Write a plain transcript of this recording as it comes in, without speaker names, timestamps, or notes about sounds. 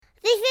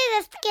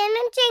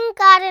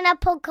Gardener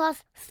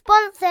podcast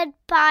sponsored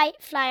by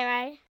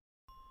Flymo.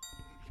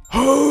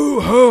 Ho,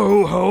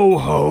 ho, ho,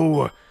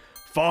 ho!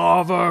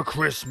 Father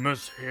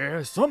Christmas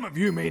here. Some of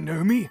you may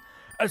know me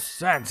as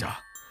Santa.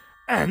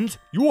 And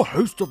your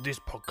host of this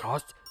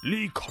podcast,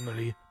 Lee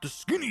Connolly, the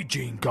Skinny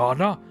Jean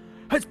Gardener,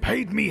 has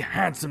paid me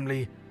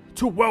handsomely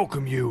to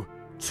welcome you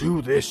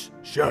to this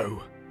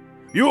show.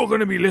 You're going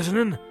to be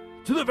listening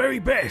to the very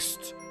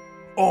best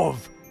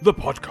of the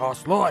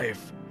podcast live,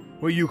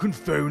 where you can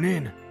phone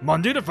in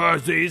Monday to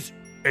Thursdays,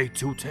 8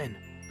 till 10.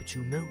 But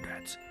you know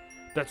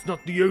that's not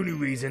the only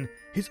reason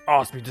he's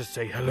asked me to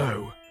say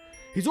hello.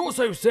 He's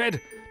also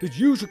said that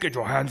you should get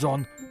your hands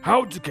on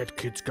How to Get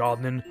Kids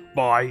Gardening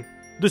by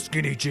the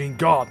Skinny Jean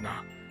Gardener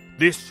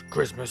this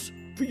Christmas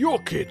for your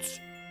kids,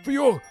 for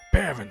your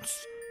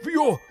parents, for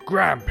your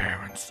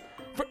grandparents,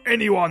 for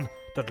anyone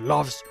that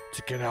loves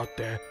to get out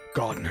there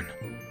gardening.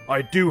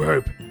 I do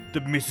hope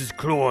that Mrs.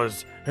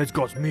 Claus has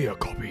got me a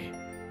copy.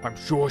 I'm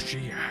sure she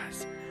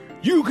has.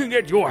 You can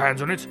get your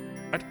hands on it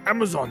at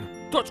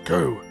amazon.co.uk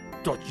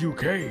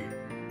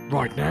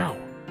right now.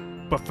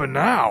 But for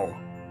now,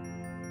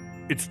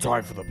 it's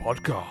time for the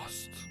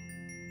podcast.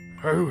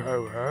 Ho,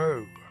 ho,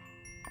 ho.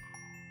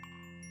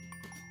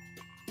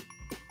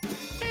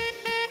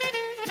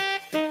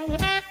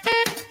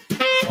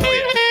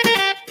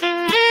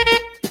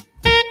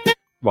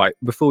 Right,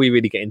 before we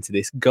really get into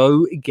this,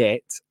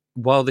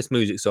 while this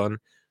music's on,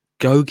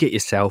 go get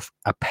yourself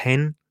a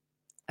pen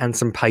and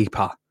some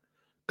paper,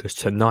 because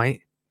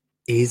tonight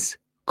is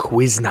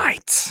quiz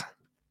night.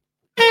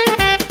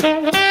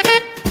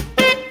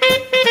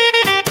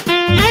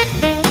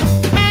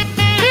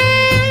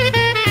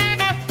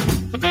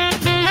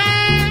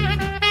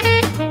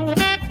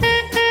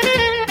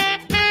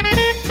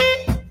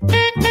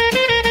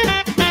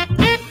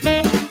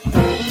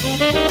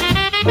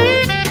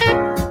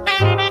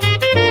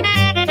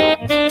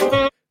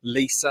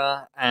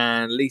 Lisa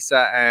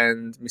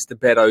and Mr.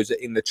 Beddoes are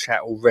in the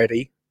chat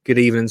already. Good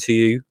evening to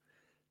you.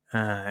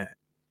 I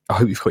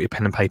hope you've got your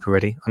pen and paper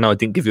ready. I know I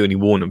didn't give you any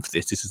warning for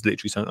this. This is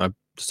literally something I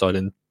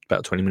decided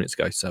about 20 minutes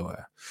ago. So,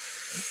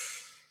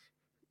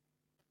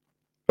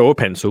 or a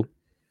pencil.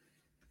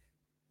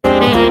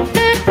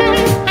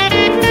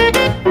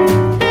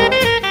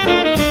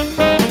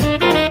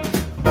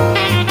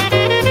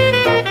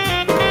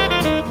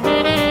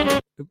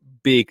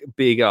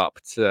 Big up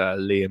to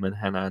Liam and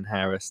Hannah and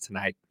Harris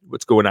tonight.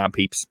 What's going on,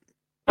 peeps?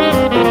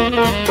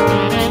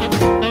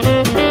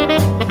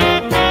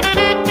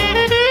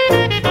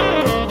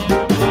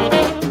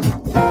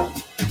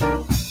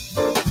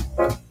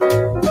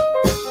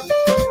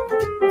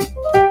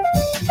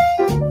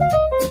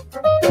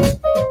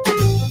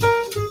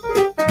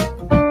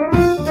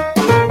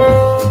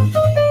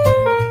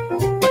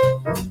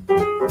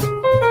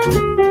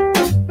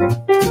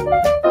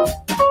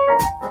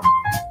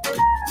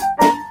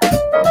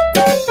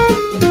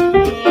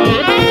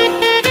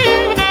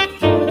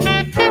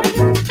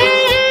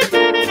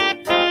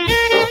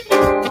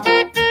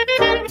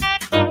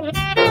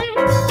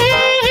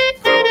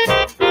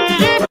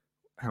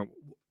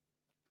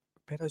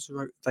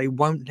 Wrote, they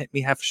won't let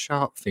me have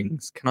sharp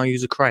things. Can I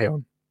use a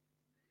crayon?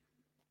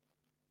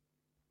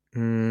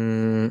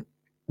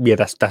 Yeah,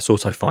 that's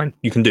also fine.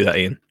 You can do that,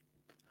 Ian.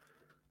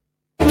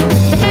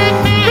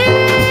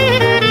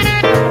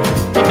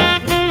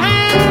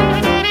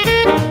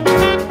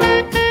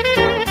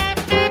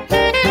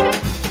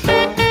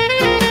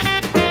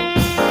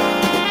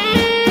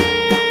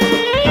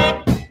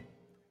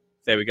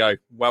 There we go.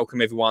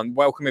 Welcome everyone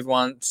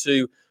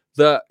to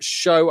the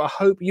show. I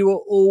hope you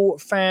are all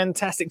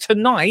fantastic.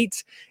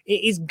 Tonight,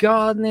 it is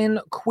gardening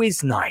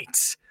quiz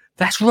night.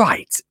 That's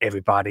right,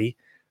 everybody.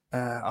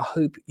 I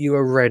hope you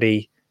are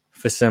ready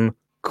for some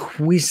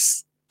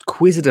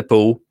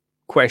quizitable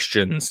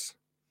questions.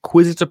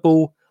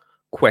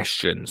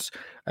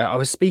 I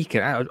was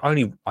speaking, I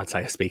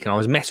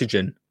was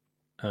messaging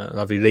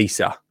lovely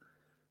Lisa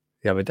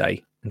the other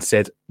day and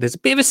said, there's a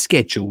bit of a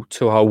schedule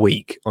to our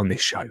week on this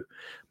show.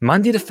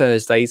 Monday to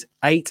Thursdays,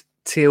 8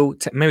 till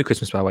 10. Merry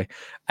Christmas, by the way.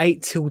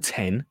 8 till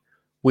 10,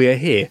 we are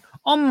here.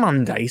 On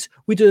Mondays,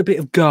 we do a bit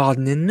of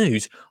gardening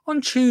news.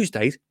 On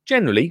Tuesdays,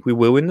 generally, we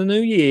will in the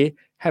new year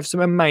have some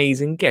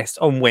amazing guests.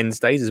 On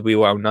Wednesdays, as we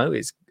well know,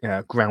 it's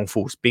Ground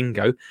Force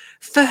Bingo.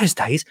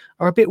 Thursdays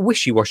are a bit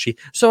wishy-washy,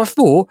 so I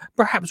thought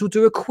perhaps we'll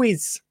do a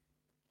quiz.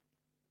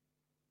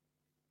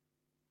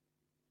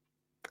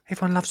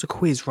 Everyone loves a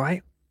quiz,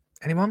 right?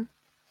 Anyone?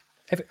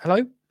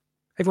 Hello?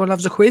 Everyone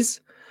loves a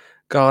quiz?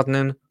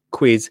 Gardening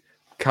quiz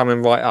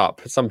coming right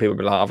up. Some people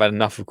be like, I've had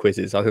enough of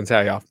quizzes. I can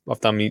tell you, I've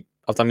done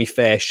me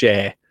fair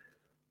share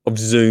of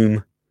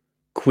Zoom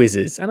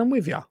quizzes, and I'm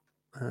with you.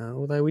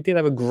 Although we did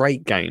have a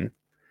great game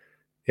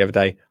the other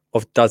day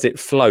of Does It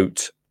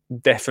Float?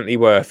 Definitely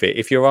worth it.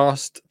 If you're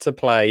asked to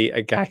play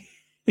a game,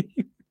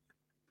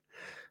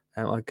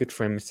 our good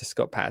friend Mr.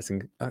 Scott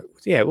Patterson,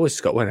 it was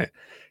Scott, wasn't it?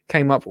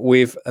 Came up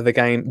with the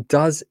game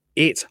Does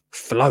It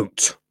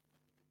Float?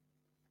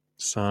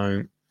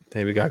 So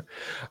there we go.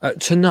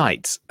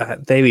 Tonight,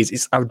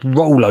 it's a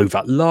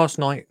rollover. Last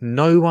night,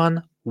 no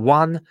one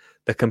won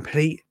the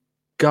complete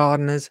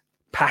Gardener's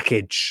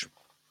package.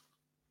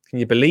 Can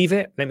you believe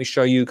it? Let me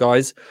show you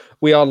guys.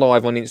 We are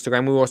live on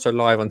Instagram. We're also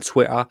live on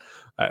Twitter,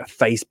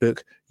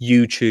 Facebook,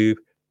 YouTube,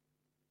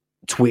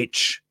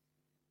 Twitch,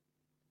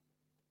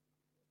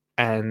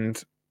 and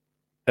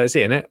that's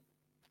it, innit?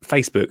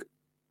 Facebook,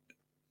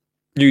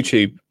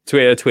 YouTube,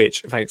 Twitter,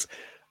 Twitch. Thanks.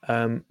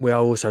 We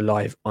are also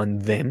live on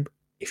them.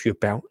 If you're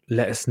about,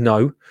 let us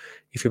know.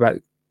 If you're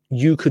about,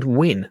 you could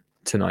win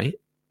tonight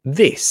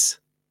this.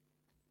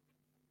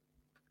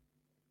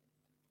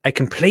 A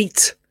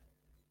complete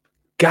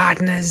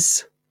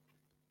Gardener's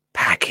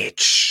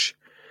package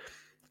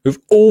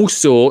with all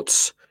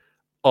sorts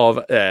of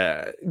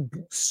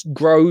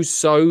grows,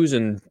 sows,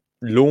 and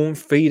lawn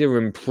feeder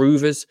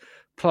improvers.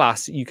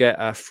 Plus, you get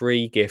a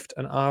free gift,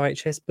 an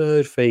RHS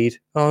bird feed.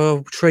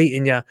 Oh,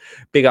 treating you.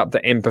 Big up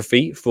the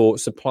Empathy for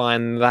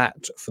supplying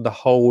that for the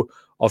whole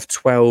of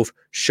 12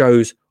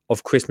 shows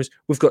of Christmas.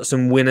 We've got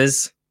some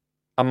winners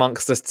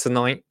amongst us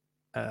tonight.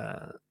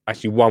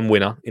 Actually, one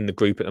winner in the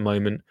group at the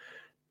moment,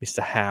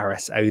 Mr.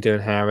 Harris. How you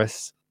doing,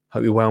 Harris?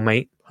 Hope you're well,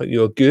 mate. Hope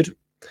you're good.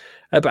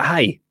 But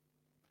hey,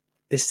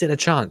 there's still a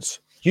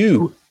chance.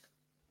 You,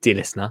 dear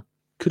listener,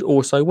 could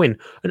also win.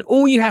 And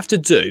all you have to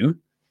do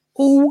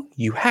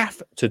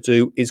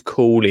is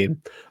call in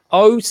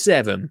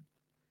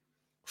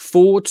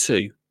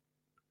 0742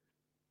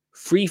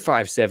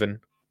 357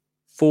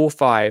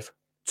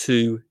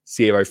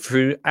 4520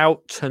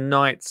 throughout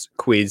tonight's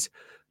quiz.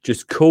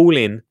 Just call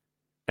in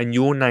and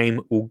your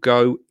name will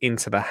go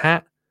into the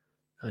hat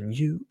and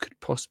you could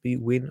possibly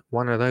win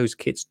one of those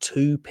kits.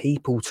 2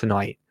 people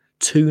tonight.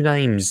 2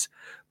 names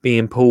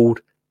being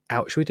pulled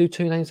out. Should we do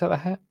 2 names out of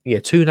the hat?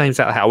 Yeah, 2 names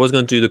out of the hat. I was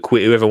going to do the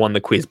quiz, whoever won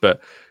the quiz,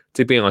 but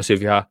to be honest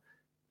with you,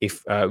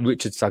 if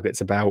Richard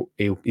Suggett's about,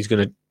 he's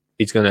gonna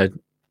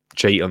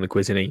cheat on the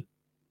quiz, isn't he?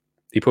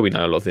 He probably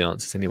know a lot of the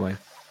answers anyway.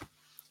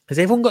 Has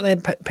everyone got their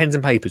pens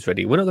and papers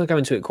ready? We're not going to go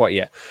into it quite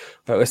yet,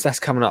 but that's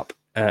coming up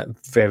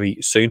very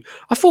soon.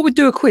 I thought we'd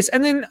do a quiz,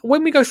 and then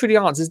when we go through the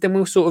answers, then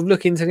we'll sort of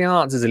look into the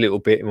answers a little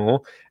bit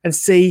more and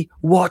see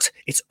what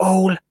it's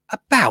all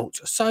about.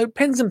 So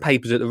pens and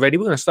papers at the ready.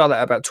 We're going to start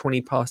at about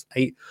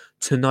 8:20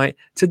 tonight.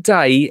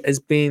 Today has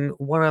been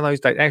one of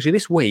those days. Actually,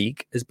 this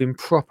week has been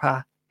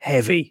proper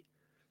heavy.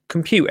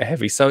 Computer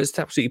heavy, so it's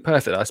absolutely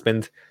perfect that I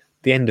spend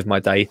the end of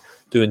my day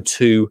doing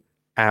 2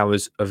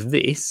 hours of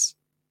this.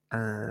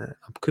 I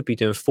could be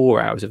doing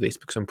 4 hours of this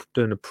because I'm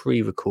doing a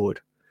pre-record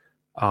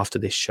after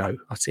this show.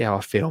 I'll see how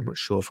I feel. I'm not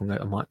sure if I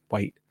might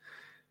wait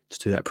to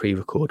do that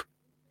pre-record.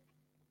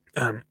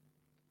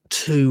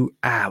 2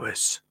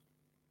 hours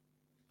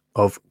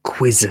of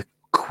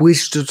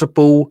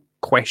quizable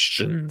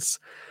questions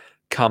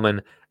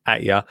coming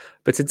at you.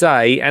 But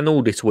today and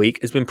all this week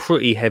has been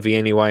pretty heavy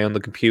anyway on the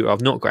computer.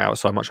 I've not got out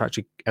so much. I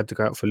actually had to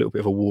go out for a little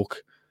bit of a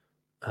walk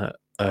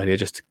earlier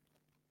just to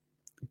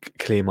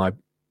clear my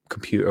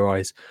computer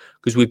eyes,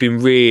 because we've been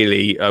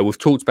really we've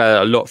talked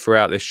about it a lot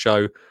throughout this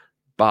show,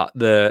 but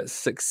the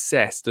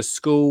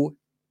school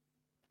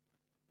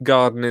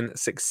gardening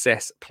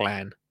success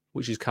plan,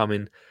 which is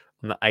coming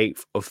on the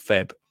 8th of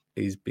Feb,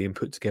 is being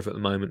put together at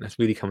the moment. That's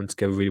really coming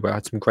together really well. I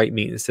had some great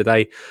meetings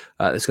today.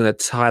 That's going to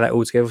tie that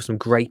all together with some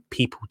great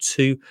people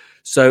too.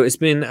 So it's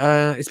been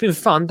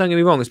fun. Don't get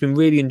me wrong. It's been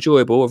really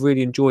enjoyable. I've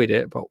really enjoyed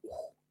it. But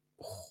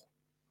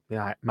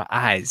yeah, my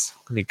eyes.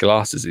 I need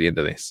glasses at the end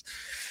of this.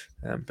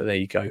 But there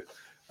you go.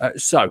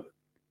 So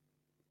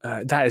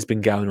that has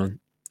been going on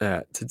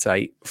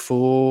today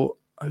for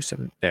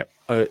 07. Yeah,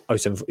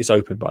 07. It's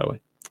open, by the way.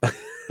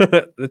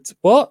 That's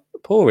what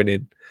pouring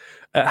in.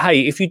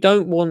 Hey, if you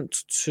don't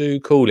want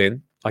to call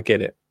in, I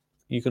get it.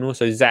 You can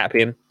also zap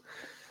in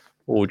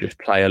or just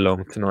play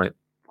along tonight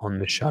on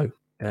the show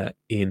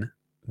in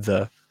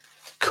the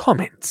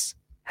comments.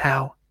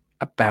 How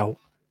about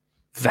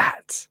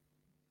that,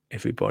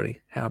 everybody?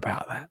 How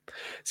about that?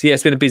 So, yeah,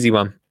 it's been a busy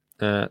one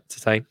today.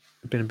 It's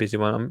been a busy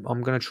one.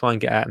 I'm going to try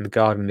and get out in the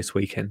garden this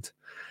weekend.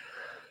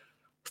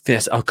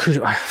 Yes, I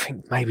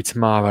think maybe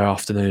tomorrow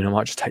afternoon. I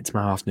might just take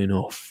tomorrow afternoon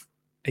off.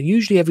 And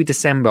usually every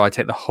December, I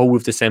take the whole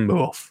of December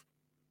off.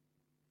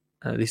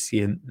 This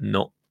year,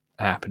 not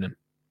happening.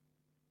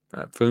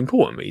 For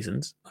important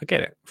reasons. I get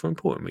it. For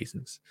important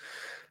reasons.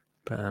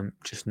 But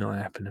just not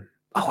happening.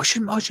 Oh, I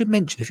should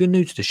mention, if you're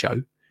new to the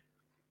show,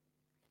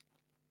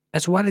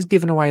 as well as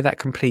giving away that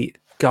complete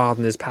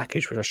gardener's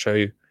package, which I'll show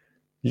you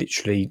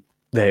literally,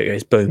 there it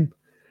is, boom.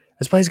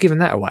 As well as giving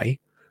that away,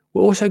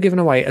 we're also giving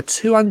away a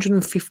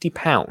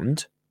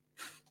 £250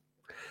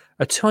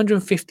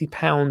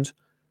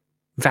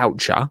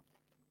 voucher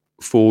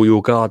for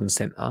your garden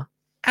centre,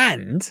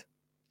 and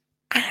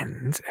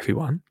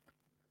everyone,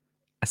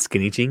 a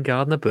Skinny Jean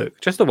Gardener book.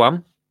 Just the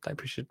one. Don't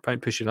push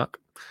your luck.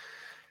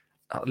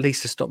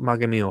 Lisa, stop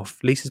mugging me off.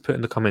 Lisa's put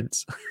in the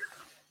comments.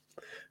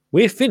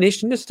 We're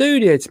finished in the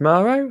studio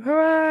tomorrow.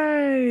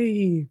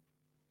 Hooray!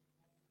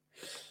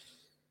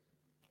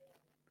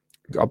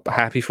 I'm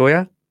happy for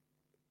you.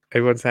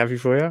 Everyone's happy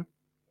for you.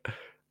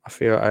 I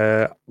feel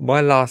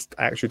my last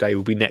actual day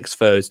will be next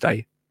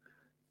Thursday.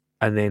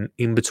 And then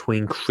in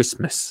between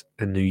Christmas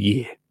and New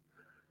Year,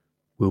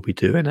 we'll be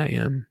doing a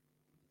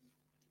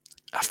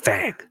A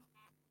fan.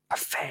 A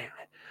fan.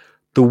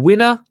 The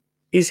winner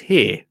is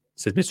here,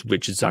 says Mr.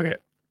 Richard Suggett.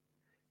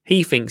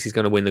 He thinks he's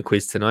going to win the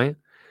quiz tonight.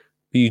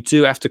 But you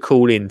do have to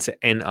call in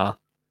to enter.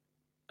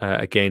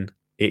 Again,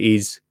 it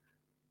is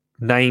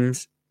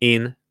names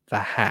in the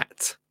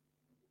hat.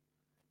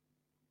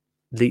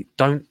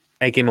 Don't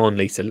egg him on,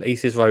 Lisa.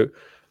 Lisa's wrote,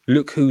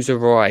 look who's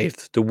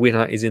arrived. The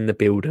winner is in the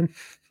building.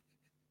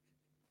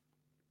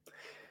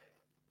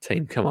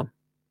 Team, come on.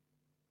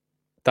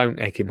 Don't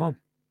egg him on.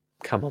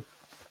 Come on.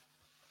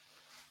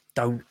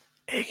 Don't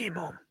egg him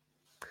on.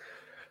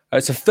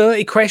 So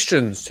 30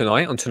 questions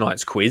tonight on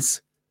tonight's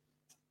quiz.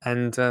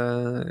 And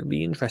it'll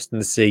be interesting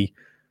to see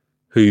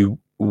who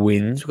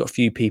wins. We've got a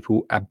few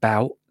people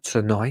about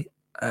tonight.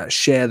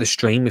 Share the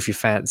stream if you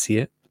fancy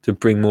it to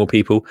bring more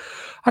people.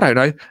 I don't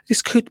know.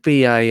 This could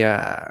be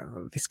a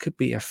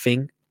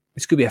thing.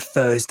 This could be a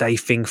Thursday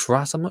thing for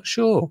us. I'm not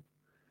sure.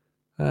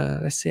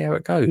 Let's see how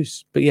it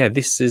goes. But yeah,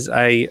 this is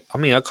I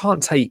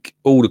can't take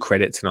all the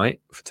credit tonight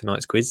for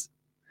tonight's quiz.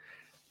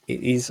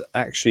 It is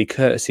actually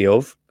courtesy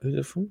of who's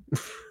it from?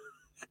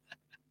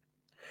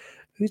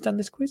 Who's done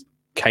this quiz?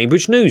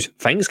 Cambridge News.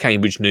 Thanks,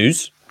 Cambridge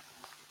News.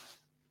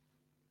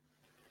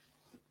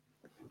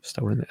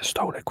 Stole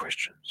their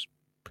questions.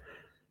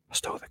 I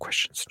stole their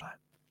questions tonight.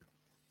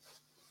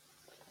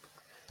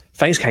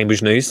 Thanks,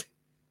 Cambridge News.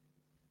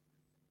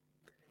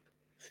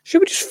 Should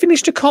we just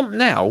finish the comp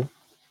now?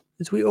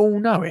 As we all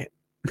know it.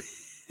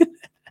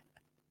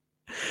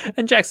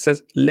 And Jack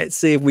says, let's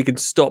see if we can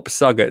stop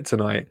Suggett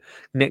tonight.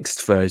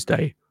 Next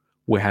Thursday,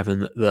 we're having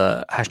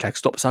the hashtag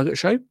Stop Suggett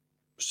show.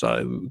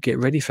 So get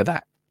ready for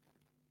that.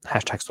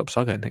 Hashtag Stop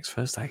Suggett next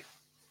Thursday.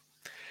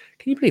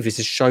 Can you believe this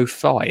is show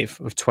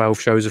 5 of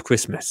 12 shows of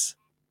Christmas?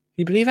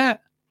 Can you believe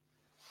that?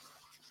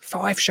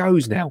 5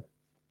 shows now.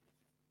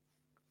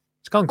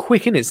 It's gone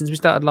quick, isn't it, since we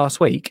started last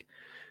week?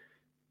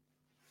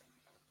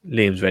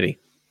 Liam's ready.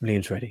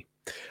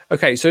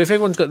 Okay, so if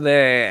everyone's got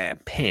their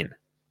pen,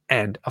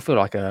 and I feel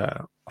like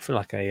a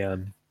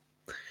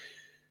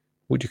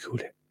what do you call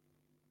it?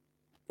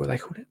 What do they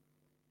call it?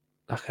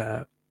 Like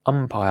a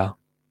umpire.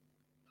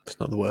 That's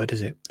not the word,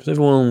 is it? So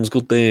everyone's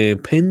got their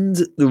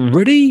pens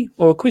ready,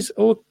 or a quiz,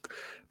 or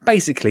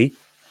basically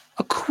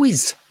a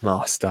quiz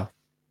master.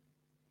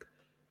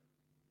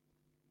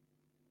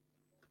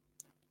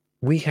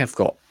 We have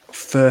got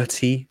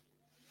 30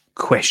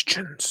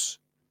 questions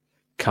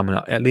coming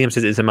up. Liam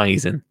says it's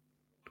amazing.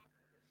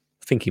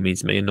 I think he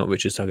means me and not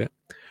Richard Suggett.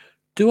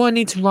 Do I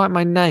need to write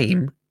my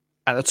name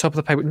at the top of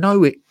the paper?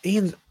 No,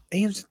 Ian's.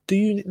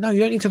 You don't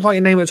need to write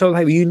your name at the top of the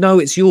paper. You know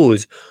it's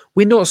yours.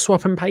 We're not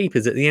swapping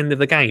papers at the end of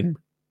the game.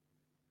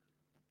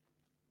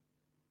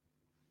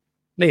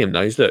 Liam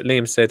knows. Look,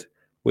 Liam said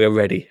we're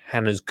ready.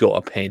 Hannah's got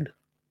a pen.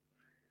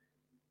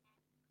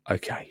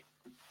 Okay.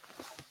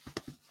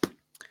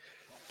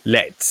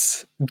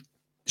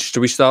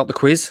 Should we start the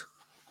quiz?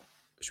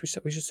 We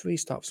should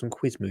restart with some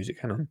quiz music.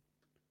 Hang on.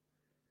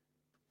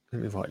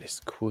 Let me write this.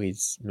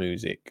 Quiz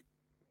music.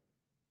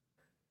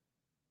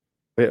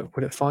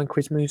 Would it find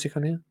quiz music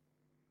on here?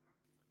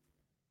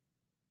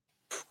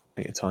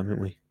 Take your time,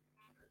 haven't we?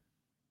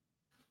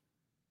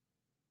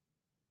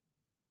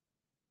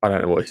 I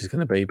don't know what this is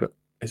going to be, but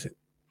is it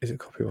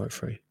copyright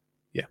free?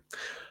 Yeah.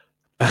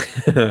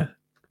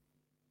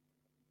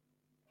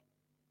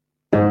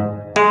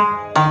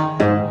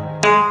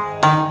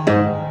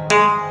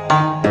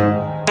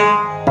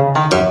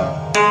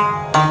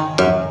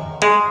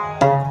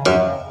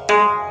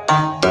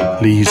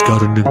 Lee's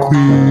Gardening Quiz.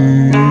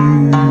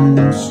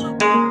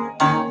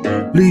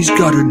 Lee's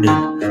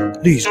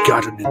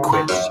Gardening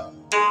Quiz.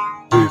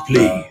 With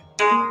Lee.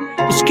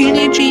 The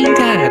skinny jean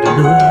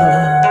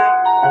gardener.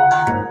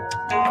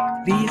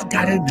 Lee's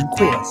Gardening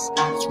Quiz.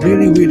 It's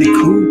really, really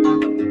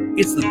cool.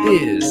 It's the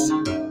biz.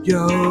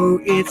 Yo,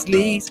 it's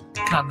Lee's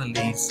Gardening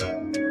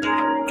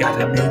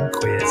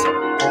Quiz.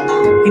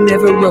 He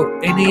never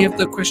wrote any of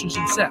the questions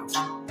himself.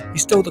 He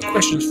stole the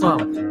questions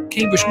from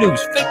Cambridge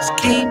News. Thanks,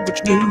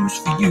 Cambridge News,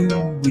 for you,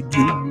 with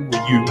you.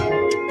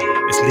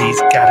 It's Lee's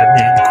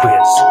Gardening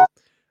Quiz.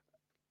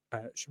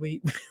 Should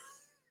we?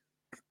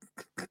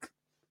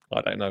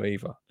 I don't know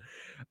either.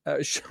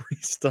 Shall we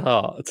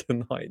start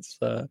tonight's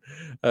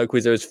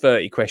quiz? There's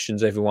 30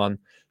 questions, everyone.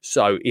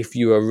 So if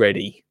you are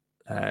ready,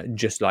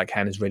 just like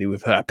Hannah's ready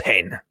with her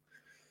pen,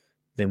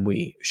 then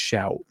we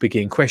shall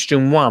begin.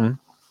 Question 1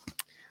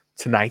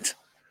 tonight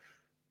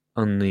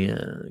on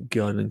the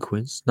gardening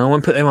quiz. No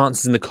one put their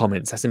answers in the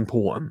comments. That's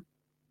important.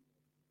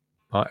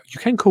 Right, you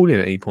can call in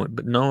at any point,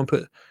 but no one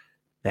put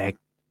their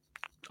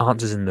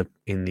answers in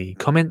the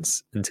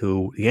comments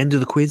until the end of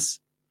the quiz,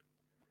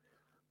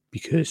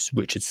 because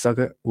Richard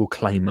Suggett will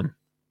claim them.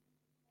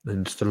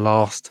 And it's the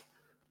last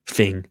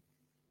thing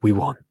we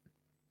want.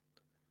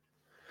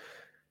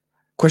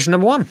 Question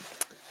number 1.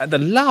 The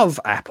love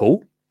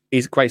apple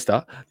is great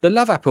start. The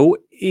love apple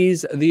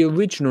is the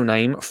original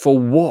name for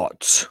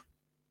what?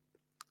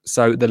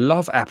 So the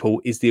love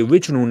apple is the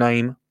original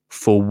name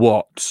for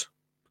what?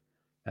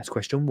 That's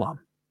question 1.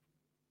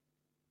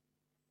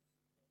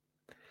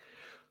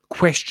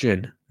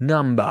 Question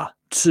number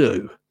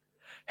 2.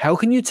 How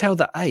can you tell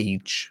the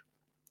age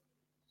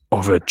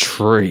of a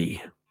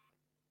tree?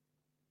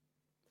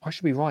 I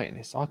should be writing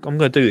this. I'm going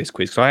to do this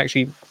quiz because I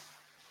actually.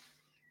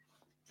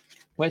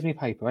 Where's my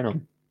paper? Hang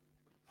on.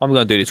 I'm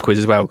going to do this quiz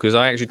as well because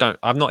I actually don't.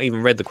 I've not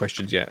even read the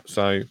questions yet,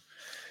 so I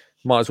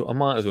might as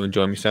well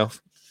enjoy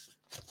myself.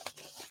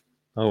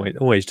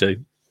 Always do.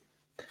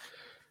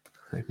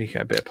 Let me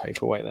get a bit of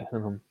paper. Wait there.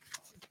 Hang on.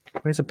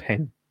 Where's a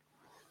pen?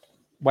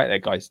 Wait there,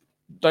 guys.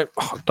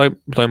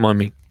 Don't mind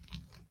me.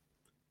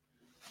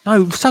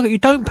 No, Suggs, you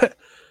don't put.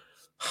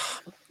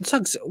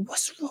 Suggs,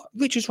 what's what?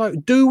 Richard's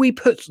right. Do we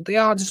put the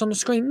answers on the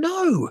screen?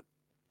 No.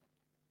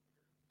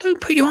 Don't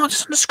put your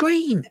answers on the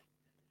screen.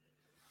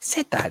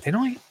 Said that, didn't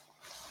I?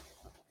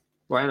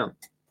 Right, hang on.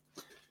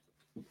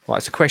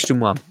 Right, so question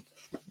 1.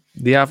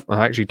 I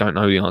actually don't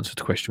know the answer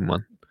to question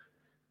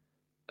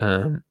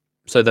 1.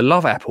 So the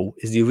love apple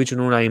is the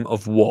original name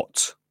of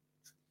what?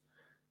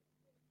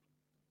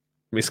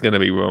 It's going to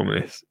be wrong,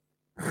 this.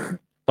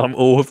 I'm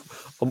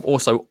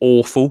also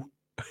awful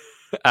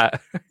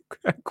at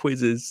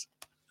quizzes.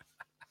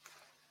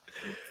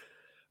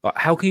 Right,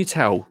 how can you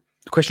tell?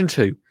 Question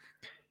 2.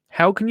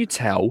 How can you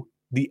tell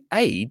the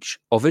age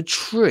of a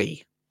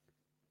tree?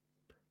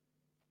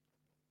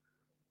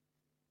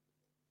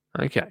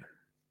 Okay.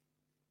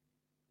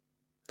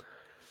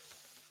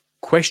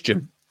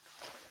 Question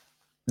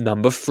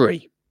number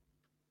 3.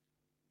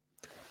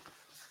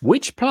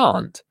 Which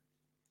plant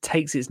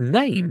takes its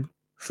name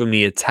from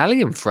the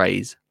Italian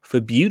phrase for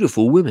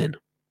beautiful women?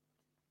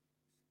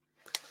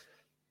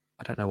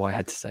 I don't know why I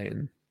had to say it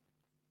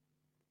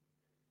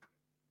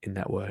in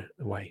that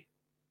way.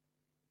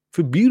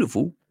 For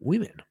beautiful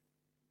women.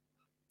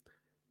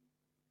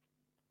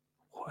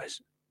 What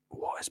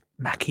has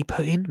Mackie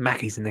put in?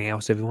 Mackie's in the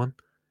house, everyone.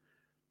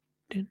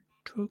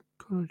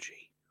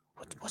 Dendrology.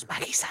 What's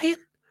Mackie saying?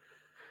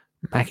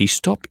 Mackie,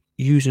 stop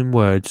using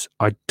words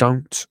I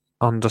don't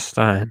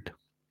understand.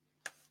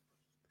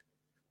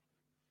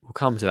 We'll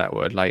come to that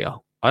word later.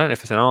 I don't know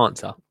if it's an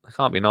answer. It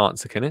can't be an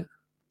answer, can it?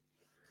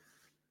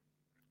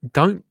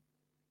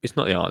 It's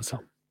not the answer.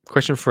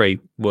 Question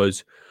 3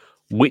 was,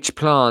 which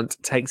plant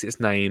takes its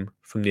name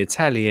from the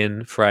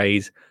Italian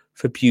phrase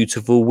for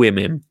beautiful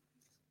women?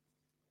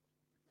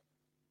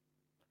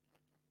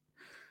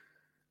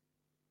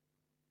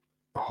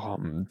 Oh,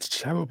 I'm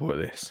terrible at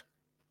this.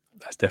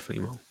 That's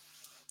definitely wrong.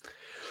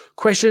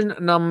 Question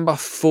number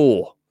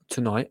 4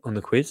 tonight on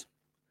the quiz.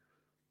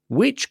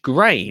 Which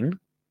grain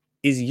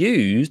is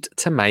used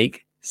to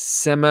make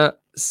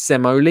semolina?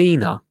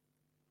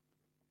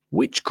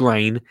 Which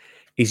grain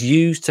is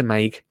used to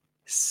make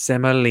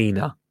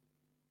semolina?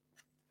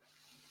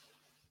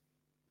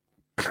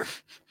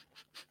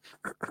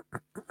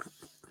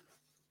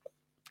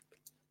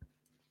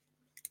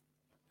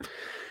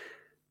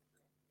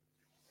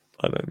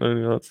 I don't know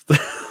the answer.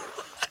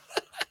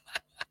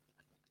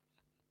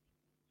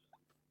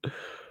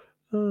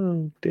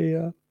 Oh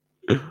dear.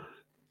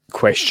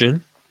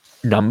 Question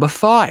number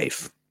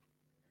 5.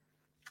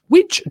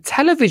 Which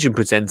television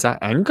presenter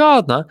and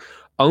gardener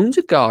owns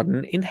a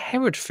garden in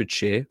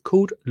Herefordshire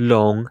called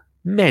Long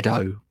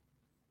Meadow?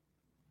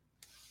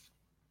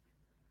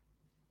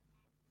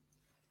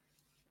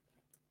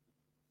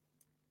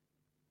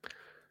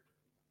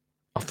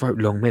 I wrote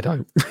Long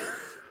Meadow.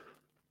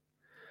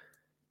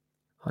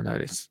 I know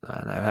this.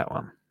 I know that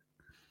one.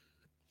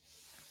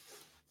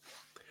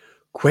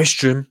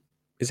 Question.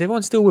 Is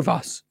everyone still with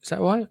us? Is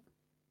that right? Are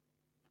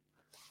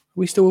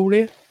we still all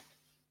here?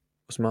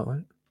 What's the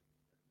matter?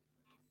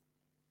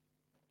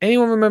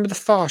 Anyone remember the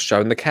Fast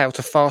Show and the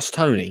character Fast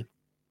Tony?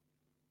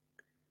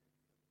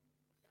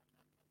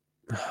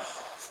 I'm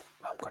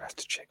going to have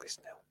to check this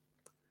now.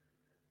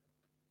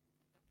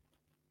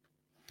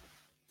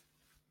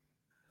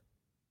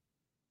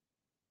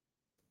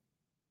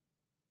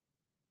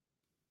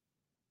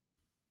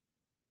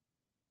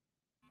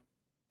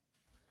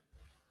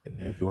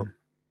 Everyone.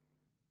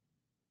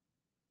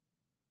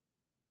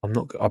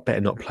 I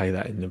better not play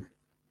that in the.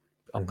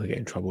 I'm going to get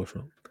in trouble if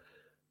not.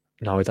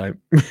 No, I don't.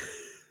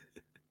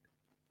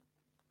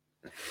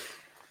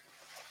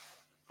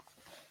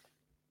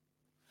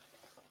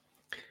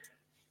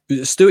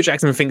 Stuart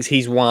Jackson thinks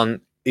he's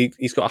won.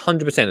 He's got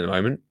 100% at the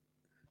moment.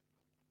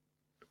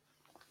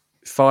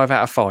 5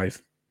 out of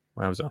 5.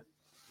 Wowza.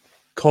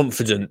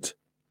 Confident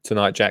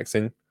tonight,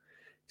 Jackson.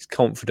 He's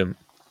confident.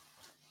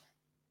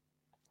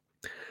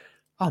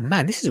 Oh,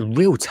 man, this is a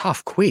real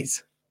tough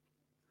quiz.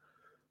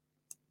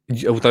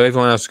 Although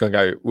everyone else is going to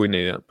go, we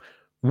need it.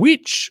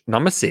 Which,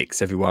 number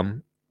 6,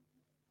 everyone,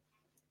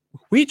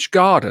 which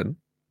garden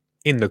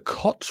in the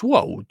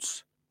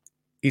Cotswolds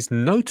is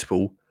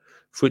notable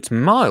for its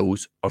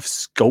miles of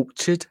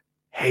sculptured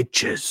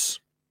hedges?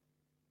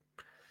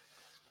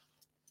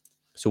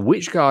 So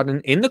which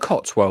garden in the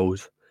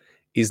Cotswolds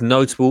is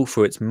notable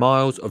for its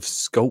miles of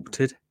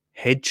sculptured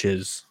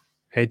hedges?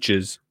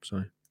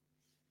 Sorry.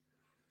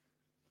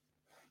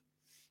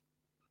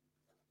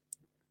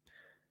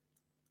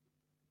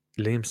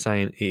 Liam's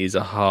saying it is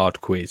a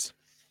hard quiz.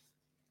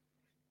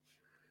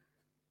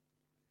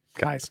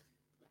 Guys,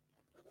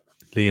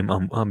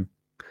 Liam,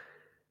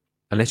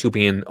 unless you're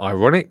being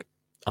ironic,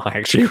 I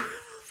actually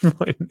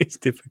find this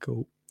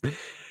difficult.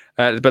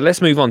 But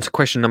let's move on to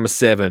question number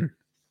 7.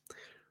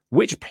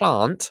 Which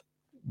plant,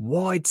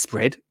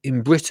 widespread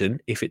in Britain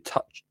if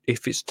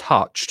it's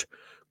touched,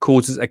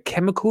 causes a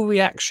chemical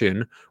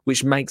reaction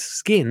which makes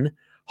skin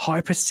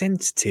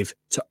hypersensitive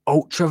to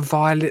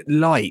ultraviolet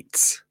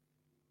light?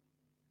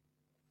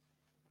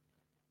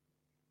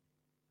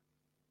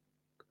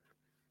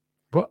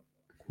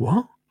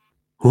 What?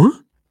 Huh?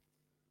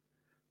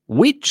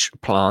 Which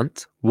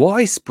plant,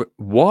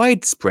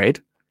 widespread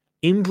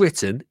in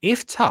Britain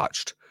if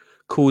touched,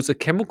 cause a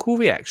chemical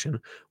reaction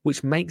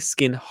which makes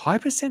skin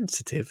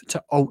hypersensitive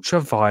to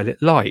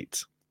ultraviolet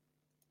light?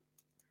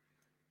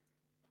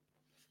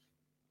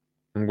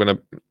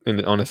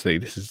 Honestly,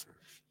 this is...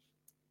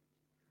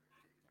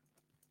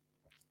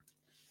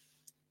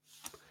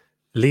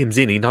 Liam's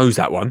in, he knows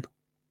that one.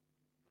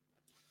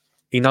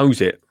 He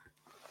knows it.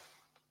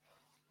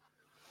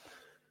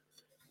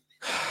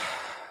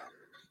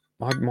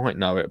 I might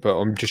know it, but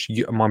I'm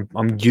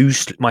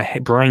used. My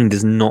brain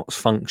does not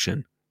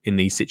function in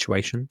these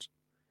situations.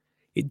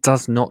 It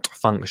does not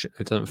function.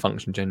 It doesn't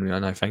function generally. I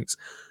know, thanks.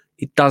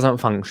 It doesn't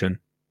function.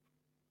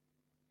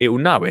 It will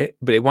know it,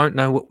 but it won't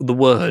know the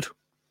word.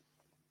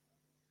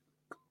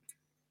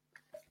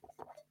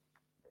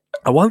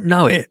 I won't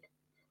know it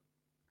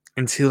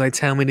until they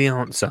tell me the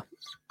answer.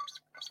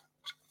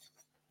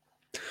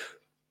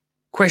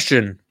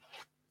 Question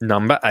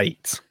number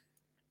 8.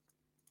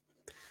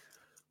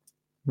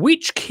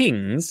 Which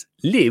kings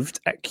lived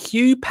at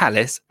Kew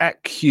Palace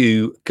at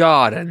Kew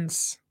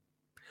Gardens?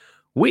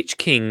 Which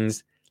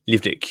kings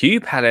lived at Kew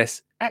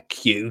Palace at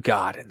Kew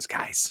Gardens,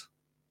 guys?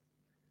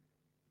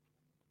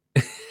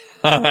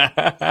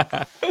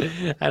 Anna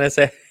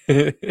said,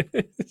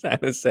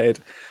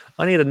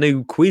 I need a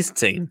new quiz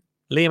team.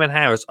 Liam and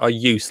Harris are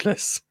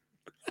useless.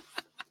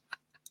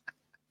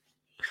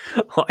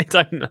 I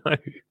don't know.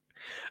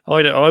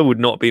 I would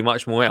not be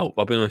much more help.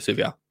 I'll be honest with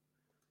you.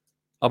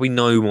 I'll be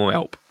no more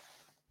help.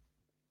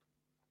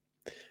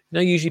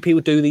 Usually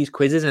people do these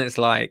quizzes and it's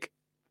like,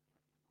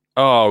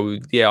 oh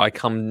yeah, I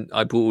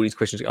brought all these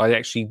questions.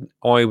 I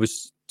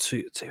was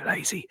too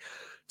lazy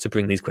to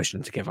bring these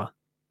questions together,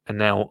 and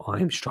now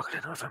I'm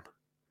struggling with them.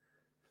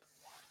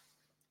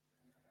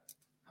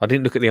 I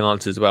didn't look at the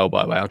answers as well,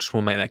 by the way. I just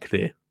want to make that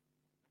clear.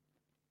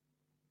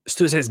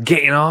 Stuart says,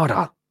 getting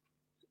harder.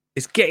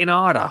 It's getting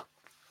harder.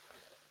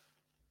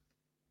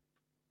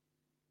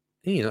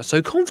 You're not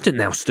so confident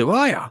now, Stuart,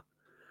 are you?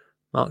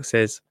 Mark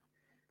says,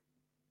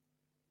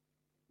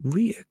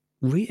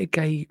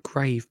 Rita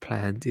grave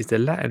plant is the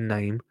Latin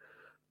name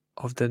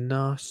of the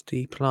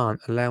nasty plant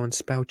allowing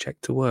spell check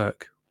to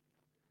work.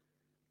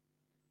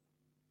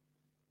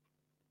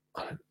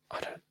 I'm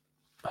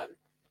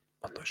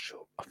not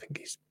sure. I think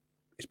it's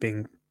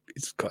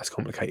got as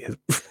complicated.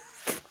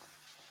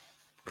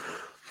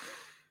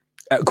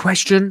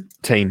 Question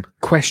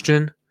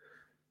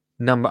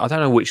number. I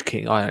don't know which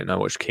king. I don't know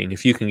which king.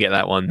 If you can get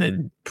that one,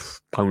 then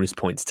bonus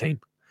points,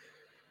 team.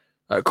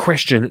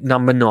 Question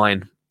number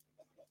 9.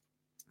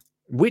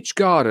 Which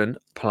garden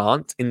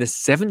plant in the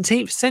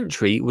 17th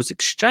century was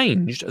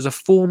exchanged as a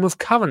form of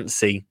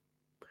currency?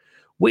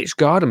 Which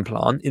garden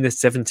plant in the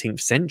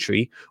 17th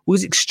century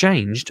was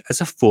exchanged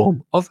as a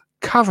form of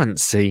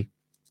currency?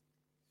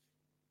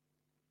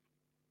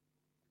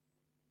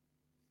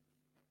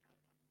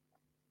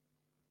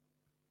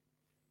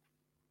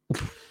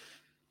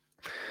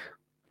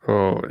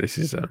 Oh, this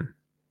is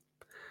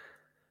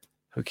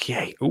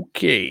okay.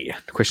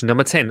 Question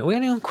number 10. We're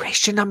only on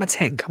question number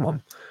 10. Come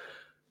on.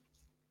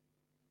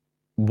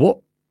 What?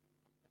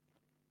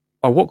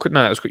 Oh, what could...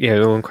 No, that was... Yeah,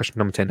 we're on question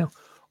number 10 now.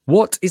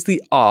 What is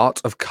the art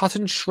of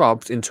cutting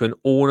shrubs into an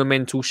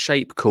ornamental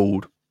shape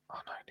called? I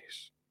know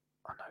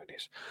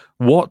this.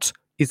 What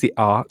is the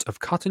art of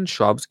cutting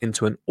shrubs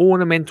into an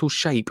ornamental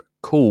shape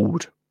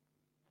called?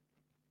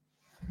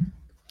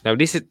 Now,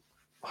 this is...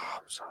 Oh,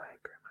 I'm so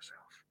angry at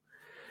myself.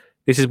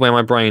 This is where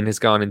my brain has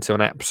gone into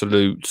an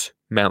absolute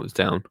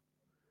meltdown.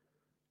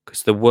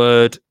 Because the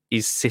word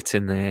is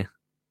sitting there.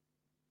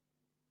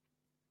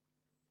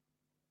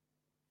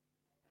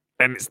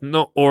 And it's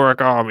not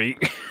origami.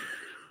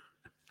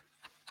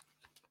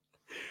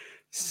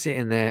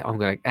 Sitting there, I'm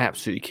going to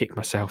absolutely kick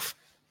myself.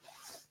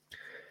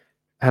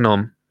 Hang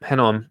on.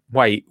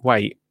 Wait.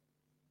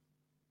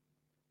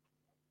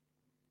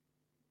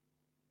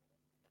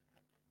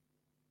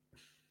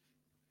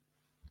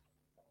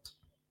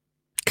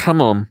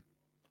 Come on.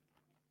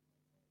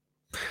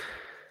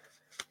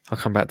 I'll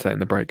come back to that in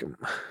the break.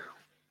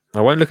 I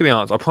won't look at the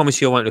answers. I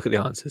promise you I won't look at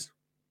the answers.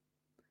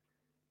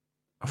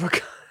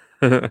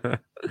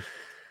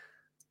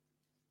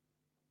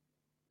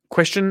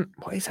 Question,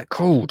 what is that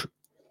called?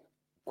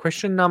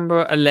 Question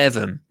number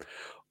 11.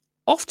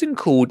 Often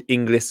called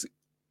England's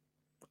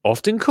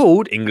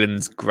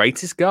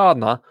greatest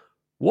gardener,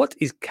 what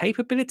is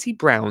Capability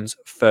Brown's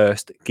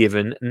first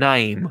given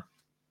name?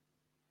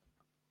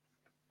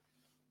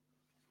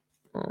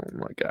 Oh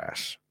my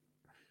gosh.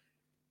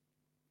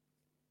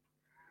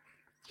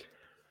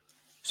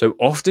 So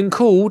often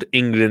called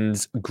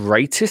England's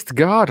greatest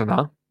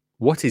gardener,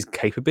 what is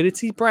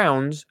Capability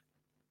Brown's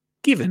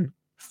given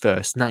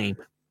first name?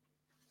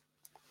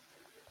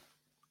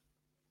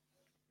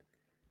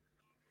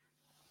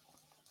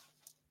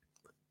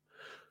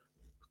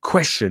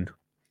 Question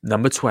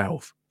number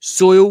 12.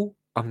 Soil,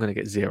 I'm going to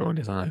get 0 on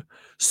this, I know.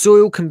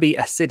 Soil can be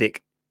acidic,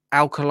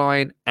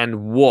 alkaline,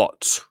 and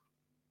what?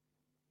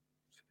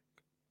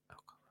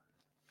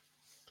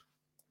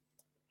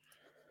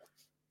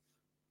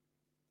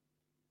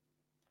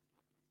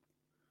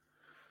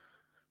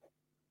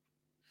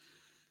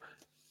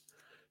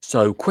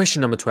 So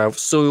question number 12.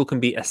 Soil can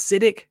be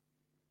acidic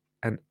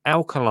and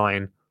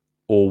alkaline,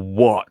 or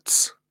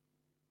what?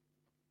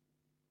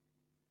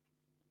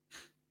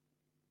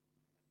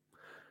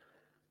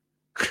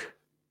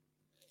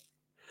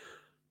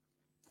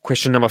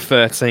 Question number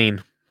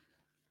 13.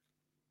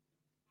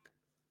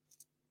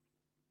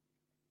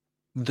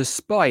 The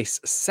spice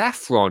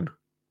saffron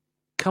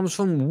comes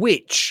from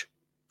which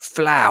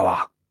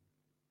flower?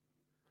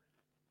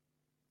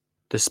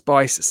 The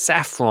spice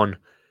saffron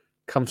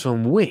comes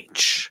from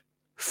which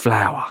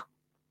flower?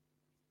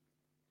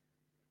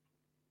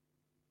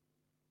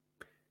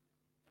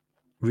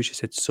 Richard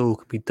said soil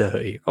can be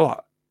dirty. All right.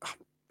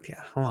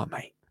 Yeah, all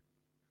right,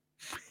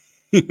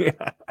 mate.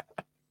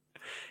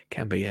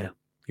 Can be, yeah.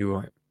 You're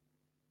right.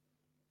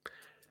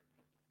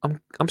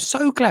 I'm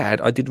so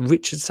glad I did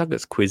Richard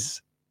Suggett's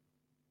quiz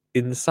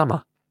in the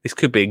summer. This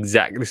could be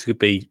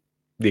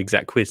the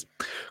exact quiz.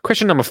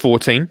 Question number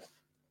 14.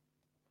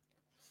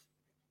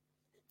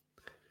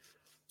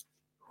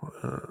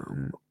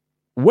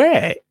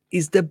 Where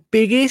is the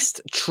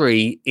biggest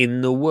tree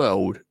in the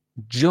world?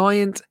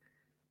 Giant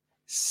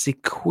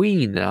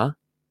sequoia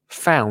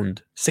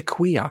found.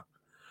 Sequoia.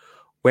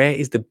 Where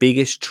is the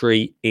biggest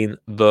tree in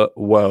the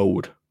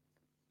world?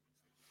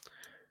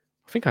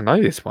 I think I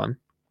know this one.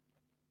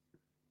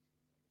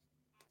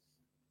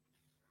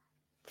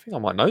 I think I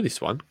might know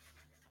this one.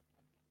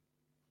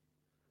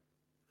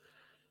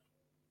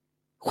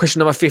 Question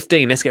number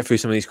 15. Let's get through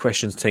some of these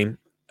questions, team.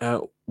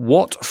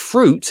 What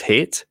fruit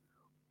hit,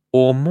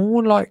 or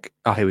more like...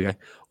 Oh, here we go.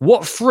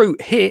 What fruit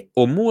hit,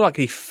 or more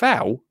likely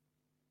fell,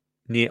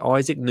 near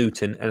Isaac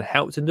Newton and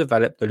helped him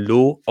develop the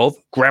law of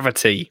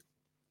gravity?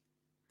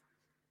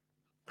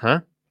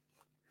 Huh?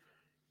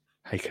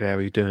 Hey, Claire, how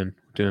are you doing?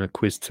 We're doing a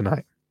quiz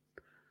tonight.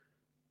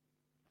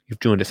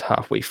 You've joined us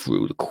halfway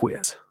through the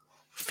quiz.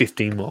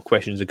 15 more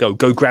questions to go.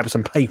 Go grab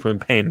some paper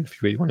and pen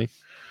if you really want to.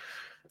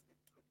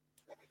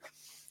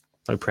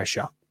 No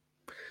pressure.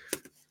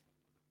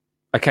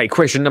 Okay,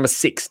 question number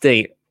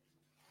 16.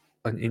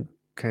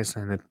 Okay,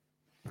 so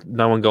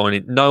no one going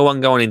into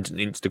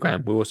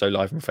Instagram. We're also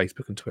live on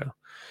Facebook and Twitter.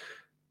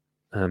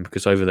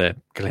 Because over there,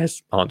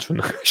 Claire's answering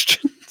the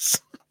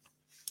questions.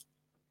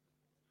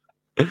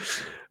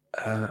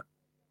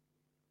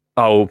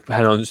 Oh,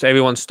 hang on. Just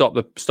everyone stop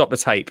the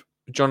tape.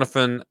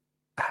 Jonathan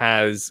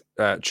has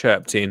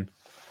chirped in.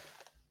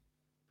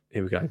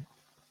 Here we go.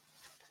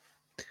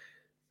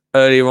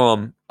 Earlier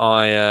on,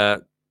 I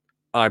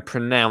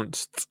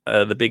pronounced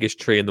the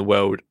biggest tree in the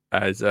world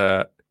as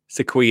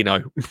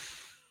sequoia.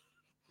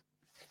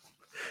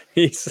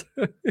 It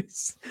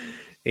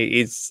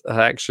is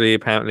actually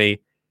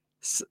apparently.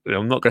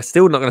 I'm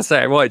still not going to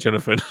say it right,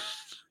 Jonathan.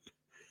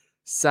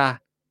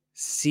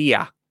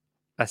 Sasia,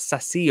 a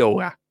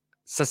sasioa.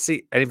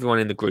 Everyone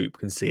in the group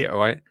can see it, all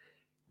right?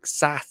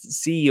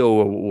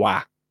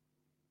 Sasioa.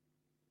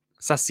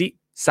 Sasia?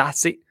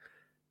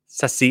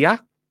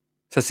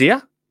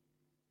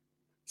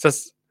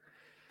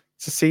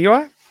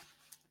 Sasioa?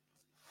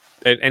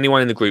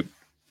 Anyone in the group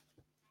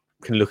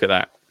can look at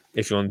that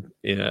if you're on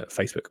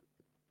Facebook.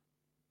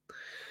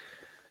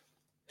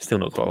 Still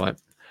not quite right.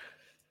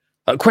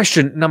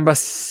 Question number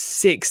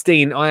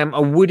 16. I am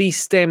a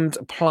woody-stemmed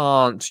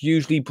plant,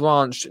 usually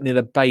branched near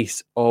the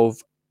base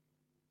of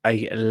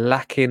a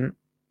lichen.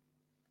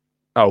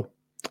 Oh,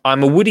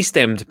 I'm a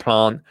woody-stemmed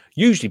plant,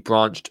 usually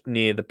branched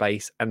near the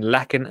base and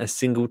lacking a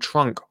single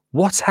trunk.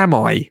 What am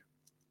I?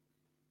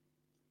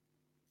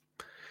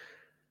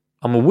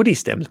 I'm a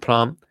woody-stemmed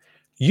plant,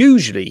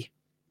 usually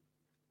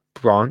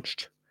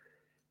branched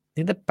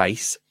near the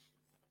base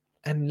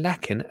and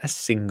lacking a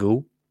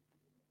single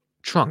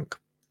trunk.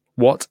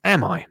 What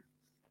am I?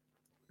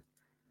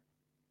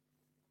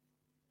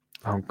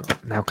 Oh,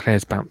 God. Now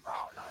Claire's bound.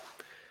 Oh, no.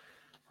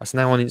 That's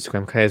now on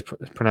Instagram. Claire's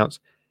pronounced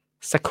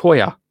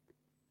sequoia.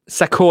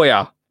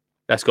 Sequoia.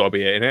 That's got to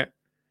be it, isn't it?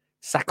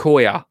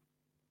 Sequoia.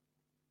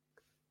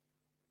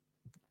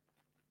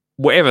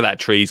 Whatever that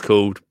tree's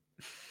called.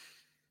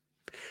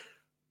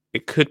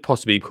 It could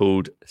possibly be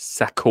called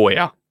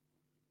sequoia.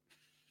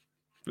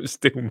 But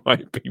still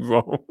might be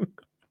wrong.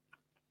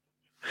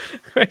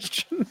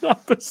 Question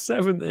number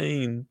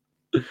 17.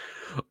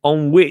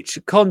 On which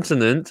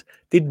continent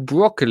did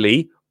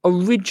broccoli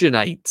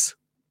originate?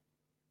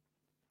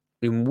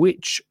 In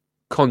which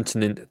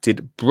continent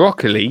did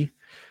broccoli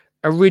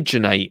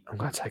originate? I'm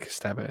going to take a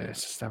stab at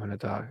this. Stab in the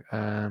dark.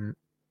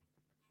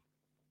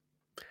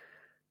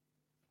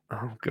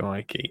 Oh,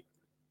 crikey.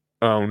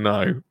 Oh,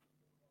 no.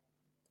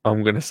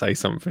 I'm going to say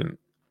something.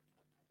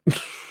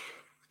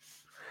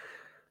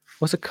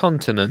 What's a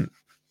continent?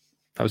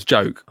 That was a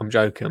joke. I'm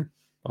joking.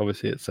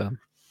 Obviously, it's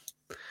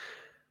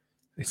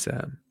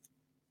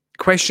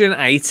question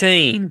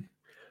 18.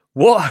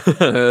 What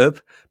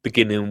herb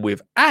beginning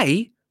with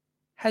A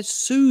has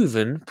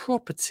soothing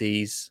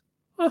properties?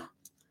 Huh.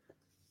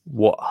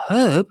 What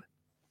herb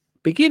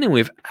beginning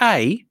with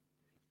A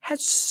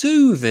has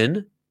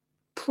soothing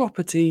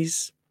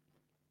properties?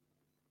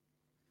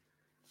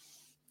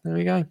 There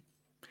we go.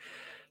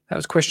 That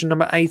was question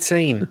number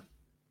 18.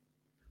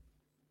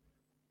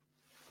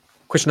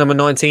 Question number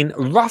 19.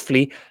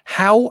 Roughly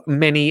how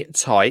many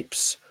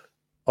types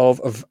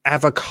of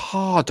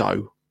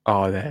avocado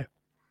are there?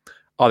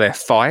 Are there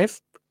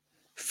 5,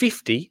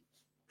 50,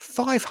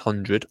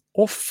 500,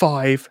 or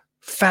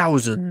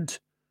 5,000?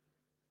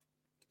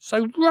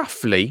 So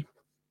roughly,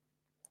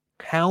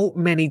 how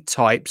many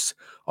types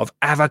of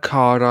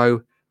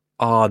avocado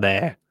are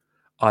there?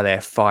 Are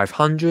there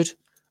 500?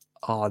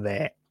 Are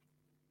there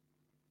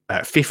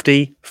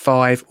 50,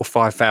 5, or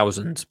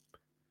 5,000?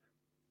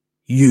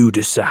 You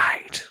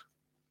decide.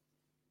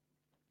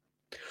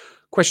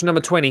 Question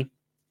number 20.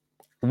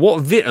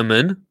 What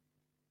vitamin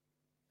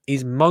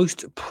is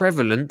most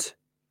prevalent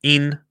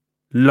in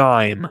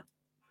lime?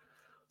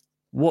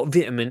 What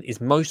vitamin is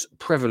most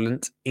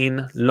prevalent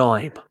in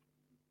lime?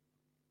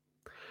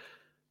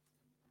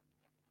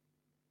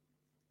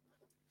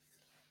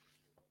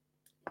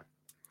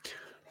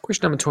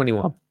 Question number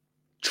 21.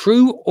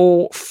 True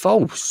or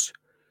false?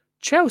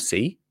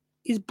 Chelsea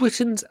is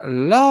Britain's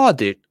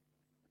largest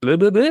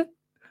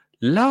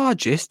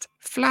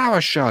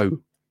flower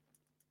show.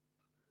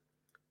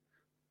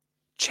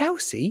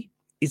 Chelsea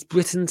is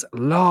Britain's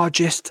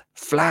largest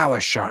flower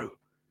show.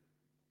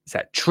 Is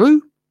that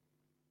true?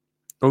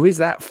 Or is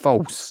that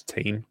false,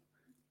 team?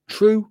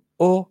 True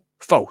or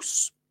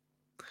false?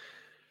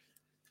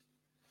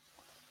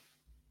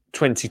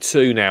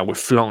 22 now. We're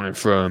flying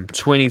through them.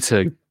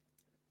 22.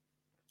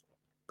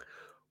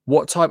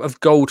 What type of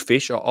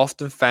goldfish are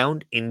often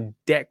found in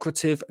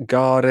decorative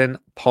garden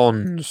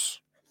ponds?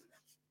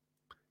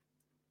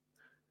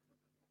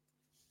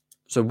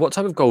 So what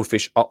type of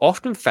goldfish are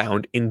often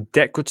found in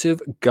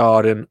decorative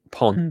garden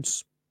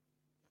ponds?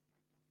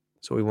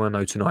 That's what we want to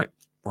know tonight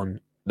on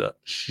the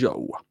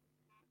show.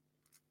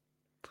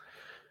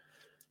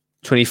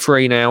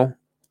 23 now.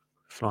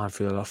 Flying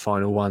through the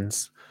final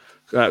ones.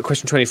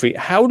 Question 23.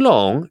 How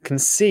long can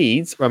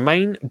seeds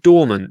remain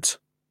dormant?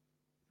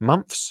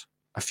 Months,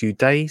 a few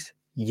days,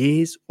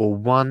 years, or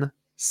 1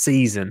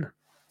 season?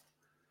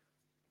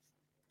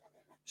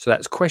 So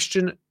that's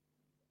question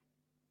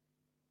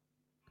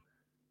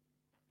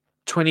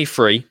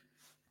 23.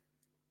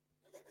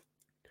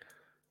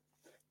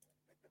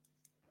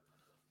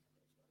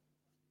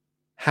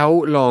 How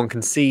long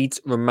can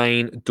seeds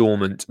remain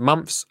dormant?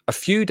 Months, a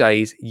few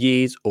days,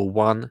 years, or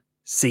 1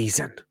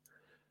 season?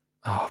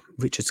 Oh,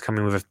 Richard's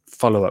coming with a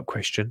follow-up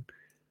question.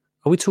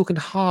 Are we talking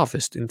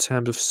harvest in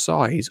terms of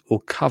size or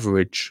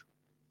coverage?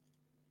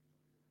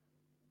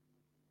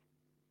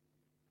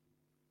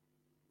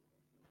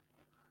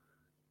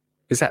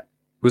 Is that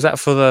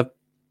for the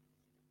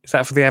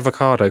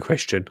avocado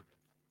question?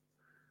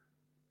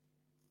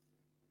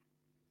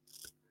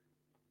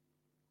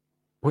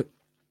 What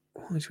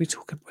is he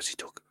talking? What's he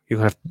talking?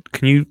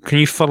 Can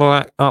you follow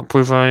that up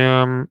with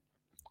a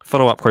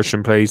follow-up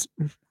question, please?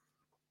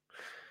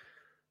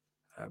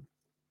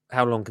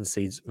 How long can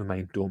seeds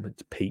remain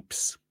dormant?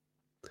 Peeps.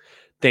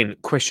 Then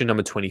question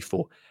number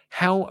 24.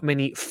 How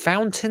many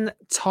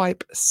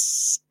fountain-type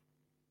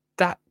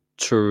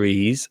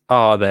statuaries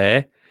are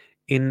there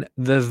in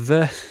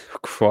the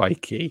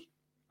crikey?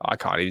 I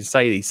can't even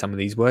say some of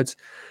these words.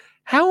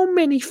 How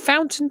many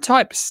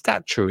fountain-type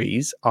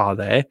statuaries are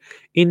there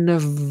in the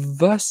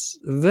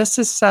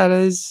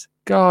Versailles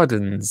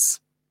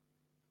Gardens?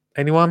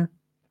 Anyone?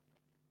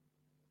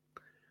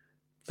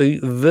 The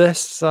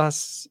Versailles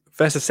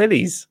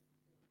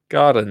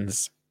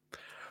Gardens.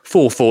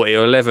 440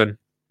 or 11.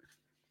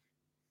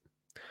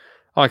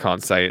 I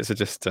can't say it, so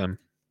just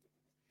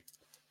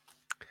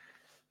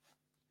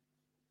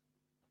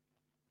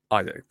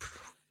I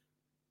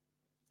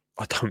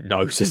don't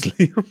know, says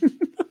Liam.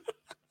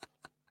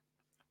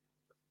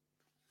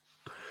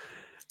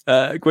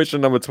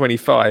 Question number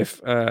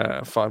 25.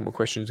 5 more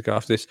questions to go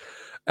after this.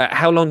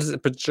 How long does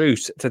it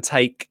produce to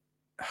take?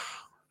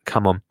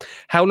 Come on.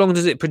 How long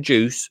does it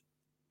produce?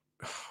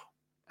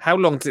 How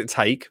long does it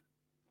take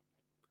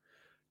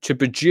to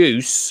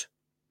produce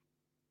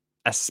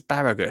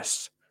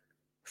asparagus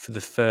for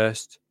the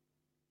first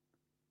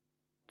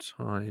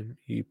time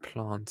you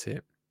plant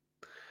it?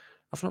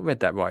 I've not read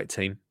that right,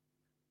 team.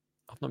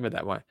 I've not read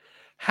that right.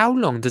 How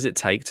long does it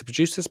take to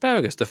produce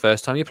asparagus the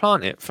first time you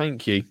plant it?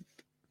 Thank you.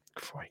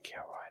 Crikey,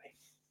 alrighty.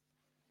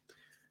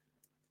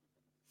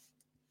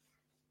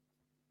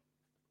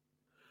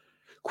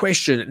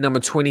 Question number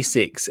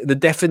 26. The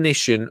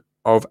definition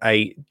of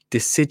a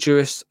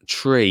deciduous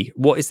tree.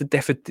 What is the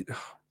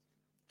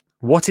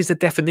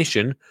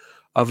definition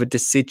of a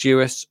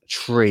deciduous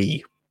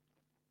tree?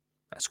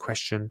 That's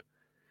question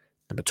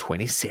Number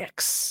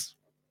 26.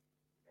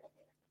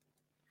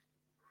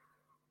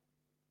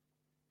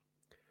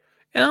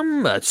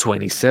 Number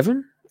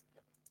 27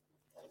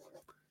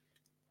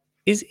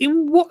 is,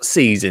 in what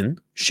season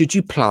should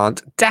you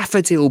plant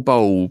daffodil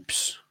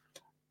bulbs?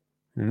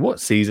 In what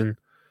season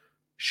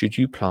should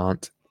you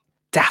plant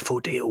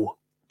daffodil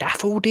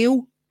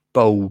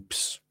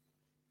bulbs?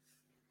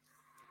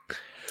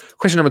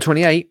 Question number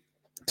 28.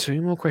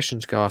 2 more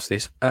questions go after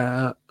this.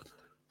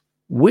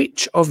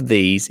 Which of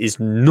these is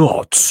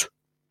not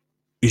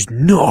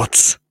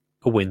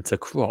a winter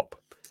crop?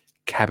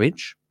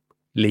 Cabbage,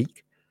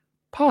 leek,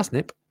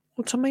 parsnip,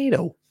 or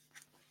tomato?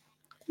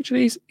 Which of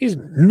these is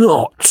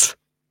not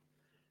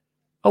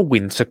a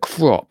winter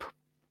crop?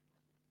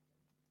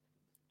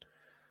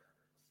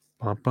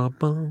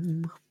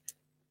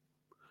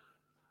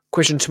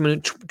 Question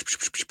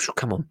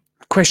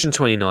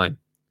 29.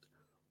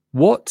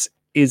 What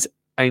is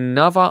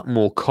another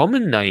more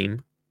common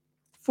name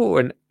for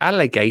an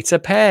alligator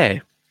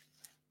pear?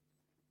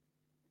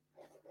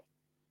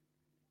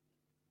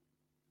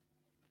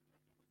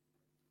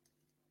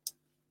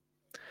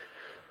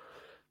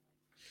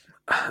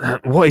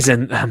 What is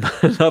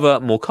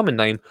another more common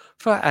name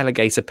for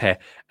alligator pear?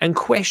 And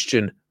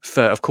question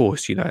 30, of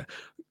course,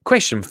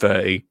 question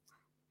 30.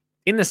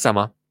 In the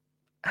summer,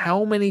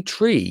 how many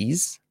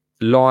trees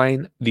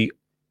line the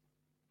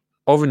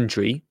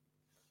orangery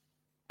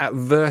at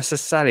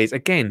Versus Sally's?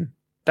 Again,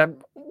 I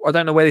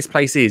don't know where this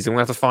place is, and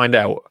we'll have to find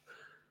out.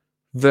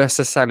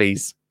 Versus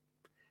Sally's.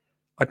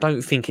 I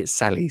don't think it's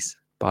Sally's,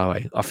 by the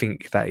way. I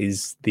think that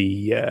is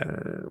the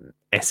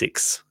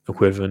Essex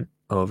equivalent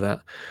of that.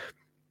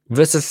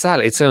 Versus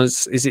Sally's.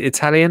 Is it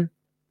Italian?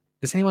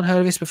 Has anyone heard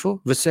of this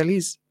before? Versailles?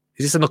 Is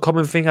this a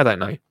common thing? I don't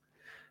know.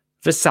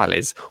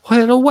 Versailles.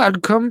 Well,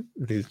 welcome.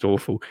 This is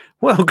awful.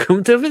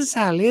 Welcome to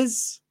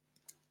Versailles.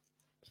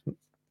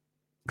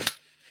 It's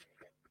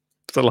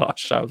the last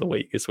show of the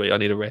week this week. I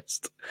need a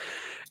rest.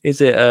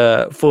 Is it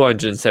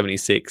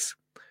 476,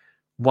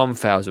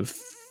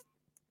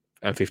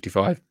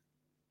 1,055,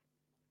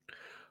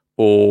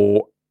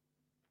 or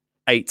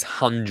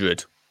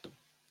 800?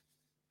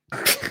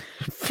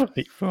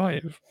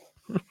 45.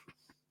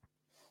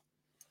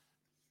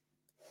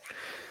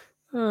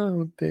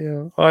 Oh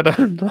dear. I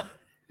don't know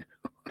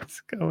what's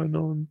going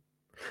on.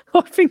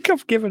 I think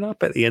I've given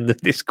up at the end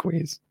of this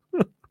quiz.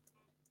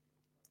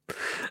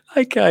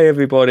 Okay,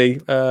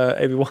 everybody.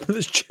 Everyone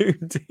that's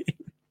tuned in.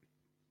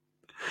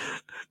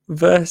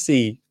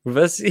 Versailles,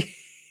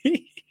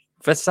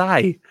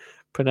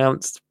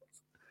 pronounced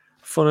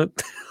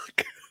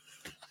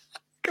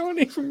can't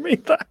even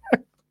read that.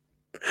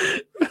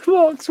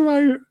 Mark's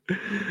wrote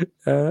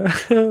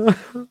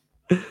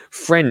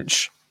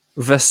French,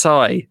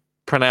 Versailles,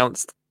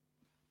 pronounced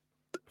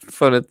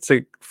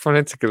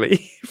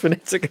phonetically.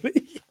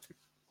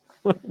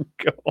 Oh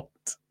God,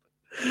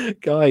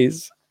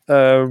 guys.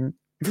 After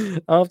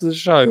the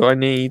show, I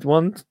need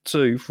 1,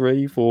 2,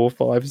 3, 4,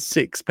 5,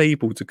 6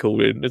 people to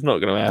call in. It's not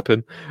going to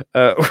happen.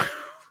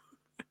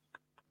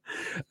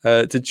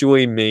 To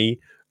join me,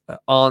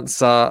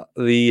 answer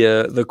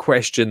the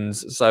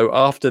questions. So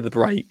after the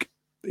break,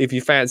 if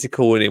you fancy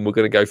calling in, we're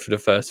going to go through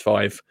the first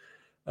 5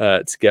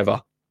 together.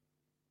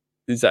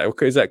 Is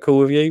that cool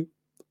with you?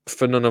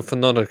 Phenomenally.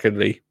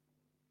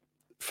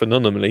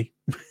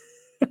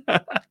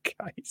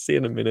 Okay, see you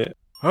in a minute.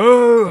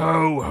 Ho,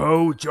 ho,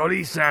 ho,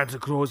 Jolly Santa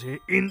Claus here,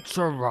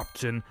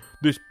 interrupting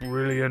this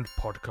brilliant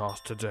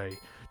podcast today.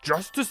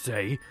 Just to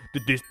say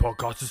that this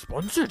podcast is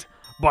sponsored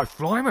by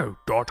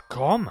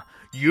Flymo.com.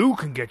 You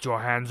can get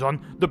your hands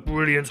on the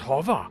brilliant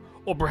hover,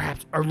 or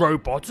perhaps a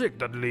robotic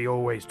that Lee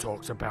always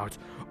talks about.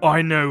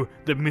 I know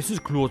that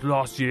Mrs. Claus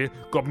last year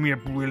got me a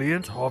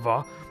brilliant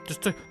hover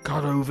just to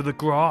cut over the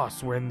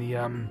grass when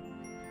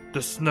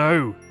the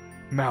snow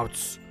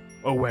melts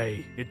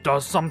away. It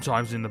does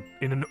sometimes in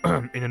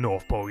the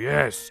North Pole.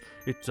 Yes,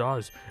 it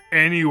does.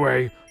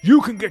 Anyway,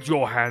 you can get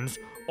your hands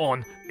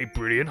on a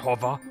brilliant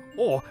hover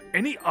or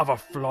any other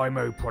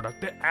Flymo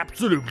product. They're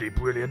absolutely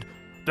brilliant.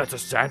 That's a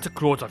Santa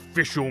Claus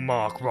official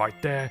mark right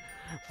there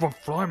from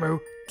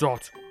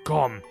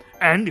Flymo.com.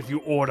 And if you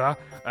order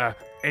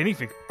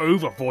anything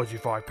over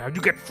 £45,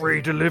 you get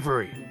free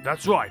delivery.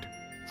 That's right,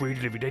 free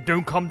delivery. They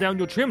don't come down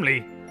your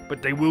chimney,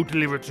 but they will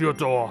deliver to your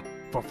door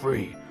for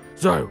free.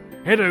 So,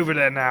 head over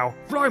there now,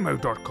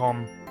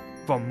 Flymo.com,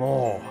 for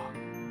more.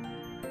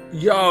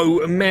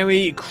 Yo,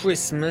 Merry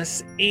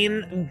Christmas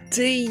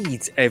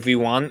indeed,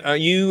 everyone.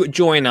 You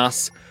join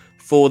us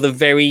for the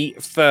very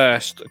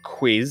first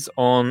quiz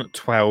on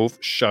 12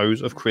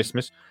 shows of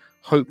Christmas.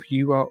 Hope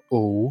you are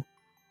all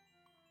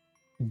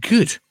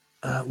good.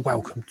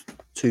 Welcome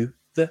to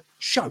the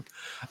show.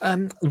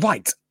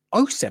 Right,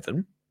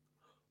 07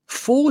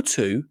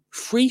 42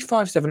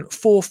 357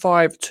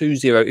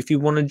 4520. If you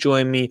want to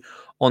join me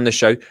on the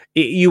show,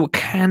 you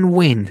can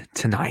win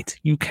tonight.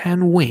 You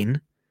can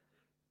win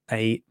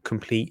a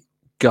complete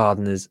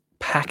gardener's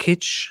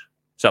package.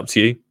 It's up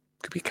to you.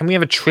 Can we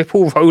have a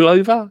triple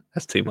rollover?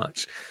 That's too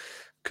much.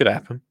 Could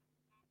happen.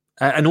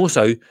 And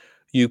also,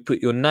 you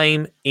put your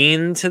name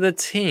into the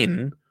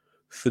tin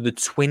for the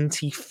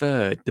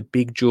 23rd, the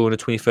big draw on the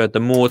 23rd. The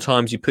more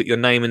times you put your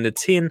name in the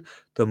tin,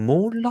 the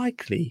more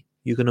likely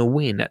you're going to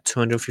win that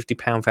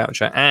 £250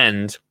 voucher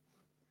and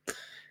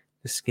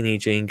the Skinny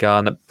Jean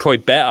Gardener. Probably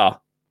better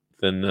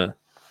than the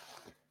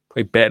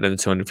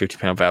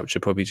 £250 voucher.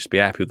 Probably just be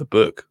happy with the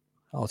book.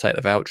 I'll take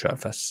the voucher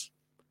if that's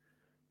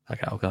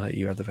okay. I'll let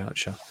you have the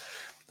voucher.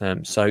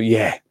 So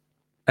yeah,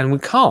 and we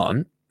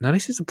can't. Now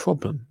this is the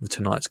problem with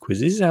tonight's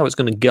quiz. This is how it's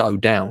going to go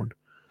down.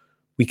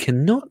 We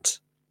cannot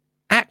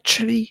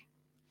actually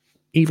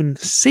even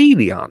see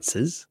the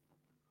answers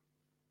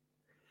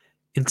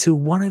until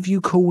one of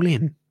you call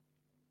in.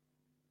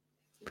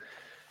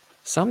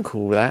 Some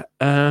call that.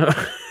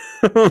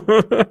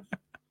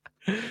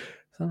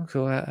 Some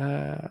call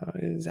that.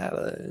 Is that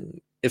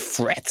a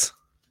threat?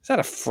 Is that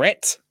a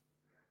threat?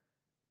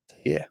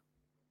 Yeah.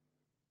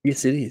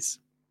 Yes, it is.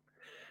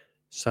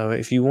 So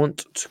if you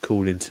want to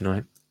call in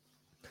tonight,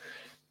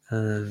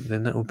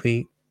 then that will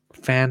be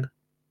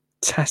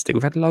fantastic.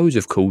 We've had loads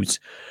of calls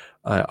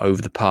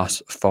over the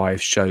past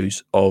 5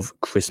 shows of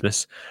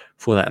Christmas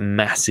for that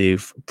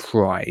massive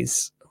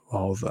prize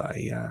of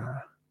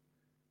a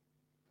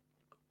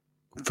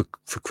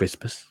for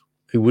Christmas.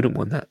 Who wouldn't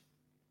want that?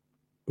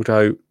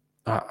 Although,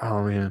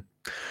 oh yeah.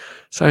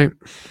 So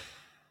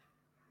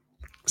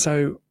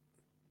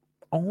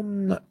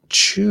on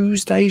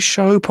Tuesday's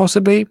show,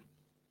 possibly,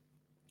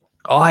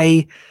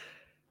 I've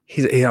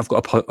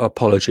got an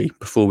apology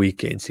before we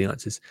get into the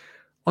answers.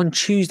 On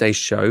Tuesday's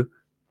show,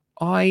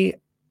 I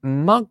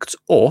mugged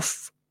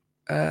off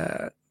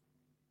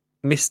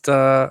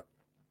Mr.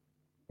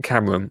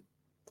 Cameron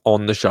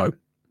on the show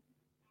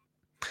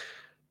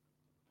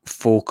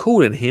for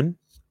calling him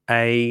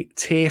a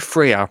tier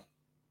 3er.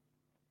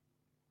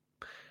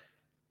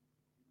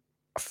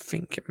 I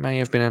think it may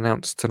have been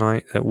announced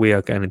tonight that we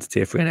are going into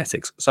tier 3 in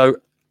Essex. So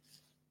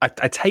I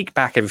take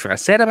back everything I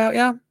said about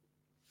you.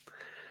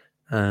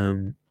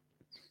 I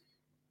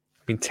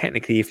mean,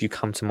 technically, if you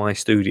come to my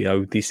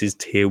studio, this is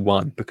tier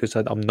 1 because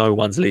no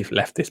one's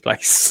left this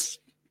place.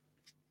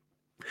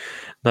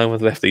 No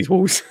one's left these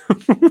walls.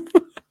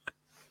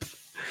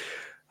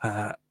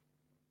 I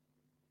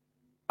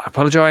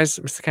apologise,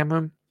 Mr.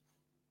 Cameron,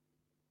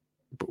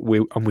 but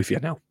I'm with you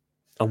now.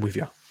 I'm with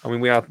you. I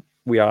mean, we are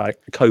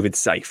COVID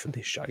safe in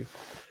this show.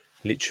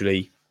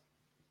 Literally,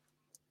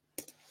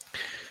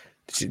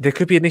 there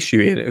could be an issue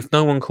here. If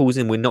no one calls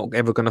in, we're not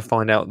ever going to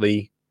find out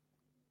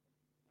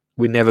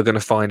We're never going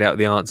to find out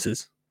the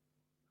answers.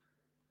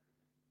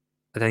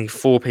 And only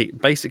 4 people,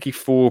 basically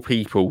 4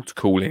 people to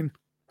call in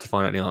to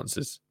find out the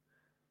answers.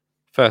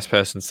 First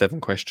person, 7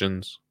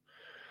 questions.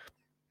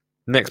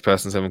 Next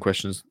person, 7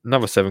 questions.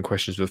 Another 7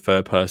 questions with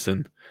third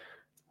person.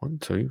 1,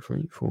 2,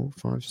 3, 4,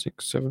 5,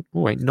 6, 7.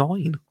 Oh wait,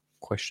 9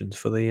 questions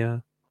for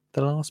the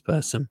last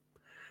person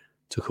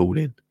to call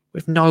in.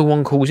 If no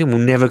one calls in, we'll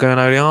never go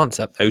know the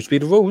answer. Those be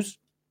the rules.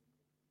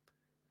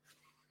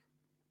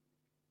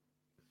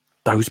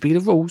 Those be the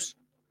rules.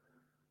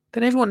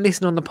 Then everyone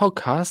listening on the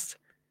podcast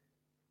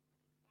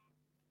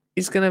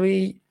is going to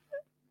be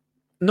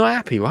not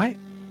happy, right?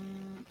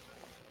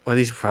 Well,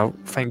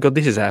 thank God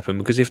this has happened,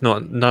 because if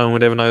not, no one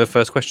would ever know the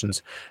first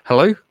questions.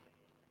 Hello?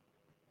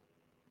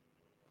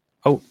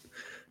 Oh,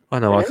 I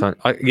know. Hello?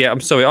 I can't.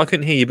 I'm sorry. I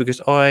couldn't hear you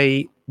because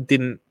I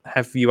didn't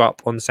have you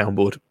up on the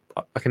soundboard.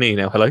 I can hear you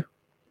now. Hello?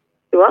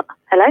 What?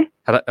 Hello?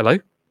 Hello?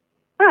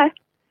 Hi.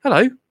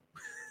 Hello?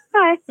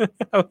 Hi.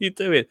 How are you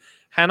doing?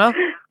 Hannah?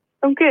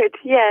 I'm good,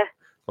 yeah.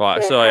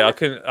 Right, yeah, sorry,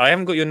 I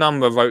haven't got your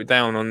number wrote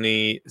down on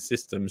the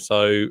system,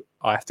 so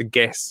I have to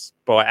guess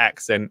by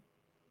accent.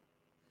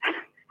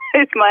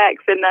 Is my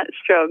accent that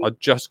strong? I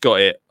just got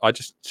it. I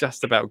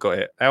just about got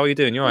it. How are you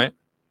doing? You all right?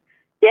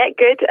 Yeah,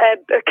 good.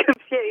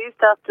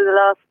 Confused after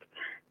the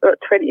last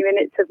 20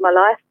 minutes of my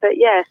life, but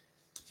yeah.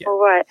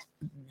 All right.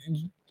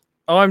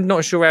 I'm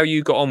not sure how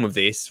you got on with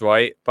this,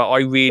 right? But I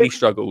really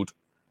struggled.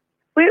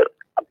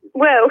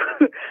 Well,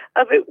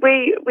 I think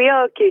we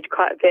argued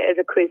quite a bit as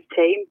a quiz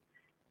team.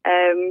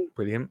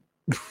 Brilliant.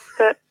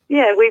 But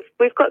yeah,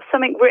 we've got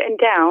something written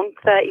down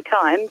 30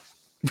 times.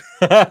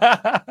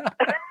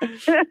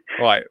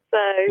 Right.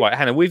 Right,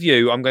 Hannah, with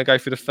you, I'm going to go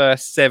through the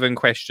first 7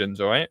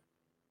 questions, all right?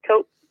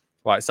 Cool.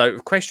 Right, so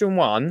question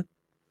 1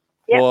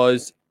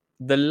 was,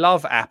 the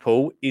love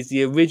apple is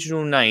the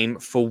original name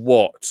for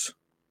what?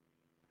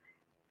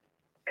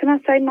 Can I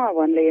say my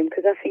one, Liam?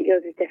 Because I think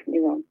yours is definitely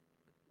wrong.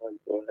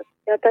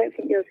 I don't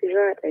think yours is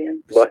right,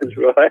 Liam. Mine's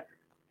right.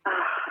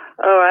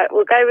 All right,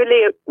 we'll go with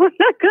Liam.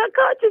 I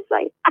can't just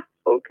say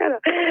apple, can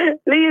I?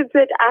 Liam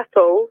said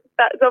apple.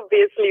 That's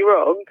obviously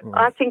wrong.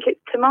 Right. I think it's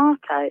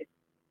tomato.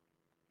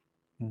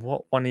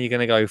 What one are you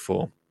going to go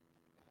for?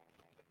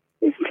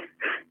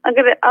 I'm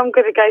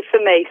gonna go for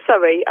me.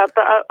 Sorry,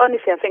 but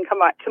honestly, I think I'm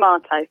right.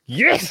 Tomato.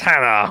 Yes,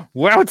 Hannah.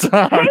 Well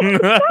done.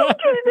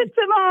 The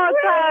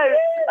tomato.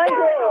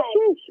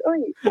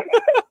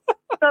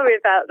 Sorry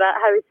about that.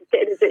 Harry's just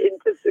getting a bit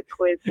into the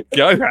quiz.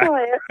 Go back.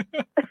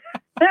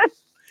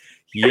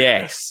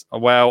 Yes.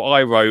 Well,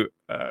 I wrote.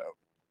 I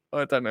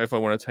don't know if I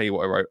want to tell you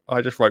what I wrote.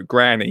 I just wrote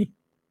Granny.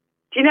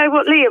 Do you know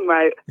what Liam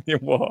wrote?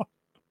 What?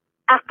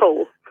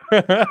 Apple.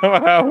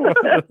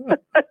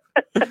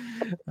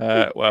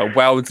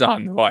 Well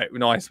done. Right,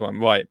 nice one.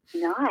 Right.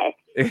 Nice.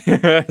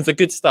 It's a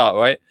good start,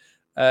 right?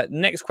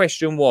 Next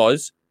question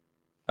was,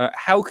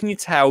 how can you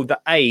tell the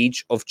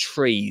age of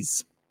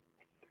trees?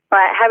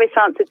 Right, Harris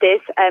answered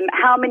this.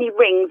 How many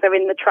rings are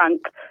in the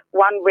trunk?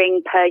 1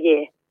 ring per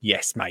year.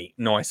 Yes, mate.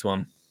 Nice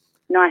one.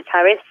 Nice,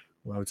 Harris.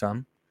 Well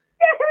done.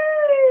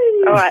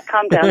 All right,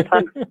 calm down,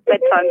 son.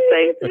 Bedtime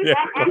soon. Yeah,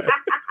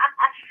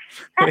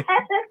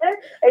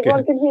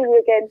 Everyone can hear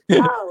you again.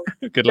 Oh.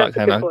 good luck, That's a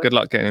Hannah. good one. Good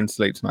luck getting into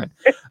sleep tonight.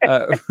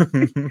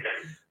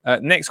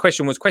 Next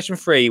question was question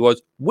 3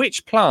 was,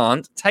 which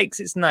plant takes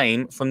its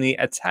name from the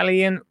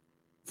Italian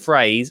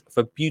phrase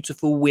for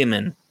beautiful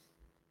women?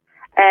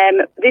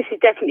 This is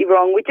definitely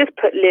wrong. We just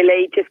put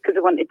lily just because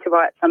I wanted to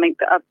write something,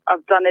 but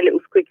I've done a little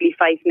squiggly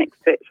face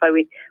next to it, so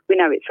we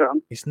know it's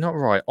wrong. It's not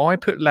right. I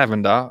put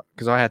lavender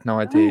because I had no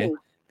idea. Oh.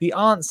 The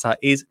answer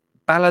is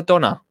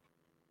belladonna.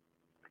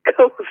 Of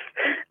course.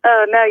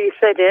 Oh, now you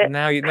said it.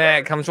 Now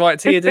it comes right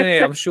to you, didn't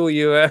it? I'm sure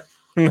you know.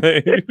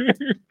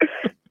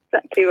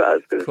 Exactly what I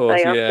was going to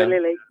say after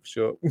Lily.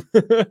 Sure.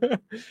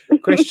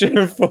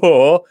 Question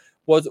 4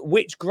 was,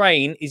 which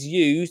grain is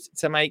used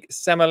to make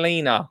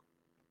semolina?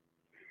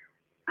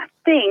 I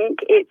think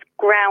it's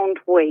ground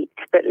wheat,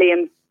 but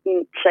Liam's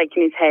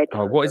shaking his head.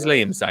 Oh, what is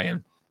Liam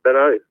saying? Don't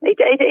know. He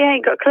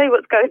ain't got a clue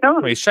what's going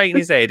on. Well, he's shaking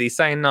his head. He's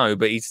saying no,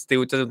 but he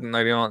still doesn't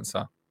know the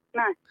answer.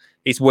 No.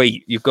 It's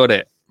wheat. You've got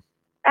it.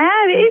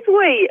 Ah, it is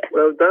wheat.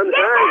 Well done,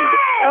 Harry.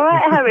 All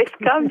right, Harris,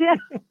 calm down.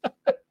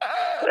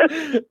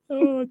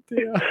 Oh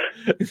dear.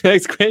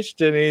 Next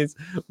question is,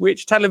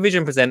 which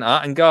television presenter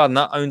and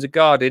gardener owns a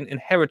garden in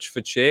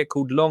Herefordshire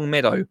called Long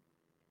Meadow?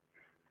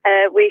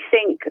 We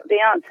think the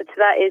answer to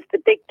that is the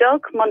big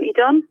dog, Monty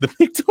Don. The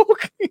big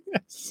dog?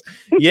 Yes.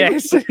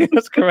 Yes,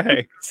 that's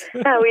correct.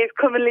 How he is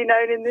commonly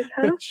known in this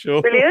house.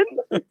 Sure. Brilliant.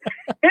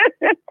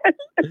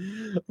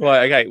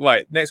 Right, okay,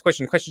 right. Next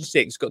question. Question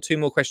 6. Got 2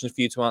 more questions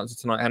for you to answer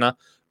tonight, Hannah.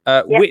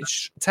 Yep.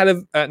 Which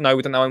no,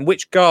 we don't know.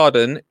 Which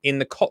garden in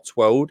the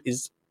Cotswold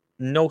is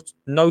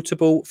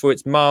notable for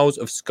its miles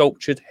of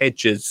sculptured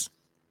hedges?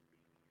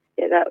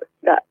 Yeah,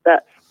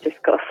 that's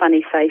just got a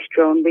funny face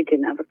drawn. We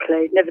didn't have a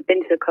clue. Never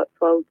been to the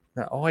Cotswolds.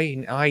 No,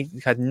 I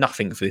had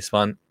nothing for this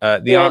one. No,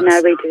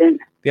 we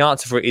didn't. The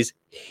answer for it is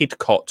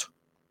Hidcot.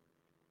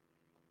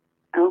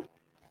 Oh.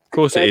 Of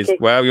course it is.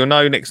 Well, you'll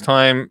know next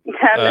time.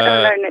 I'll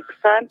know next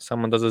time.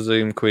 Someone does a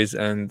Zoom quiz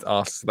and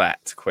asks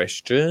that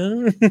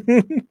question.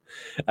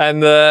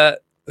 And the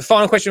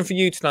final question for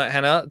you tonight,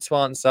 Hannah, to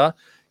answer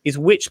is,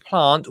 which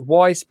plant,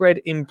 widespread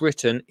in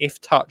Britain, if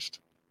touched,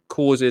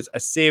 causes a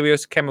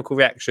serious chemical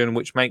reaction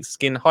which makes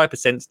skin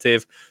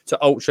hypersensitive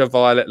to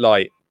ultraviolet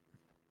light?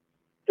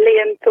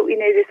 Liam thought we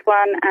knew this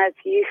one as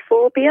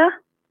euphorbia.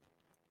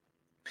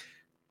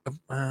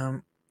 I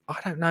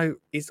don't know.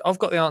 I've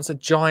got the answer,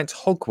 giant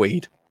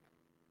hogweed.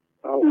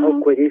 Oh,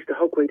 hogweed is the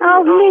hogweed.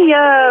 Oh,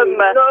 Liam!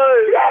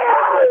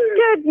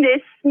 No!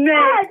 Goodness me!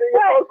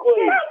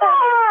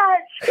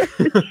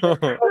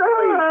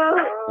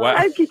 Well,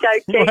 Okie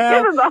dokie. well,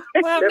 Never mind.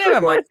 Well,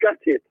 never mind.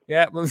 Gutted.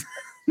 Yeah, well,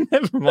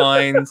 never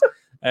mind.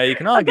 You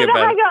can I'm argue going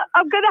to about hang up.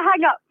 I'm going to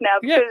hang up now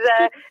because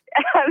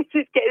I was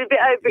just getting a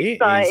bit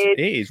overexcited.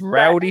 It is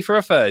rowdy for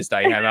a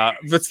Thursday, Hannah.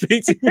 But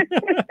speak to you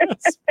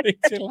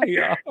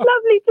later.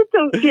 Lovely to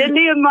talk to you.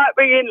 Liam might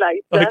ring in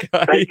later. Okay.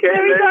 Thank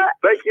you.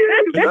 Thank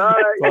you.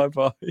 Bye.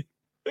 Bye.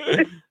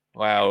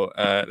 Wow.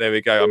 There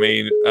we go. I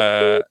mean,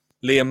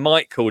 Liam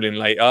might call in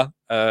later,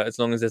 as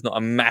long as there's not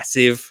a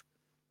massive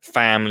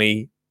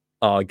family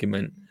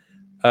argument.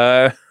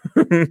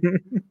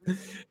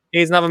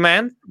 Here's another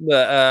man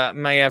that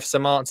may have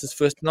some answers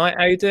for us tonight.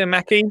 How you doing,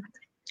 Mackie?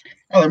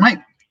 Hello, mate.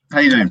 How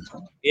you doing?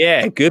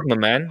 Yeah, good, my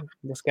man.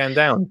 What's going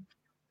down?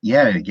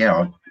 Yeah.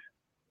 I've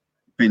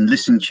been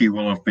listening to you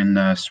while I've been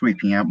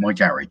sweeping out my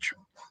garage,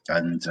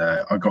 and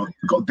I got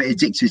a bit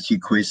addicted to your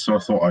quiz, so I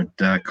thought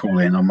I'd call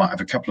in. I might have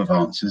a couple of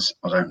answers.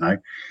 I don't know.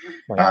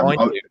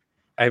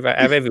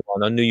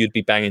 Everyone, I knew you'd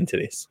be banging to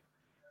this.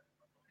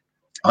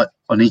 I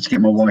need to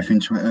get my wife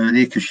into it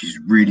earlier because she's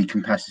really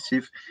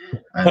competitive,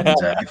 and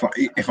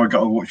if I got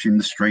her watching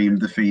the stream,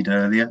 the feed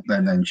earlier,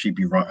 then she'd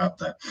be right up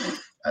there.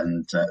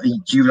 And do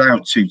you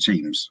allow 2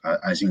 teams,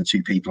 as in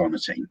 2 people on a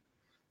team?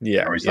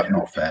 Yeah. Or is that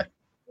not fair?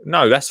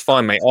 No, that's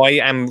fine, mate. I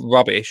am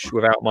rubbish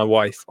without my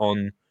wife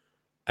on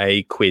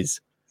a quiz.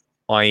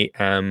 I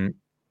am,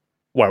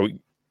 well,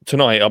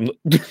 tonight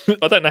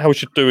I don't know how we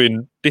should do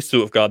in this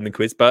sort of gardening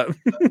quiz, but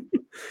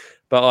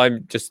but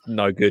I'm just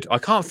no good. I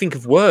can't think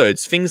of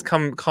words. Things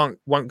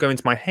won't go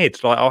into my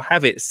head. Like, I'll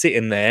have it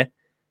sitting there,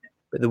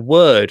 but the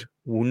word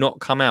will not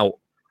come out.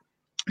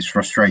 It's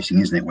frustrating,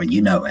 isn't it, when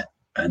you know it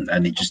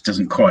and it just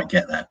doesn't quite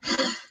get there.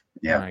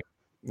 Yeah.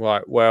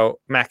 Right. Well,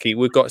 Mackie,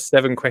 we've got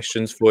 7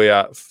 questions for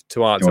you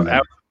to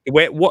answer.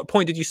 What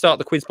point did you start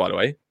the quiz, by the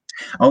way?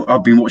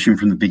 I've been watching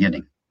from the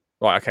beginning.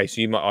 Right. Okay.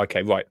 So you might.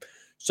 Okay. Right.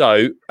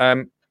 So,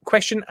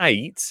 question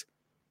 8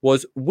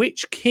 was,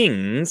 which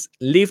kings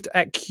lived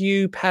at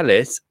Kew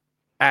Palace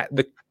at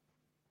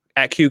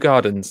Kew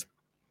Gardens?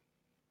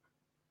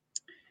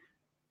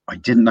 I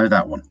didn't know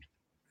that one.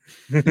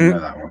 Didn't know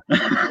that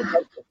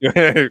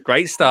one.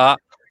 Great start.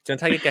 Do you want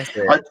to take a guess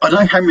here? I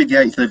know Henry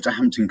VIII lived at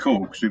Hampton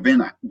Court because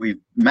we've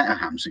met at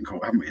Hampton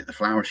Court, haven't we, at the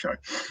flower show?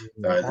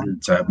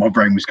 And my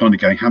brain was kind of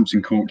going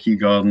Hampton Court, Kew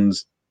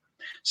Gardens.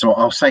 So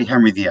I'll say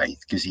Henry VIII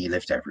because he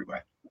lived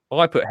everywhere.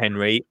 I put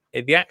Henry.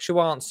 The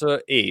actual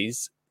answer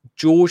is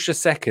George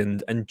II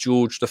and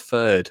George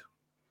III.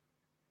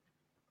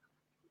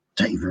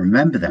 Don't even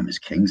remember them as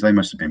kings. They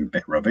must have been a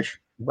bit rubbish.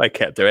 They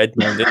kept their head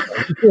down.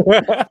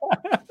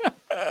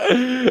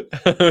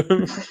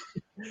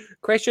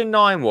 Question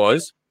 9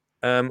 was,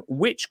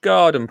 which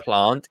garden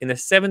plant in the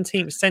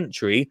 17th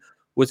century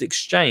was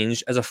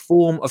exchanged as a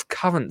form of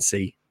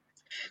currency?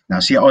 Now,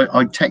 see, I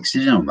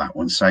texted in on that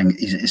one saying,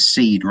 is it a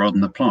seed rather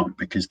than a plant?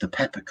 Because the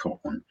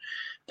peppercorn,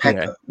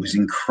 was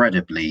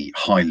incredibly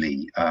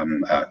highly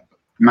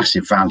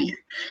massive value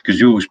because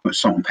you always put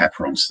salt and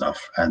pepper on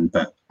stuff.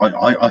 But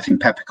I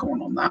think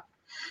peppercorn on that.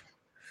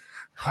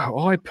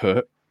 Oh, I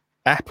put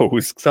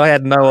apples because I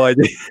had no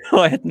idea.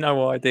 I had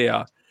no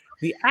idea.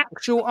 The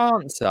actual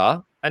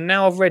answer, and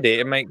now I've read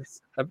it,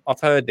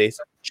 I've heard this,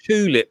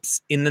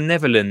 tulips in the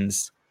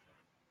Netherlands.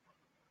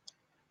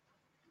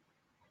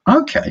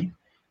 Okay.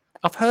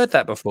 I've heard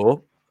that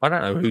before. I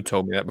don't know who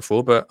told me that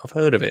before, but I've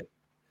heard of it.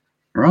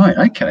 Right.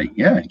 Okay.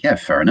 Yeah.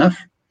 Fair enough.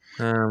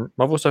 I've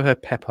also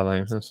heard pepper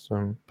though. That's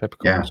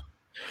peppercorns. Yeah.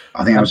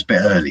 I think that was a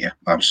bit earlier.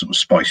 That was sort of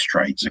spice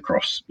trades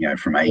across,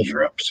 from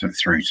Asia up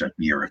through to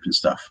Europe and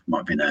stuff. Might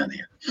have been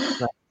earlier.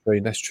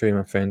 That's true,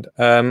 my friend.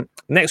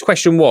 Next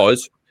question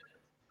was,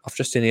 I've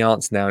just seen the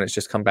answer now and it's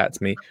just come back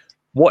to me.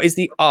 What is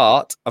the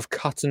art of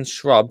cutting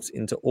shrubs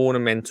into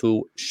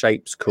ornamental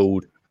shapes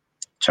called?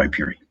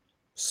 Topiary.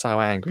 So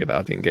angry that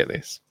I didn't get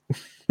this.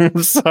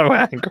 I'm so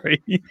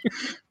angry.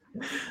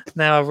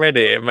 Now I've read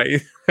it,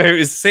 mate. It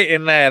was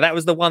sitting there. That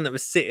was the one that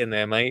was sitting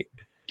there, mate.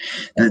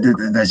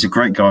 There's a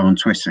great guy on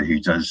Twitter who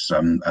does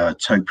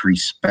topiary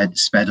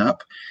sped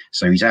up.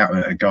 So he's out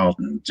at a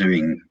garden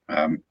doing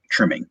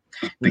trimming,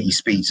 but he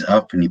speeds it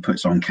up and he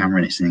puts it on camera,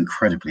 and it's an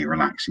incredibly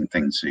relaxing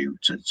thing to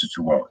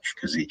watch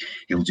because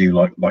he'll do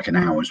like an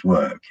hour's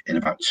work in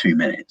about 2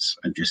 minutes,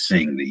 and just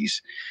seeing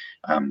these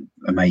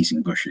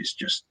amazing bushes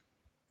just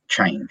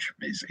change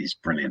is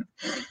brilliant.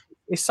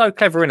 It's so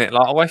clever, isn't it?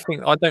 Like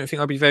I don't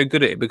think I'd be very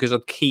good at it because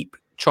I'd keep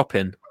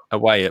chopping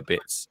away at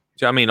bits.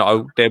 Do you know what I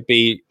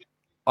mean?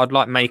 I'd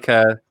like make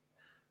I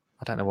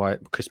don't know why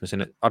Christmas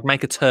in it. I'd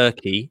make a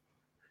turkey,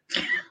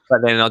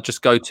 but then I'd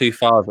just go too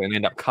far with it and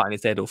end up cutting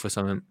its head off or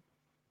something.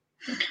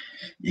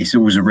 It's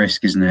always a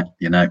risk, isn't it?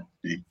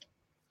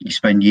 You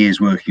spend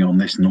years working on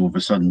this, and all of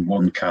a sudden,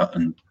 one cut,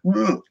 and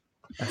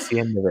that's the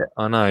end of it.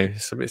 I know,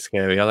 it's a bit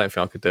scary. I don't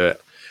think I could do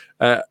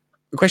it.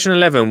 Question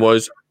 11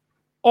 was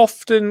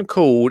often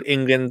called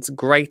England's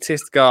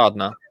greatest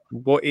gardener.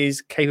 What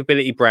is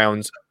Capability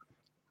Brown's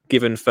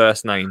given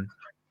first name?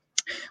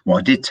 Well,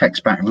 I did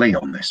text back Lee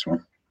on this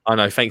one. I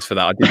know. Thanks for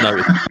that. I did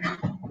notice.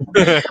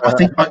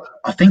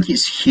 I think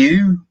it's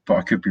Hugh, but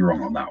I could be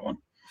wrong on that one.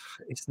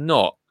 It's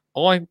not.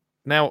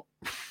 Now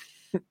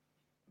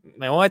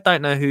I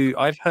don't know who.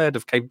 I've heard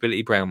of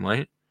Capability Brown,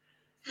 mate.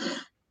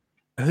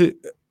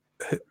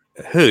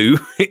 Who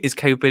is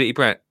Capability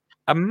Brown?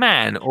 A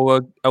man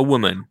or a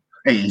woman?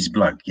 It is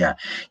bloke, yeah.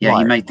 Right.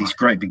 He made these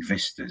great big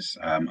vistas.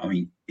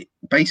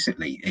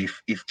 Basically,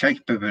 if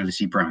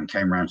Capability Brown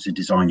came around to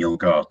design your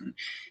garden,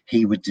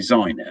 he would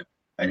design it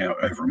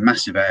over a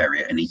massive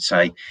area, and he'd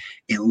say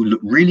it will look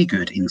really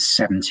good in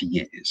 70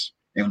 years.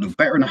 It will look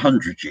better in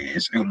 100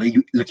 years. It will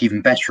look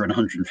even better in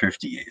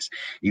 150 years.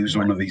 He was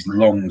one of these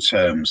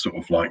long-term sort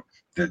of like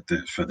the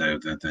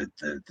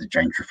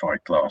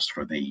gentrified class,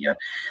 for the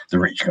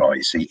rich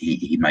guys.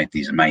 He made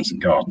these amazing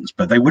gardens,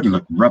 but they wouldn't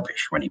look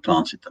rubbish when he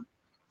planted them.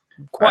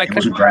 It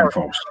wasn't ground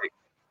force.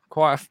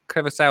 Quite a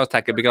clever sales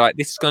tactic. Be like,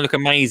 this is going to look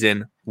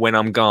amazing when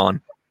I'm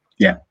gone.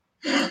 Yeah,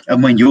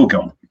 and when you're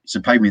gone, so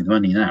pay me the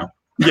money now.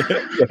 Yeah.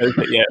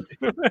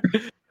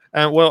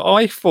 Well,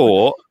 I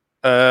thought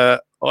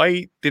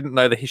I didn't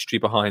know the history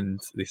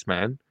behind this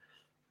man.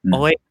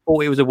 I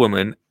thought it was a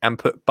woman and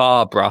put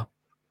Barbara.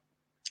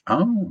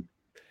 Oh,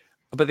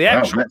 but the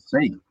actual let's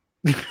see.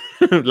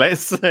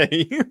 Let's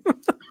see.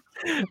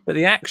 But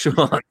the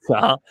actual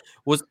answer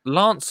was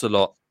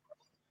Lancelot.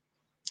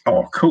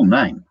 Oh, cool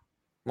name.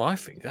 Well, I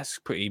think that's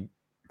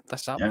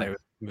up there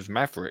with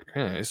Maverick.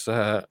 Yeah, it's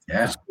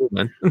cool,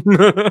 man.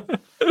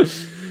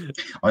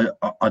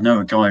 I know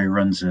a guy who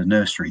runs a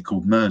nursery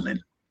called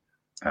Merlin,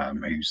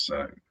 who's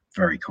a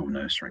very cool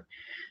nursery.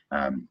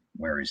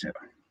 Where is it?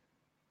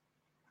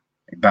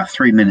 About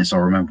 3 minutes,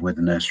 I'll remember where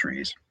the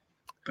nursery is.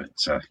 But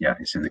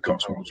it's in the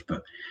Cotswolds.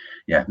 But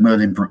yeah,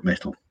 Merlin Brook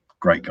Little,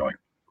 great guy.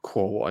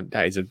 Cool.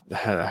 That is a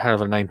hell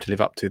of a name to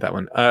live up to, that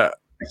one.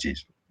 It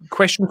is.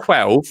 Question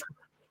 12.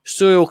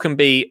 Soil can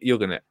be, you're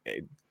going to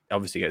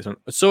obviously get this one.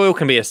 Soil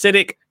can be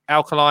acidic,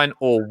 alkaline,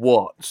 or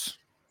what?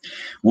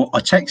 Well,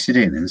 I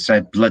texted in and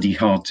said bloody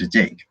hard to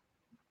dig,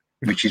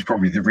 which is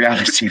probably the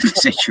reality of the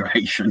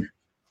situation.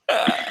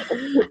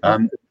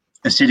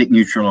 Acidic,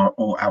 neutral,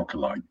 or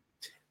alkaline.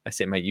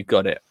 That's it, mate. You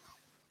got it.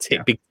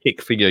 Big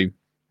tick for you.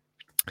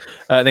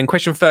 Then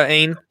question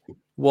 13.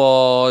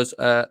 was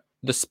the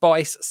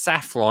spice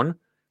saffron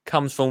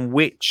comes from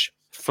which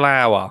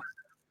flower?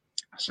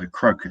 So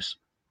crocus.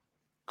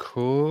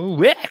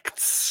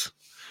 Correct.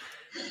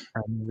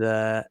 And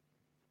where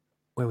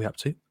are we up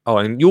to? Oh,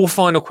 and your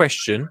final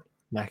question,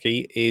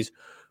 Mackie, is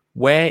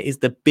where is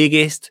the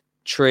biggest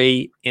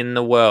tree in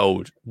the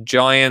world?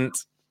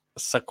 Giant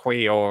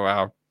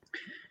sequoia.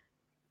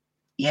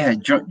 Yeah,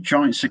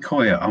 giant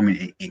sequoia. I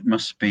mean, it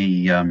must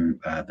be the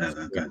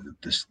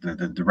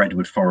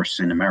redwood forests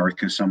in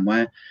America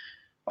somewhere.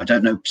 I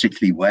don't know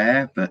particularly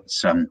where, but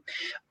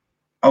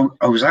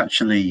I was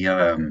actually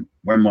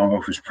when my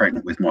wife was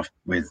pregnant with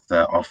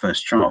our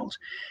first child.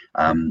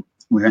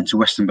 We went to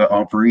Westonbirt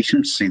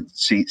Arboretum to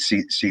see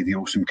the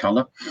awesome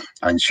colour,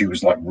 and she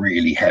was like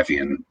really heavy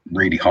and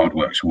really hard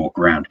work to walk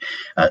around.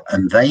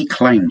 And they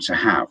claim to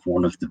have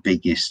one of the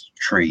biggest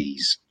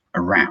trees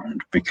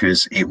around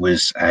because it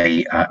was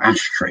a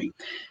ash tree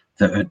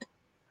that had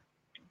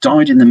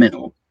died in the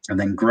middle and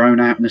then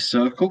grown out in a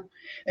circle,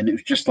 and it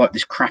was just like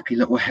this crappy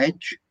little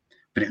hedge.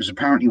 But it was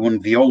apparently one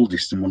of the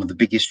oldest and one of the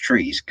biggest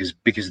trees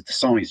because of the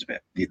size of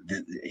it.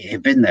 It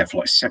had been there for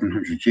like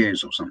 700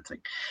 years or something.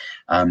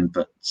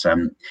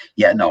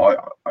 Yeah, no,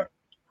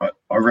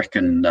 I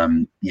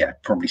reckon,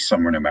 probably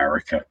somewhere in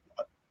America.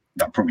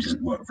 That probably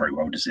doesn't work very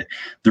well, does it?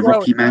 The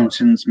Rocky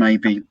Mountains,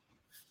 maybe.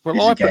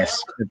 Well, I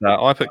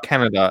put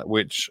Canada,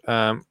 which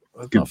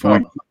good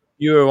point.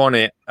 You were on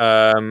it.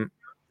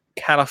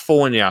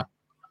 California,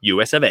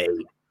 US of A.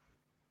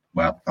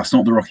 Well, that's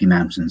not the Rocky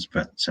Mountains,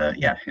 but it's down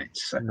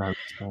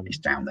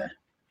there.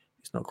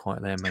 It's not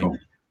quite there, mate. Cool.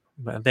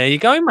 But there you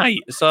go,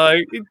 mate.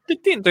 So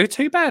it didn't do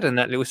too bad in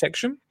that little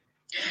section.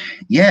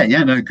 Yeah,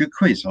 no, good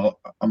quiz.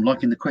 I'm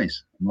liking the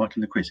quiz.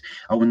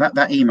 Oh, and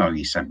that email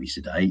you sent me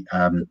today,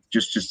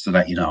 just to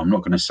let you know, I'm not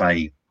going to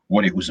say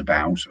what it was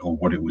about or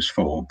what it was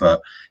for,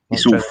 but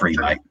it's all free,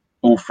 mate.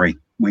 All free.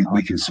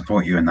 We can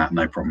support you in that,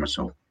 no problem at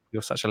all.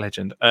 You're such a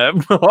legend. I'll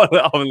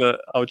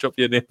drop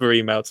you another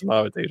email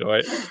tomorrow, dude. All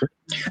right.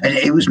 And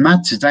it was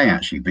mad today,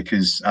 actually,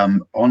 because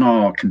on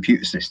our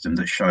computer system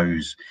that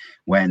shows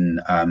when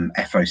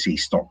FOC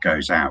stock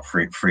goes out,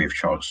 free of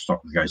charge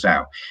stock goes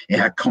out, it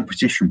had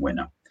competition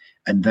winner.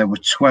 And there were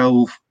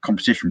 12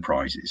 competition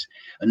prizes.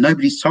 And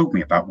nobody's told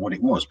me about what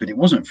it was, but it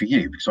wasn't for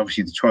you because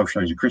obviously the 12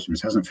 shows of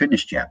Christmas hasn't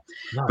finished yet.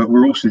 No. But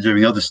we're also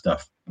doing other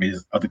stuff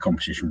with other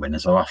competition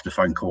winners. I'll have to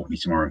phone Courtney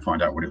tomorrow and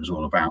find out what it was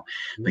all about.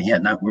 Yeah. But yeah,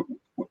 no,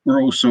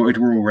 we're all sorted.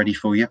 We're all ready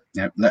for you.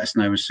 Yeah, let us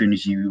know as soon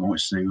as you want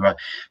us to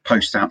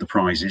post out the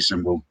prizes,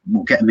 and we'll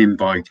get them in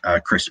by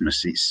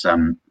Christmas. It's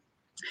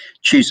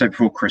Tuesday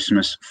before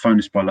Christmas. Phone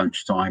us by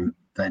lunchtime,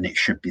 then it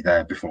should be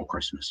there before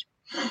Christmas.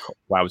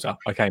 Wowza.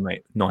 Okay,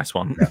 mate. Nice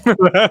one.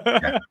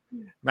 Yeah.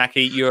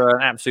 Mackie, you're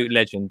an absolute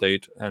legend,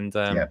 dude. And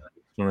join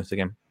us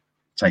again.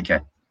 Take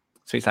care.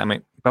 Sweet time,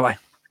 mate. Bye-bye.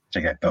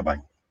 Take care. Bye-bye.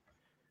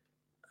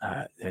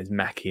 There's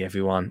Mackie,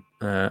 everyone,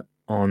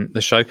 on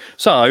the show.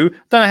 So,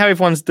 don't know how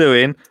everyone's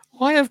doing.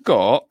 I have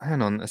got,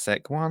 hang on a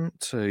sec. 1,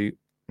 2,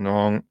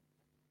 wrong.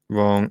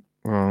 Wrong.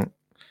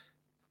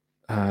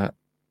 That's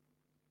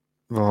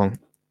wrong.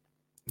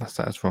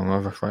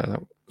 I've write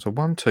that. So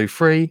 1, 2,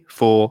 3,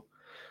 4.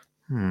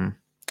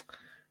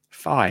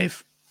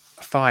 5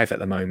 at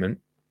the moment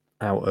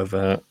out of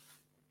a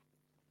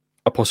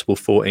possible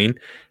 14.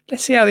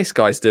 Let's see how this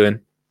guy's doing.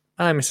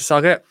 Hi, Mr.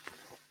 Suggett.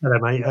 Hello,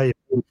 mate. How are you?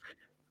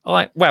 All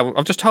right. Well,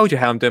 I've just told you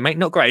how I'm doing, mate.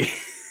 Not great.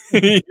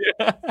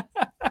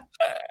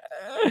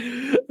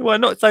 Well,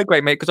 not so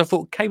great, mate, because I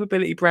thought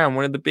Capability Brown,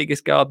 one of the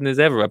biggest gardeners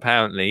ever,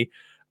 apparently,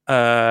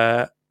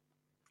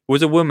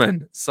 was a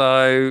woman.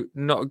 So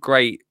not a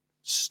great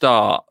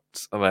start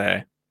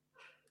there.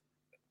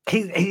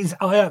 I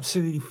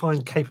absolutely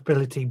find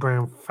Capability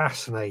Brown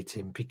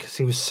fascinating because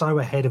he was so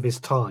ahead of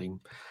his time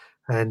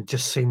and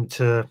just seemed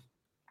to.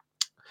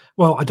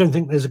 Well, I don't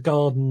think there's a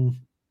garden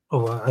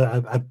or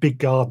a big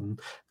garden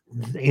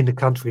in the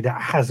country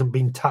that hasn't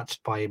been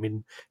touched by him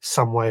in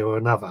some way or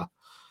another.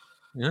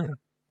 Yeah.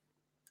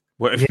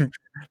 Well,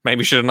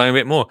 maybe should have known a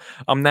bit more.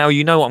 Now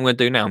you know what I'm going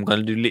to do now. I'm going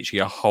to do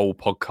literally a whole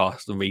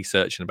podcast and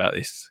researching about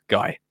this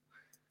guy.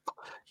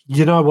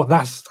 You know what?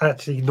 That's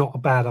actually not a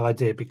bad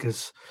idea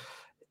because.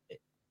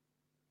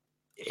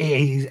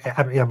 I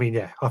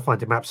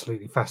find him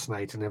absolutely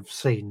fascinating. I've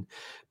seen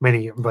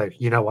many, I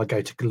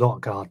go to a lot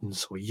of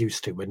gardens, or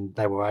used to when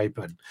they were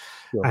open,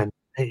 and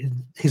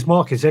his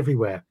mark is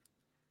everywhere.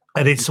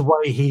 And it's the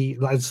way he,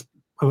 as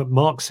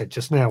Mark said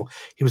just now,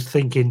 he was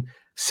thinking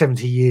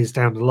 70 years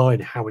down the line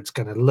how it's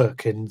going to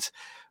look, and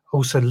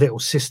also little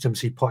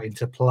systems he put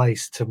into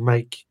place to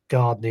make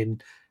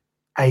gardening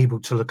able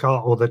to look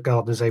after, or the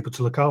gardeners able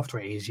to look after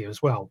it easier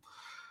as well.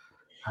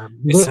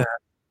 You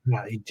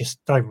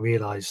just don't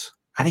realise.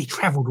 And he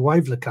travelled all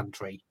over the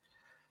country.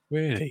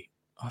 Really?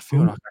 I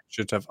feel like I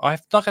should have.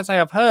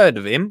 I've heard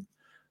of him.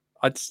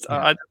 At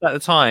the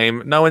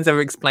time, no one's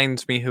ever explained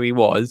to me who he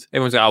was.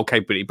 Everyone's like, "Okay,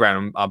 Billy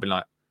Brown." I've been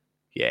like,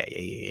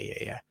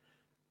 "Yeah."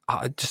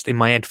 I just in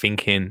my head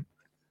thinking,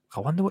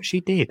 I wonder what she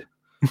did.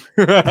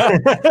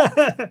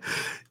 Yeah,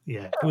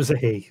 it was a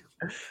he.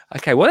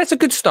 Okay, well, that's a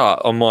good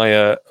start on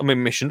my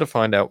mission to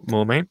find out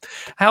more, mate.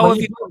 How have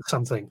you learned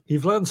something?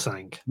 You've learned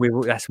something.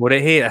 That's what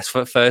it here. That's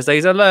what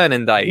Thursdays are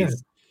learning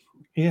days.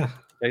 Yeah.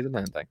 Days are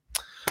learning day.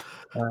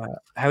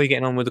 How are you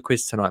getting on with the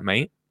quiz tonight,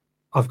 mate?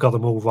 I've got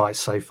them all right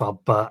so far,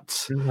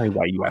 but No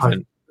way you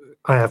haven't.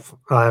 I have.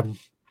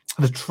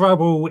 The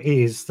trouble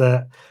is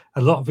that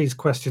a lot of these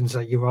questions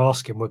that you're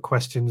asking were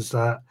questions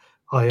that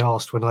I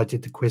asked when I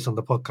did the quiz on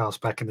the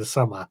podcast back in the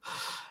summer.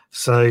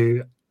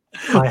 So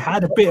I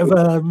had a bit of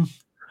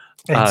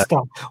head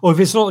start. Or if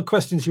it's not the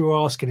questions you were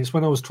asking, it's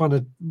when I was trying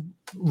to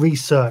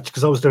research,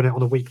 because I was doing it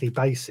on a weekly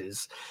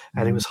basis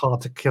and it was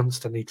hard to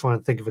constantly try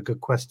and think of a good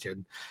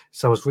question.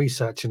 So I was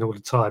researching all the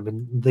time,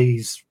 and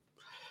these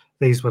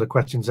were the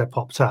questions that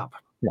popped up.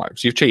 Right,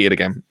 so you've cheated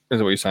again,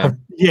 is what you're saying?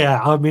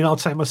 Yeah, I mean, I'll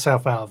take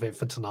myself out of it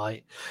for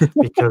tonight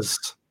because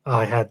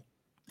I had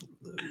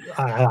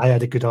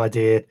a good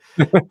idea.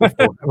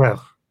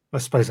 Well, I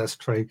suppose that's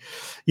true.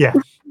 Yeah.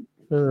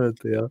 Oh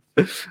dear.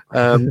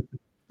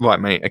 Right,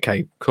 mate.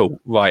 Okay, cool.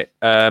 Right.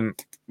 Anyway,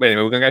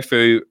 we're gonna go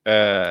through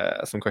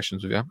some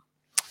questions with you.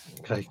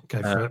 Okay,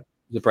 go for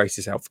it. Brace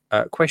yourself.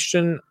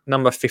 Question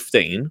number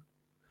 15.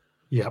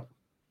 Yep.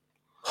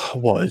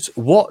 Was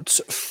what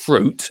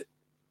fruit?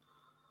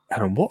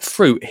 And what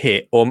fruit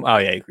hit or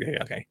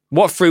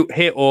what fruit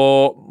hit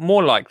or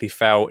more likely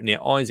fell near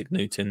Isaac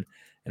Newton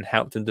and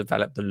helped him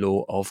develop the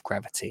law of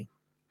gravity?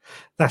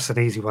 That's an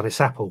easy one. It's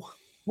apple.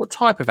 What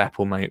type of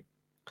apple, mate?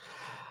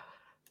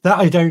 That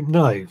I don't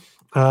know.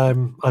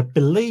 I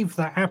believe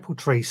that apple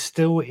tree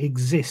still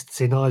exists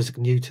in Isaac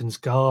Newton's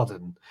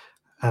garden,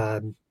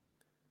 and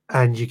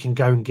you can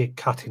go and get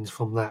cuttings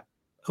from that,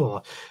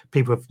 or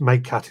people have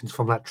made cuttings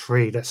from that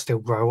tree that still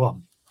grow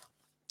on.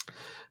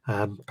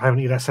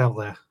 Apparently, that's out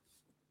there.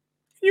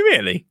 You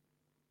really?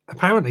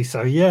 Apparently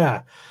so,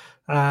 yeah.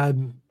 I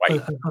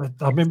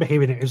remember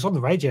hearing it. It was on the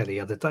radio the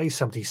other day.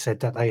 Somebody said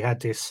that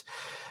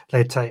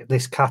they'd take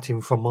this cutting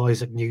from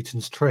Isaac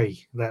Newton's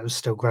tree that was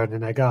still growing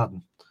in their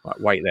garden.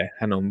 Right, wait there.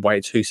 Hang on.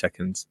 Wait 2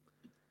 seconds.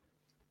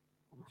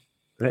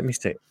 Let me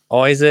see.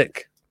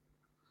 Isaac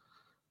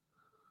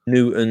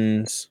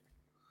Newton's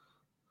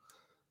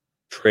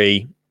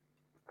tree.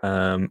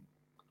 Bye.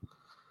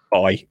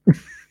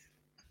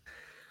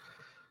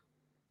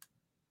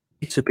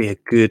 It would be a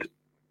good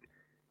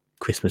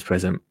Christmas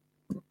present.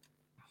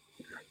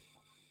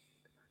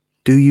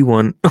 Do you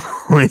want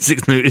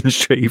Isaac Newton's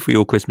tree for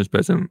your Christmas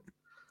present?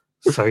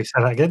 Sorry, say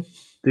that again.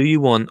 Do you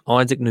want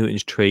Isaac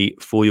Newton's tree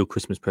for your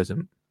Christmas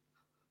present?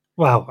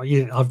 Well,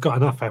 I've got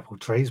enough apple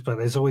trees, but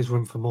there's always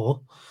room for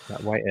more.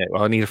 Wait,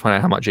 well, I need to find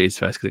out how much it is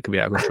first because it could be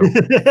out of control.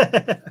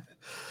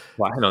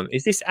 Right, hang on.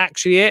 Is this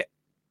actually it?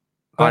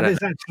 That is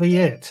actually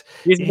it.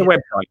 Is it the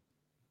website?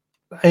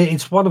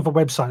 It's one of the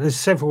websites. There's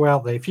several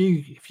out there. If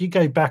you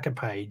go back a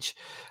page,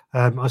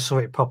 I saw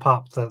it pop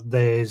up that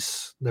there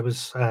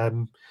was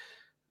where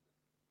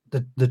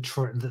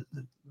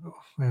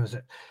was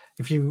it?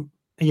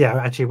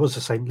 Actually, it was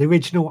the same. The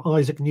original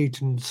Isaac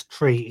Newton's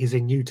tree is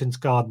in Newton's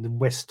garden in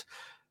West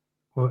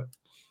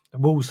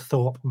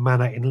Woolsthorpe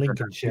Manor in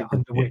Lincolnshire,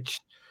 under which,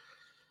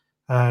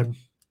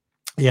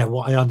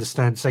 what I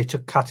understand is they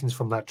took cuttings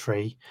from that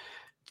tree,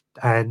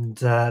 and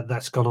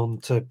that's gone on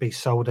to be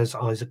sold as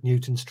Isaac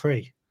Newton's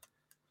tree.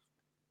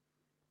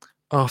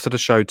 After the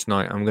show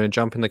tonight, I'm going to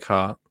jump in the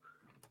car,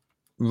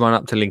 run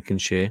up to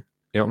Lincolnshire.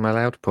 You know, am I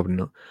allowed? Probably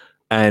not.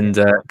 And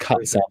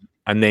cut some,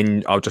 and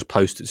then I'll just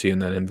post it to you in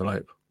that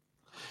envelope.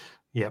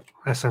 Yep,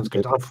 that sounds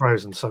good. I'm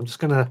frozen, so I'm just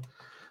going to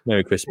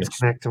Merry Christmas.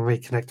 Disconnect and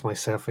reconnect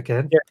myself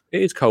again. Yeah,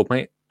 it is cold,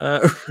 mate.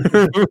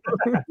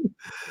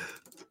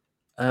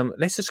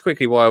 Let's just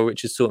quickly, while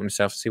Richard's sorting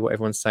himself, see what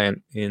everyone's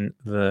saying in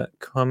the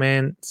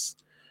comments.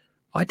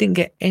 I didn't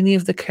get any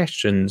of the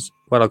questions.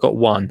 Well, I got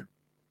one.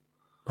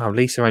 Wow,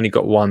 Lisa only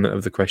got one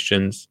of the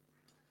questions.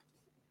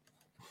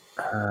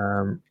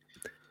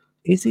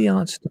 Is the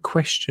answer to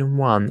question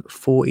 1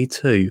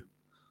 42?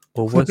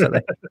 Or was it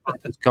the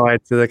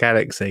Guide to the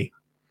Galaxy?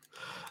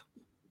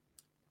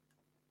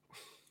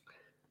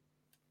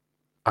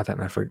 I don't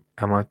know if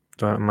am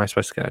I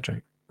supposed to get that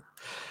joke?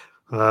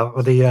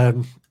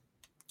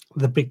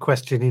 The big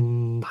question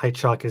in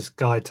Hitchhiker's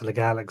Guide to the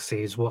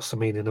Galaxy is what's the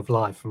meaning of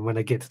life? And when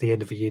they get to the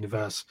end of the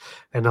universe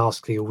and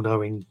ask the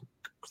all-knowing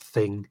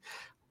thing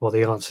what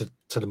the answer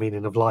to the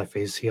meaning of life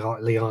is,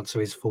 the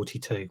answer is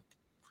 42.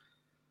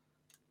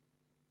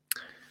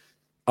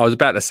 I was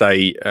about to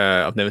say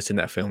I've never seen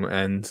that film,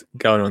 and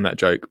going on that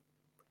joke,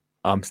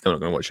 I'm still not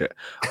going to watch it.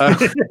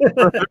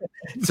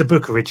 It's a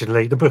book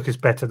originally. The book is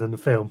better than the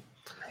film.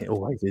 It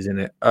always is, isn't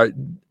it?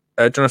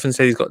 Jonathan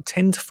said he's got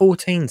 10 to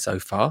 14 so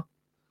far.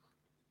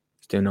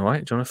 He's doing all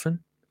right,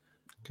 Jonathan.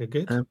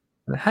 Good.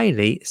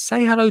 Hayley,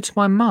 say hello to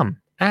my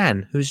mum,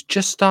 Anne, who's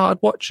just started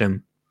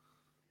watching.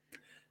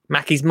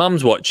 Mackie's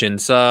mum's watching,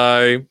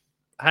 so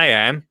hey,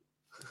 Anne.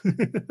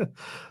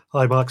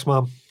 Hi, Mark's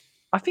mum.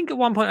 I think at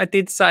one point I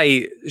did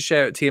say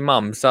share it to your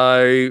mum,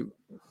 so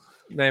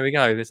there we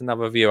go. There's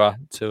another viewer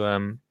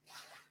to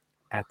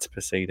add to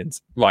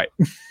proceedings. Right.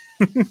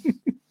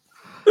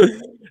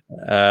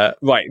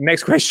 Right,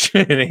 next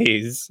question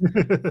is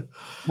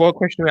what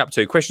question are we up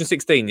to? Question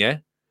 16, yeah?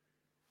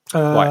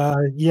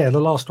 Yeah,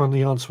 the last one,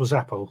 the answer was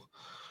apple.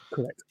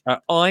 Correct.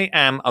 I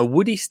am a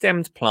woody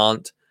stemmed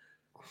plant,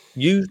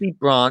 usually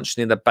branched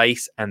near the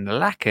base and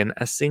lacking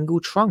a single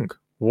trunk.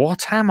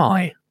 What am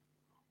I?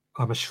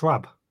 I'm a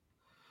shrub.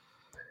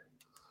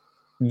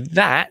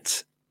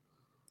 That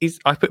is,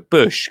 I put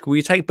bush. Will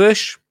you take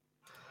bush?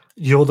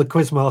 You're the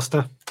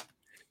quizmaster.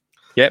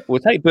 Yep, we'll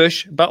take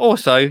bush, but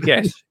also,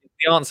 yes,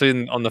 the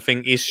answer on the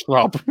thing is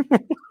shrub.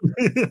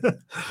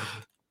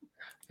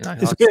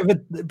 It's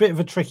a bit of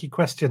a tricky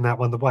question, that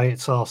one, the way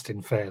it's asked,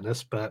 in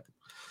fairness, but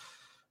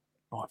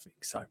I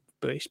think so.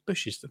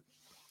 Bush is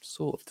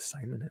sort of the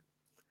same, isn't it?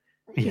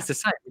 Yeah. It's the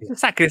same.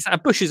 Exactly. A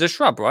bush is a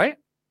shrub, right?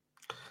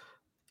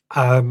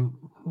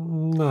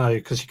 No,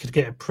 because you could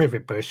get a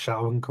privet bush that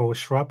I wouldn't call a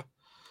shrub.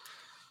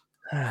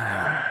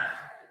 Yeah,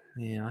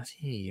 I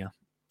hear you.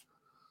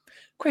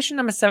 Question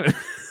number 7.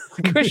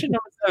 Question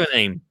number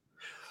 17.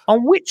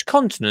 On which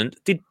continent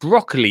did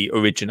broccoli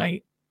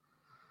originate?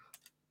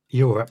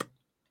 Europe.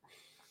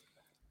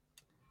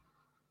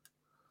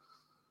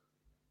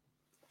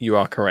 You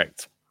are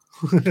correct.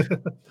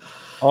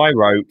 I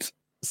wrote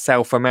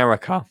South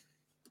America.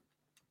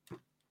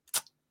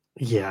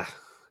 Yeah.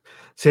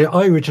 See,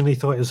 I originally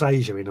thought it was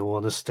Asia, in all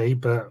honesty,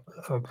 but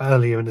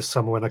earlier in the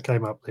summer when I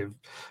came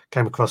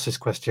across this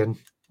question,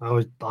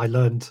 I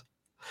learned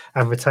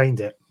and retained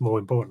it, more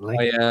importantly.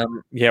 I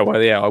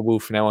will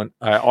from now on.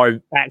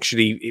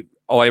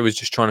 I was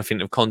just trying to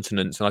think of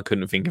continents and I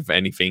couldn't think of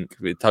anything.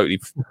 It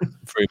totally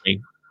threw me.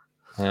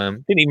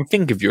 Didn't even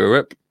think of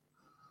Europe.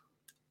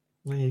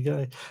 There you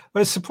go.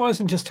 Well, it's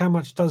surprising just how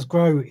much does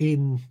grow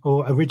in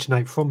or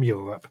originate from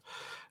Europe,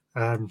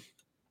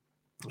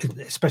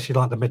 especially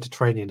like the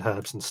Mediterranean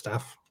herbs and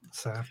stuff.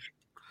 So,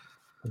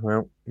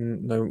 well,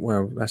 no,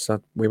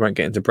 we won't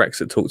get into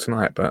Brexit talk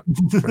tonight, but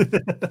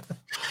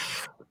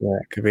yeah,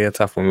 it could be a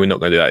tough one. We're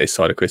not going to do that this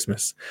side of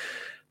Christmas.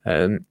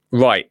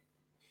 Right.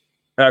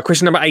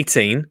 Question number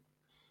 18.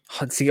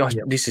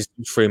 This is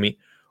through me.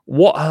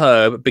 What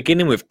herb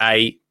beginning with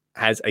A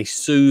has a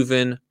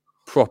soothing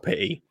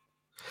property?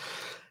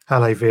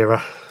 Aloe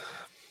vera.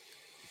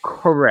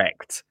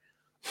 Correct.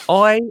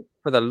 I,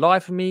 for the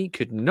life of me,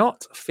 could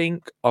not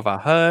think of a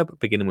herb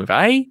beginning with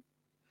A.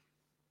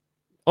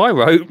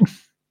 I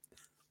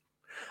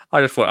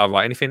just thought I'd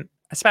write anything.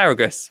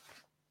 Asparagus.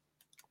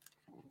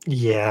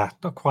 Yeah,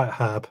 not quite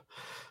herb.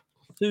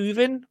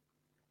 Soothing?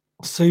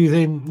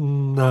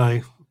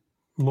 No.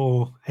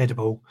 More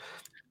edible.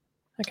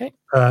 Okay.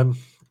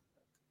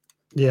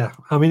 Yeah,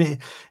 I mean,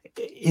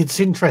 it's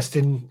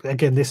interesting.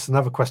 Again, this is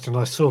another question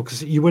I saw,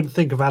 because you wouldn't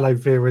think of aloe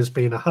vera as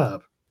being a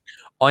herb.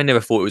 I never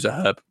thought it was a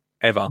herb,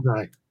 ever.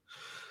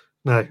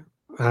 No.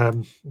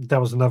 That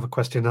was another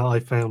question that I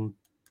found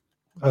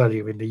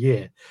earlier in the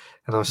year,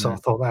 and I sort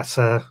of thought that's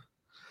a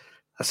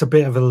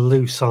bit of a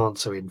loose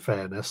answer, in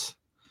fairness.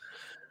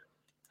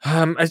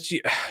 Do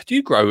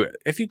you grow it?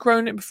 Have you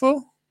grown it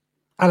before?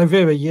 Aloe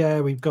vera, yeah,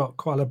 we've got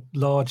quite a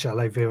large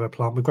aloe vera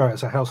plant. We grow it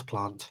as a house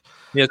plant.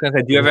 Yeah, I was going to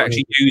say, do you ever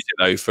actually use it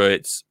though for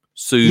its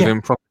soothing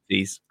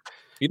properties?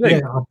 You do?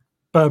 Yeah, I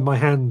burned my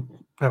hand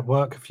at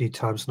work a few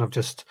times, and I've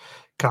just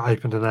cut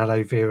open an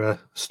aloe vera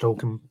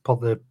stalk and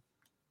put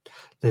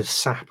the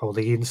sap or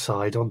the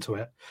inside onto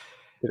it.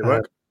 Did it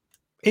work?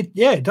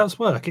 It does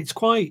work. It's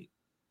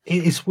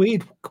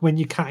weird when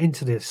you cut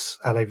into this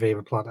aloe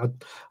vera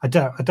plant. I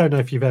don't know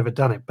if you've ever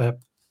done it, but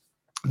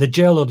the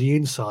gel on the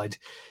inside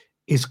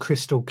is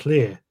crystal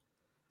clear.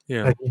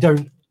 Yeah. And you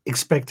don't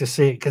expect to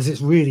see it because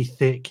it's really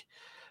thick.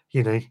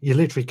 You know, you're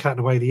literally cutting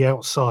away the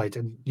outside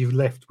and you're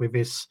left with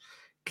this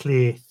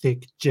clear,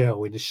 thick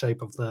gel in the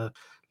shape of the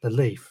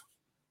leaf.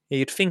 Yeah,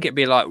 you'd think it'd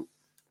be like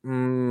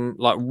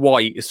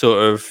white,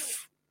 sort of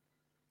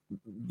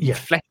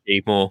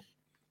fleshy more.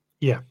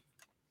 Yeah.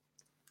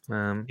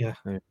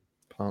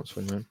 Plants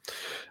for them.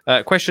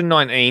 Question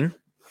 19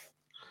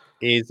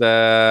 is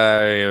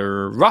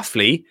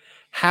roughly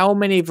how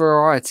many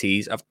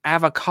varieties of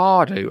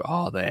avocado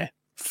are there?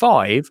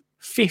 5,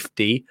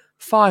 50,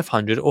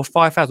 500, or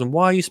 5,000?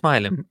 Why are you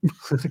smiling?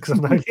 Because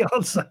I know the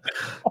answer.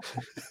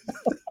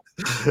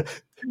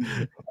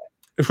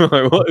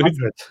 Right,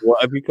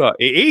 what have you got?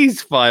 It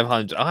is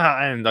 500.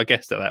 And I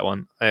guessed at that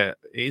one. It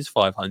is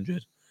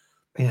 500.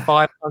 Yeah,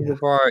 500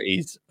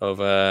 varieties of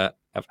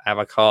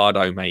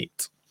avocado,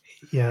 mate.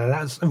 Yeah,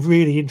 that's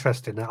really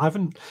interesting. I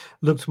haven't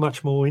looked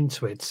much more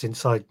into it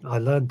since I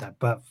learned that.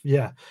 But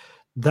yeah,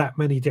 that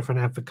many different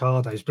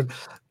avocados. But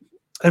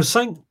I was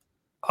saying,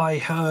 I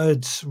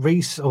heard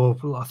or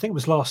I think it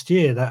was last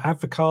year, that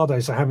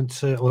avocados are having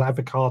to, or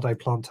avocado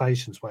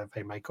plantations, whatever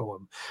they may call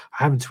them,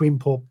 are having to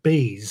import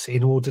bees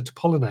in order to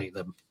pollinate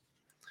them.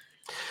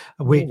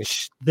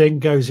 Which then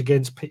goes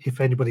against, if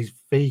anybody's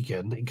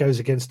vegan, it goes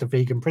against the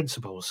vegan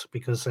principles,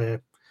 because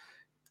they're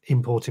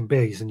importing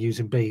bees and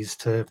using bees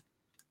to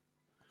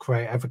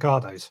create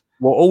avocados.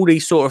 Well, all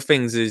these sort of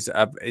things is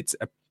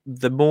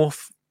the more.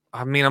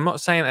 I mean, I'm not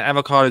saying that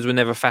avocados were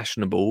never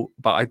fashionable,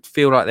 but I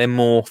feel like they're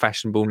more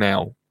fashionable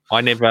now.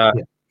 I never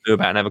knew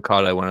about an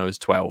avocado when I was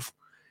 12.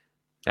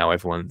 now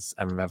everyone's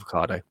having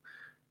avocado.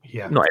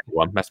 Yeah. Not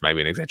everyone. That's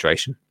maybe an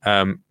exaggeration.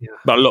 Yeah.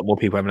 But a lot more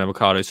people having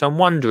avocado. So I'm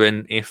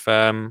wondering if,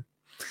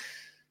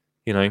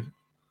 you know,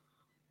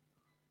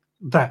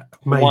 That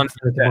may one- be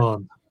the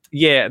demand.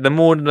 yeah, the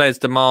more there's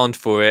demand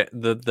for it,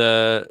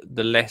 the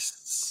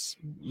less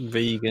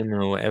vegan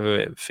or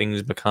whatever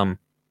things become.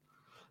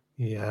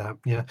 Yeah,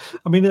 yeah.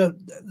 I mean,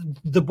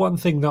 the one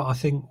thing that I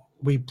think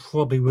we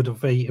probably would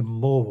have eaten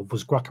more of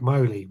was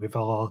guacamole with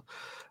our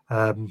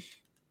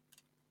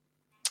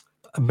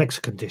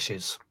Mexican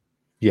dishes.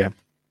 Yeah.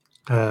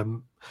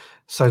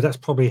 So that's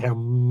probably how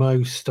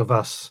most of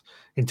us,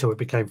 until it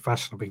became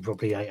fashionable,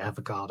 probably ate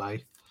avocado.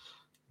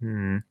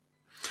 Sorry,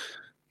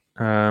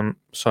 I'm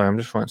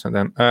just writing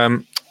something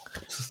down.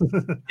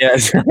 Yeah,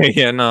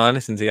 yeah, no, I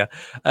listened to you.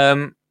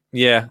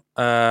 Yeah,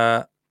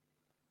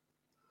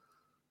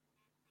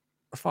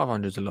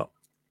 500 is a lot.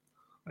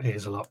 It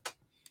is a lot.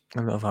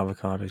 A lot of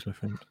avocados, my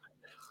friend.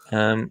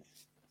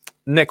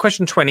 Next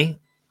question 20.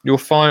 You're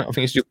fine. I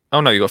think it's your.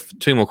 Oh no, you got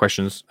 2 more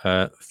questions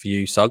for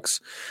you, Suggs.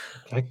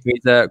 Okay.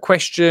 With,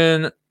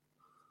 question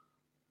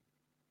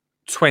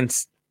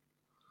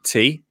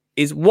 20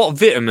 is what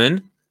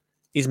vitamin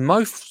is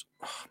most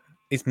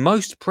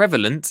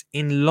prevalent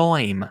in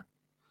lime?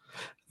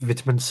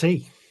 Vitamin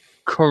C.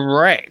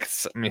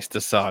 Correct,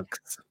 Mr.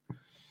 Suggs.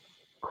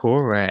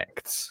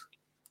 Correct.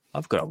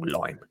 I've got a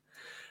lime.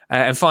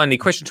 And finally,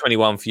 question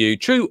 21 for you.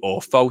 True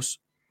or false?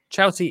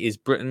 Chelsea is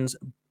Britain's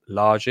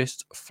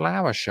largest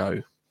flower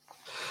show.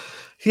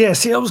 Yeah,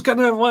 see, I was going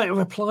to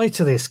reply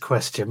to this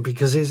question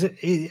because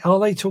are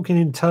they talking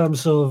in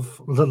terms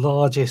of the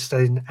largest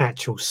in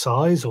actual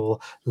size or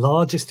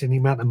largest in the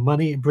amount of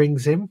money it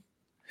brings in?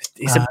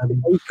 It's a bit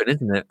open,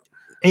 isn't it?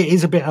 It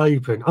is a bit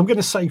open. I'm going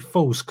to say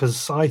false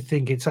because I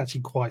think it's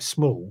actually quite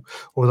small,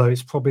 although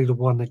it's probably the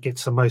one that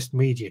gets the most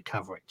media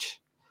coverage.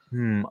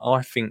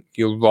 I think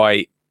you're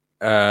right.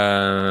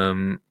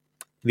 The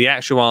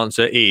actual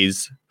answer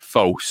is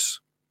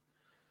false.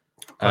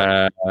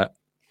 Right.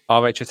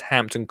 RHS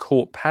Hampton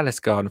Court Palace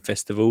Garden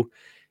Festival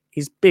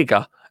is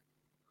bigger,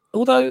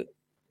 although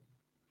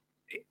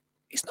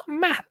it's not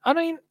mad. I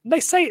mean, they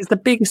say it's the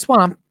biggest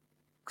one.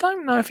 I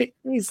don't know if it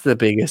is the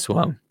biggest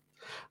one.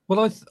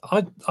 Well,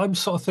 I'm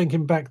sort of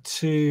thinking back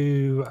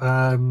to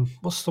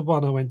what's the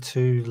one I went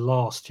to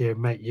last year?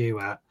 Met you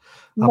at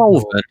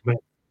Malvern.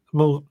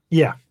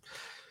 Yeah,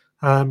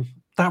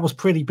 that was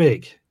pretty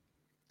big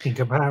in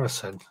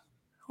comparison.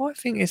 I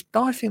think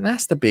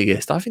that's the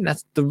biggest. I think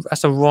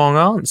that's a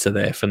wrong answer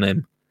there for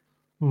them.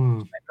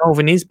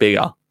 Malvern is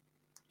bigger.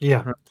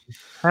 Yeah,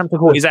 Hampton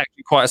Court is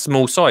actually quite a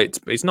small site,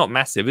 but it's not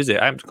massive, is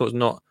it? Hampton Court's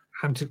not.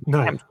 Hampton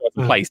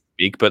Place is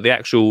big, but the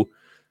actual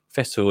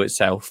festival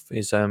itself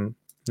is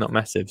not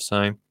massive.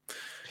 So,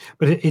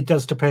 but it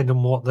does depend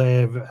on what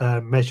they're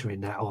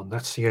measuring that on.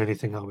 That's the only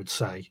thing I would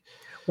say.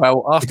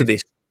 Well, after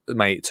this,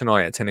 mate,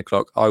 tonight at 10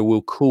 o'clock, I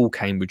will call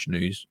Cambridge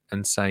News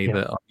and say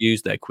that I've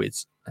used their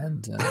quiz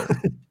and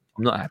I'm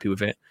not happy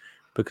with it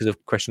because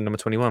of question number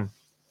 21.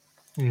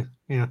 Yeah.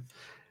 A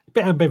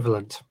bit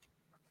ambivalent.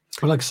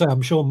 But like I say,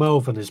 I'm sure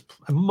Malvern is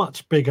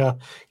much bigger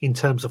in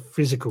terms of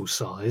physical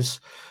size.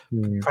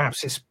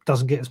 Perhaps it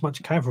doesn't get as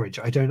much coverage.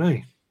 I don't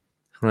know.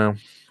 Well,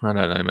 I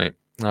don't know, mate.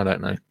 I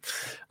don't know.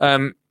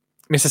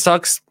 Mr.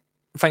 Suggs,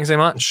 thanks so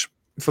much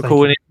for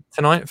calling in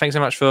tonight. Thanks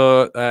so much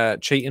for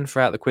cheating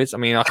throughout the quiz. I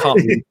mean, I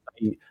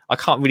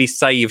can't really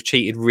say you've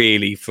cheated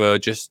really for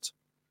just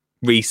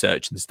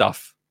research and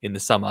stuff in the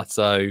summer.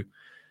 So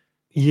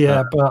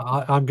yeah, but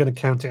I'm going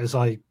to count it as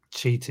I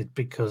cheated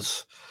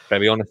because.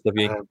 Very honest of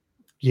you.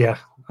 Yeah,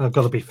 I've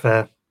got to be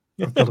fair.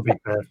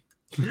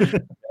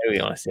 Very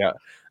honest,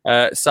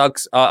 yeah.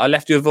 Suggs, I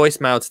left you a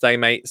voicemail today,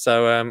 mate.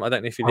 So I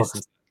don't know if you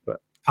listened,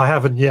 but I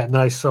haven't yet.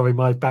 No, sorry,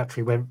 my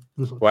battery went.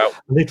 Well, I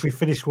literally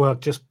finished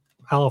work just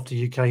after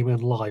you came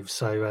in live.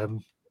 So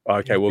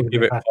okay, we'll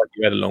give it.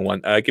 You had a long one.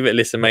 Give it a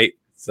listen, mate.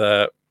 It's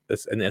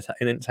as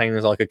entertaining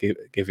as I could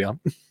give you.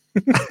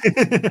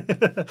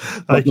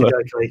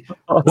 Okay.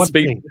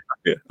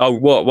 Oh,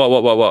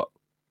 what?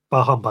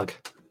 Bar humbug.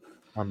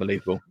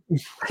 Unbelievable.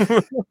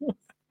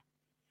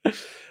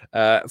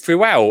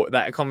 Throughout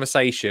that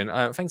conversation,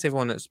 thanks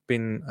everyone that's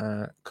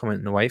been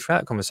commenting away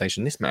throughout that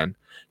conversation. This man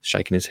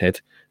shaking his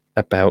head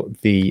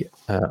about the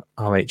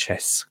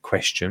RHS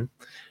question.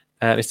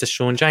 Mr.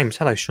 Sean James.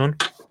 Hello, Sean.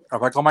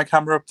 Have I got my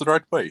camera up the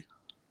right way?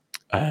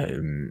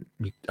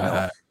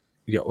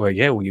 You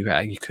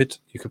could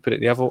put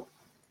it the other.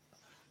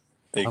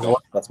 There you go.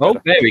 That's better.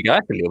 better. There we go.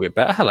 That's a little bit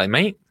better. Hello,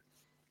 mate.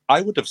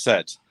 I would have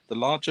said the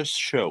largest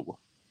show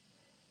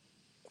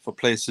for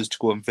places to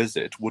go and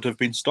visit would have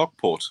been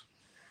Stockport.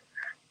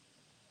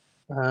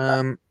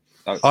 I've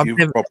You've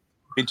never probably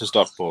been to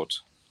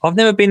Stockport. I've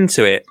never been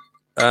to it.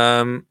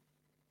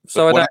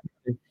 So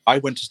I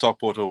went to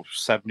Stockport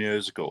 7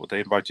 years ago. They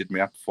invited me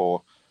up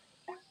for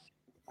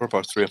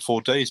about 3 or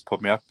 4 days,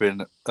 put me up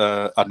in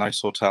a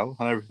nice hotel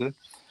and everything.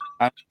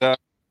 And it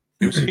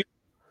was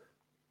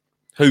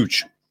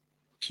huge.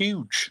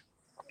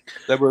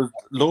 There were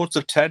loads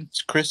of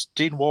tents.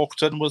 Christine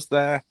Walkden was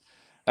there.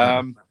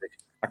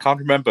 I can't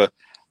remember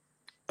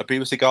a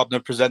BBC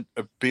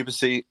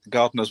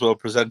Gardeners World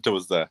presenter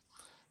was there,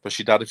 but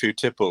she'd had a few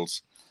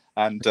tipples,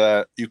 and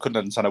you couldn't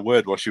understand a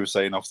word what she was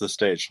saying off the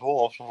stage.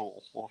 And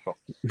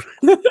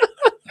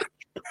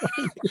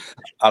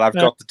I've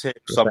got the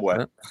tape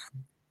somewhere.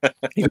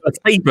 You got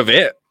a tape of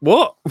it?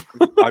 What?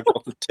 I've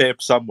got the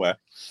tape somewhere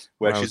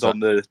where Wow, she's on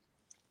the.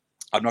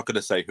 I'm not going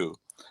to say who,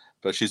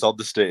 but she's on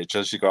the stage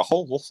and she goes,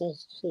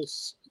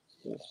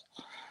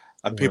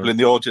 and people in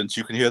the audience,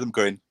 you can hear them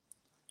going,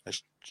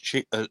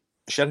 she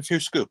had a few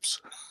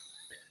scoops.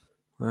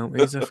 Well,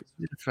 it's a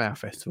flower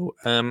festival.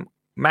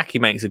 Mackie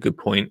makes a good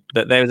point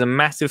that there was a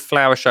massive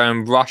flower show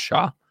in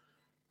Russia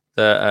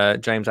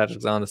that James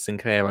Alexander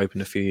Sinclair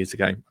opened a few years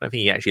ago. I don't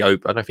think he actually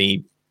opened. I don't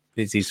think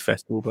it's his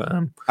festival, but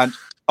and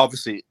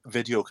obviously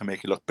video can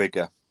make it look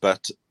bigger.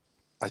 But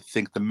I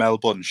think the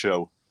Melbourne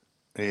show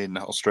in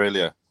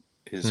Australia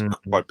is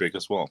quite big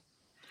as well.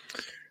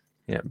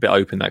 Yeah, a bit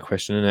open that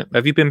question, isn't it?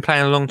 Have you been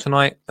playing along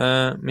tonight,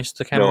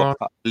 Mr. Cameron? No,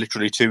 I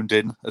literally tuned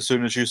in as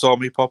soon as you saw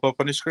me pop up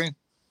on your screen.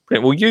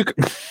 Well,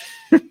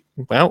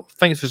 well,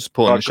 thanks for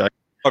supporting the show.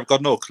 I've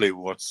got no clue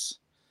what's.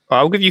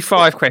 I'll give you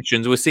 5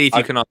 questions. We'll see if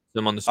you can answer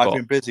them on the spot. I've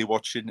been busy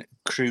watching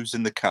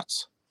Cruising the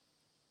Cats.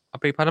 I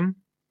beg your pardon?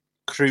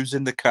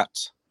 Cruising the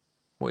Cats.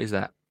 What is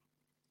that?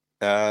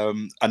 A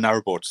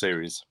narrowboat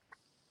series.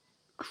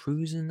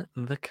 Cruising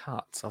the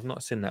Cats. I've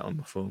not seen that one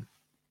before.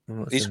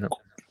 He's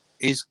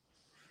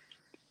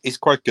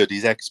quite good.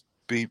 He's ex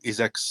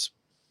BBC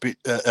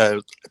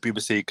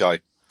guy.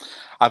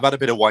 I've had a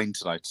bit of wine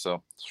tonight,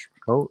 so.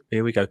 Oh,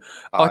 here we go.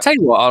 I'll tell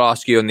you what. I'll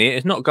ask you on the.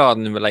 It's not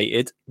gardening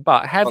related,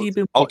 but have you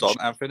been? Hold on,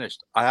 I'm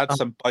finished. I had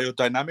some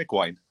biodynamic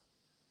wine.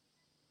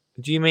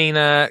 Do you mean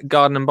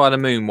Garden by the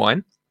Moon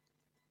wine?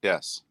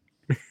 Yes.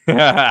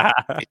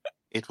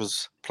 It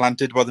was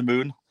planted by the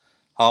moon,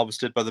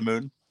 harvested by the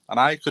moon, and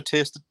I could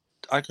taste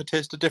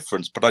the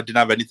difference, but I didn't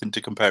have anything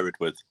to compare it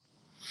with.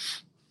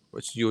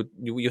 Which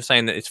you're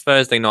saying that it's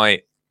Thursday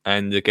night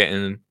and you're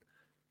getting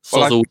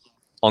sozzled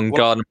on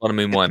Garden by the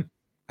Moon wine.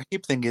 I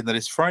keep thinking that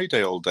it's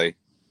Friday all day.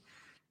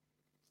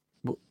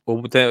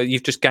 Well,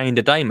 you've just gained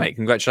a day, mate.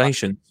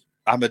 Congratulations.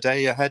 I'm a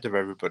day ahead of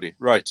everybody.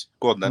 Right,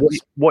 go on then.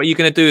 What are you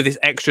going to do with this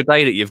extra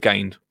day that you've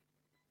gained?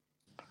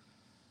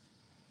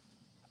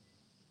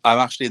 I'm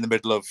actually in the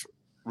middle of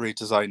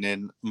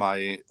redesigning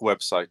my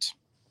website.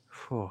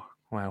 Oh,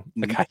 wow.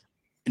 Okay.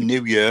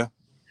 New year,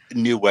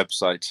 new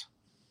website.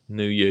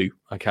 New you.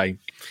 Okay.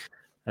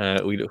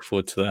 We look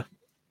forward to the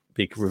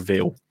big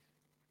reveal.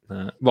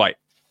 Right.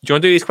 Do you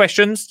want to do these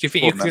questions? Do you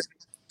think you can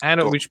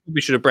handle? We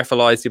should have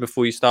breathalyzed you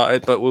before you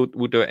started, but we'll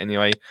do it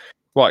anyway.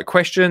 Right.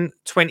 Question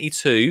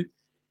 22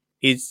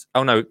 is.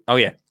 Oh no. Oh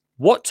yeah.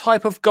 What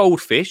type of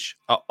goldfish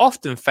are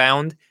often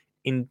found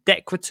in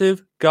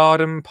decorative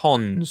garden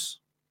ponds?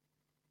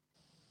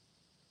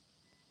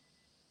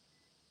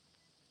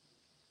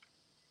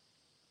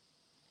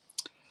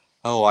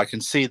 Oh, I can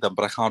see them,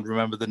 but I can't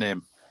remember the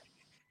name.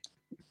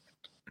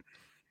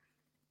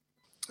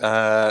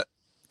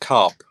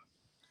 Carp.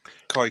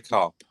 Koi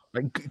carp.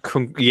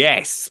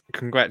 Yes.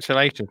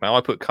 Congratulations, man.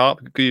 I put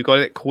carp. You got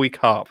it. Koi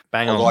carp.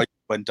 Bang on. I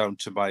went down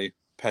to my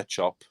pet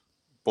shop,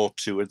 bought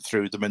 2 and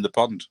threw them in the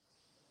pond.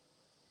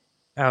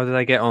 How did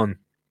they get on?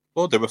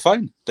 Well, they were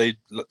fine. They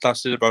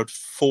lasted about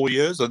 4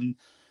 years, and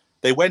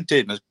they went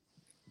in as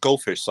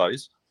goldfish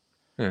size.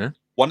 Yeah.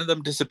 One of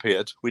them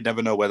disappeared. We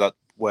never know where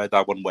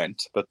that one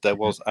went, but there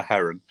was a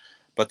heron.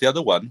 But the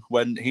other one,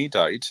 when he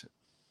died,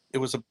 it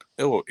was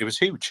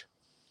huge.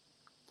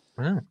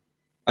 Wow.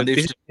 And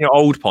this is your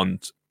old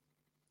pond.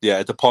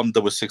 Yeah, the pond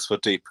that was 6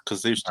 foot deep,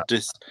 because they used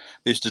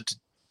to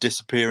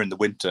disappear in the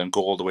winter and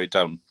go all the way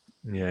down.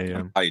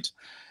 Yeah.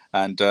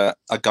 And a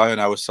guy on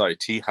our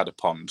site, he had a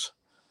pond,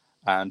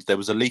 and there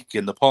was a leak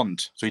in the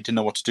pond, so he didn't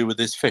know what to do with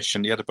his fish,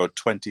 and he had about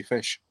 20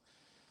 fish.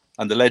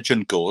 And the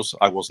legend goes,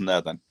 I wasn't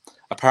there then.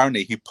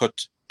 Apparently, he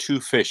put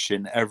 2 fish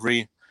in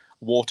every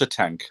water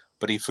tank,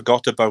 but he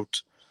forgot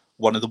about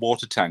one of the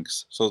water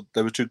tanks. So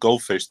there were 2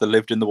 goldfish that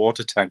lived in the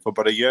water tank for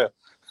about a year.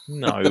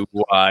 No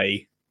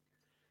way.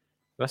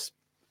 That's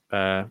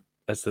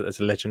as the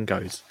legend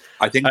goes.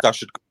 I think that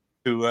should go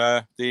to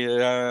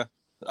the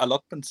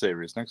allotment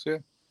series next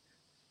year.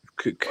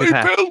 Could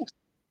hey, Bill!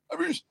 I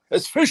mean,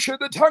 there's fish in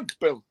the tank,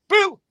 Bill!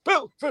 Bill!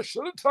 Fish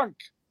in the tank!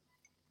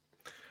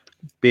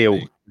 Bill,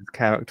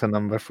 character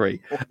number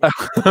 3. I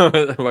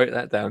wrote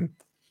that down.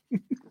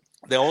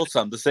 They all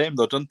sound the same,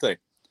 though, don't they?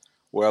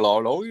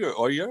 Well,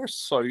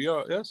 yes,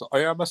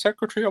 I am a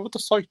secretary of the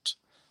site.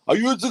 Are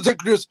you the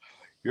secretary?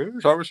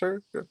 Yes, I was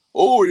here.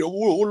 Oh,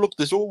 look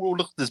this! Oh,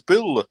 look this,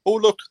 Bill! Oh,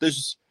 look, this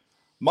is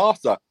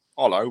Martha.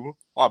 Hello,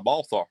 I'm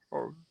Martha.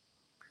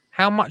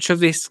 How much of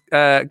this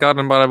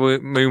Garden by the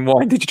Moon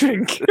wine did you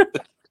drink?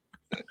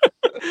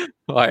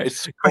 Right.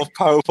 It's so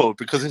powerful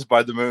because it's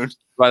by the moon.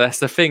 Right, that's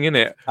the thing, isn't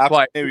it?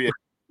 Right.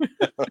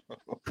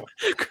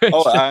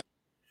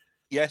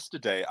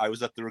 Yesterday I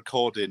was at the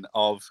recording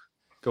of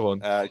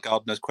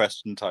Gardener's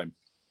Question Time.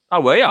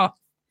 Oh, were you?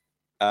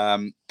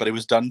 But it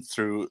was done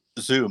through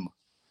Zoom.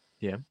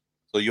 Yeah.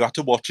 So you had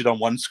to watch it on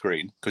one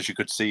screen because you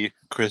could see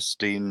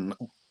Christine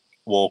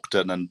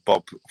Walkden and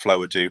Bob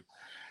Flowerdew.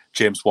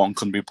 James Wan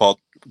couldn't be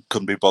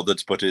bothered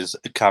to put his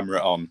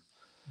camera on.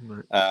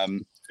 Right.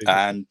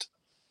 And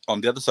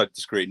on the other side of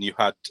the screen, you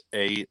had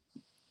the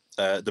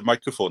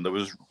microphone that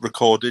was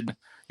recording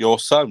your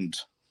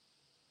sound.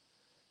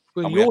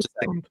 Well, And we had your to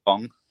sing sound. a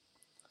song,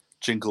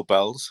 Jingle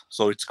Bells.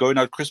 So it's going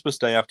out Christmas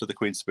Day after the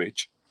Queen's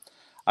speech.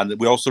 And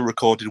we also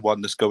recorded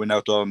one that's going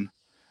out on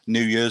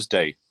New Year's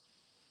Day.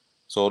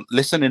 So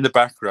listen in the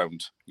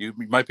background. You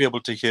might be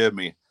able to hear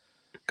me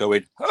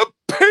going, Happy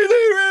New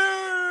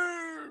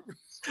Year!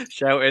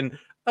 Shouting,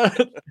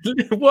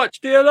 watch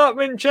the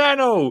allotment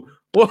channel.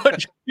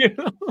 Watch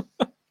the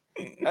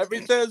Every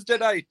Thursday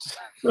night.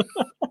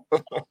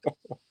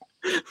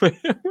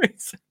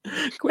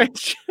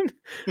 question.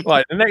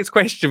 Right, the next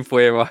question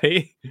for you,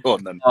 right? Go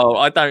on then. Oh,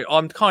 I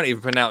can't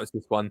even pronounce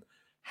this one.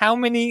 How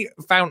many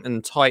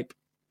fountain type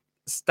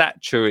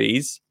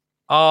statuaries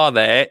are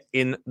there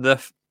in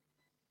the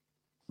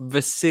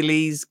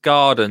Versailles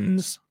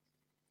Gardens?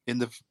 In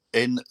the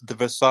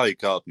Versailles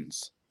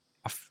Gardens.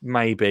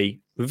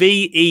 Maybe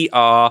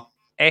VERSAILLES.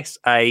 It's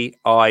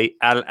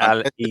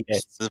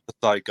the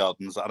Versailles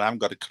Gardens, and I haven't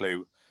got a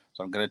clue,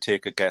 so I'm going to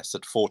take a guess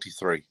at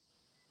 43.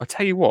 I'll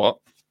tell you what.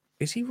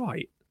 Is he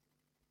right?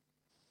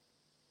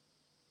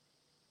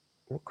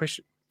 What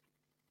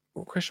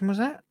question was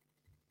that?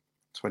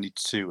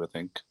 22, I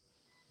think.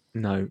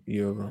 No,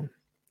 you're wrong.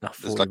 No,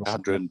 There's like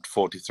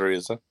 143,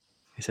 is there?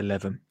 It's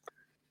 11.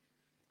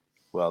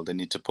 Well, they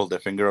need to pull their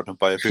finger out and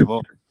buy a few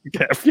more.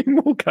 Get a few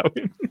more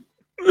going.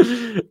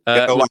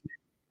 Get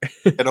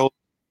old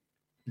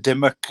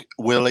Dimmock,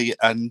 Willie,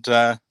 and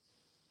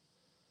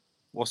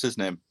what's his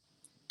name?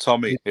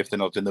 Tommy, if they're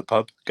not in the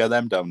pub. Get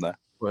them down there.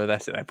 Well,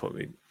 that's it. They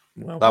probably.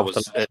 Well, That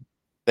was it.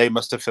 They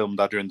must have filmed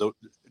that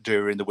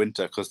during the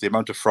winter because the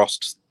amount of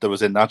frost that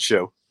was in that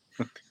show.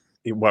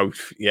 Well,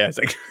 yeah,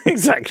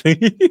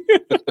 exactly.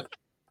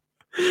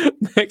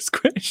 Next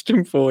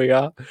question for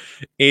you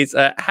is: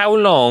 how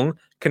long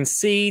can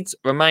seeds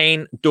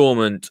remain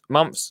dormant?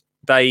 Months,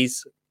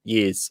 days,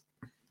 years?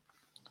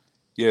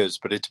 Years,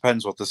 but it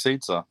depends what the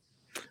seeds are.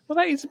 Well,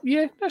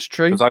 that's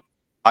true. Because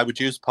I would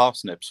use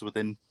parsnips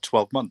within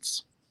 12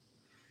 months.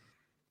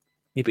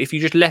 Yeah, but if you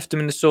just left them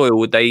in the soil,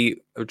 would they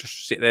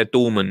just sit there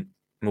dormant?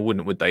 Well,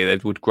 wouldn't would they? They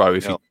would grow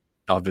if you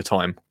over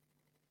time.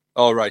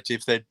 Oh, right.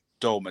 If they're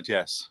dormant,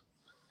 yes.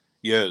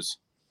 Years.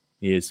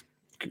 Years.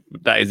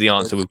 That is the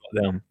answer we've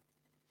got down.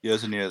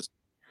 Years and years.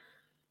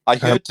 I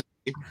heard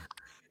today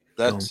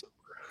that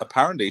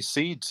apparently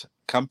seed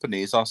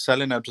companies are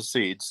selling out of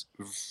seeds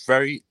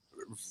very,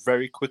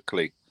 very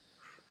quickly.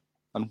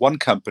 And one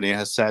company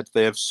has said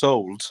they have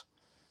sold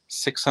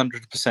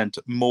 600%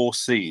 more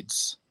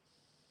seeds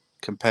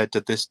compared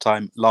to this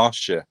time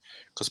last year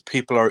because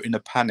people are in a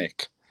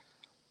panic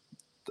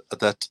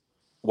that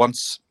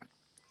once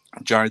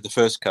January the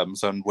 1st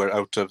comes and we're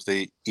out of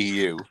the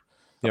EU,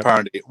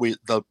 apparently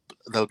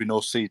there'll be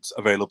no seeds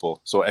available.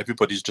 So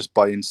everybody's just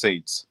buying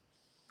seeds.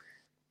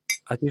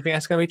 Do you think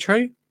that's going to be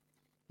true?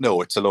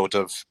 No, it's a load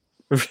of...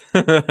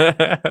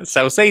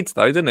 Sell seeds,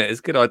 though, doesn't it? It's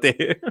a good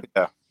idea.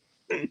 Yeah.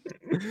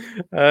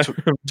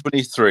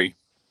 23.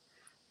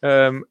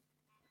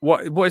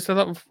 What is the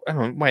lot of... Hang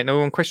on, wait, no,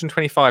 we're on question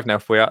 25 now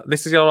for you.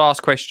 This is your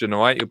last question,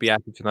 all right? You'll be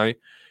happy to know.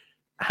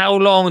 How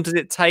long does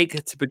it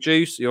take to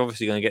produce... You're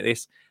obviously going to get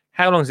this.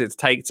 How long does it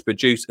take to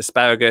produce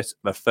asparagus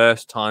the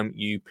first time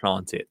you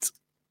plant it?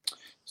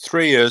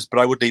 3 years, but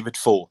I would leave it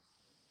 4.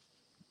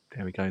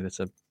 There we go. That's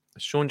a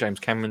Sean James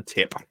Cameron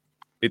tip.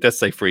 It does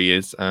say 3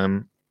 years.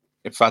 In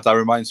fact, that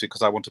reminds me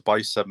because I want to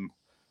buy some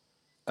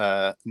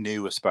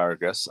new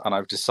asparagus, and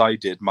I've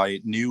decided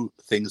my new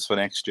things for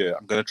next year.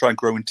 I'm going to try and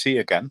grow in tea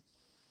again.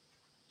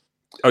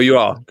 Oh, you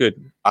are?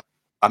 Good. And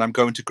I'm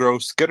going to grow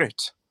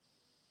skirret.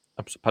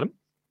 Pardon?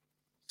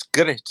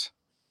 Skirret.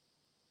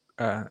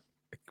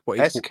 What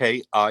is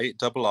SKIRRET.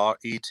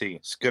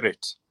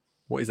 Skirret.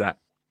 What is that?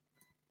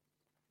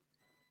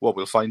 Well,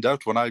 we'll find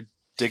out when I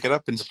dig it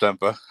up in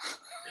September.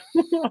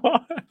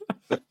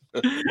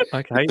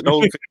 Okay.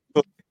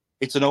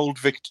 It's an old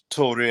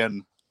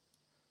Victorian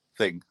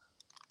thing.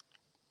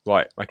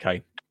 Right.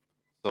 Okay.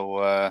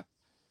 So,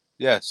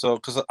 so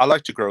because I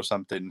like to grow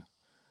something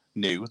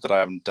new that I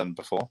haven't done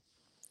before.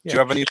 Yeah. Do you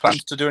have any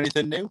plans to do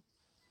anything new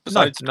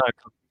besides no.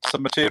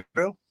 some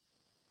material?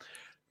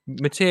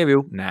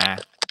 Material? Nah.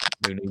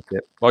 Who needs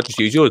it? I'll just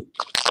use yours.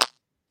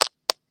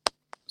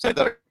 Say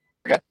that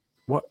again.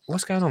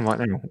 What's going on right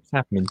now? What's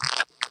happening? You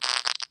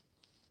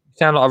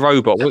sound like a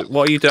robot.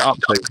 What are you up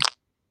to?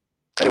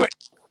 Anyway,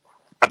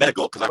 I better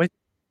go because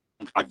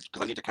I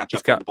need to catch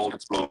up on the ball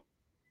explore.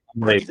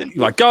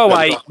 Like, go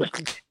away.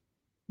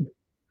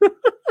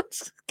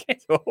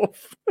 Get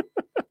off.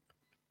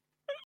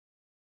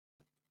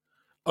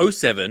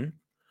 07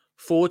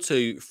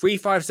 42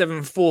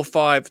 357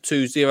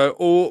 4520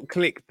 or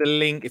click the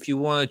link if you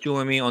want to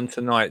join me on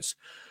tonight's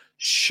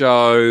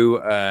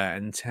show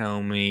and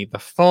tell me the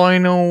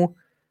final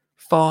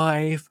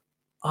 5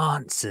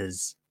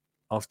 answers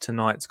of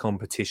tonight's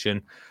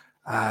competition.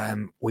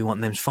 We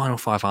want them final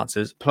 5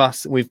 answers.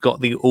 Plus, we've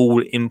got the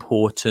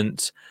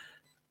all-important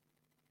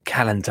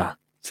calendar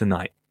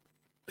tonight,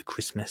 the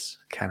Christmas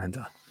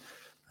calendar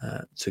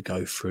to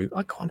go through.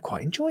 I'm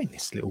quite enjoying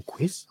this little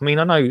quiz. I mean,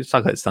 I know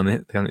Suggert's done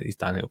it. He's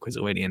done a little quiz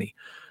already, any.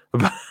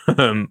 But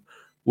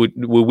we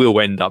will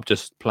end up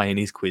just playing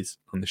his quiz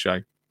on the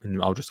show,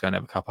 and I'll just go and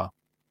have a cuppa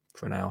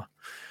for an hour.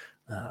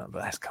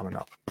 But that's coming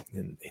up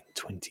in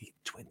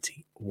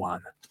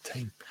 2021.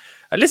 Team.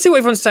 Let's see what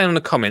everyone's saying in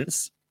the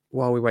comments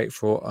while we wait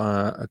for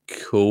a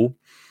call.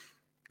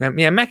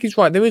 Yeah, Mackie's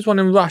right. There is one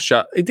in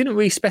Russia. It didn't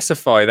really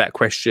specify that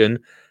question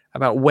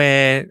about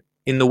where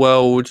in the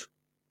world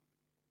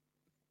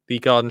the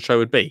garden show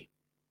would be,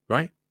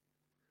 right?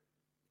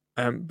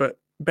 But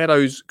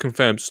Beddoes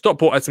confirmed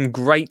Stockport had some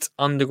great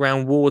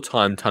underground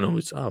wartime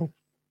tunnels. Oh,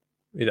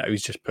 he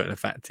was just putting a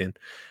fact in.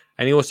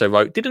 And he also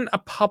wrote, didn't a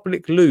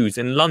public loo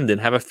in London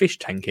have a fish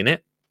tank in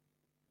it?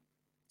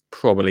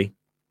 Probably.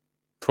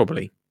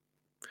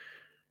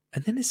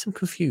 And then there's some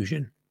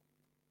confusion.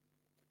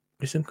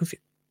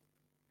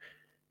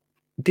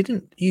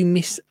 Didn't you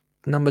miss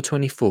number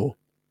 24?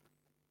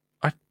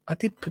 I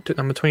did put that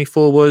number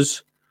 24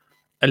 was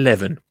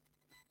 11.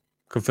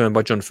 Confirmed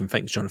by Jonathan.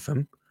 Thanks,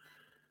 Jonathan.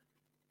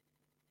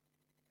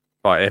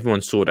 Right,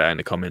 everyone saw that in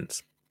the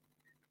comments.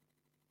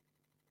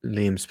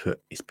 Liam's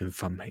put, it's been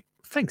fun, mate.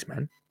 Thanks,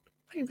 man.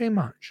 Thank you very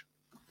much.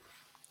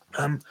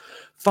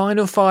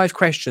 Final 5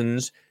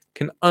 questions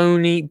can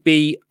only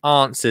be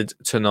answered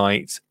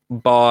tonight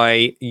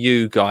by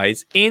you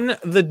guys in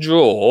the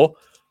draw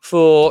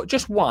for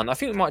just one. I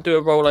think we might do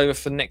a rollover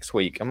for next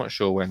week. I'm not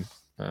sure when.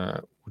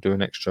 We'll do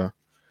an extra.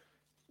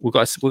 We've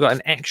got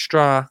an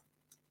extra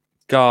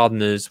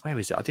gardeners. Where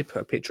is it? I did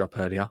put a picture up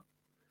earlier.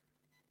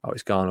 Oh,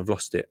 it's gone. I've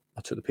lost it.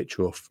 I took the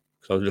picture off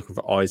because I was looking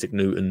for Isaac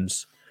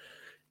Newton's.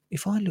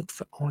 If I look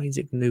for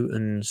Isaac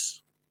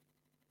Newton's,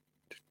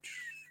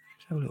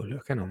 let's have a little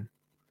look. Hang on.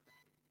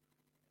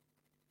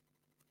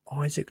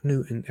 Isaac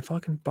Newton. If I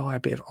can buy a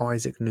bit of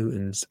Isaac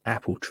Newton's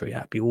apple tree,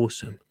 that'd be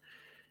awesome.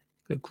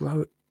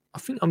 Grow. I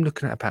think I'm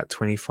looking at about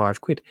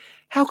 25 quid.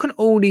 How can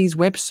all these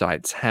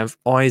websites have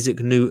Isaac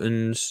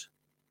Newton's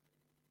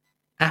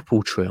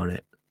apple tree on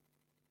it?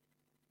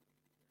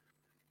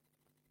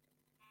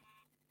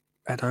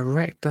 A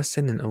direct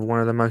descendant of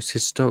one of the most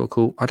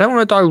historical. I don't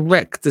want a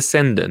direct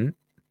descendant.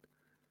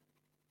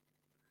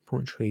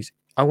 Point trees.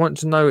 I want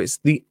to know it's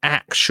the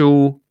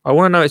actual. I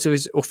want to know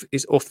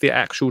it's off the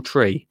actual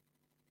tree.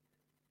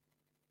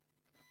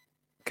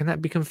 Can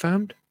that be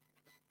confirmed?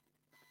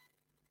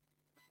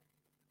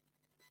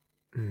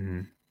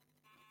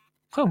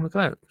 Oh, look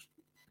at that.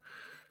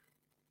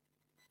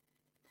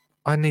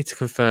 I need to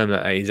confirm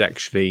that he's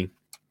actually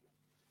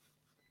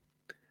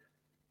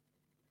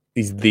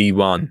is the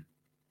one.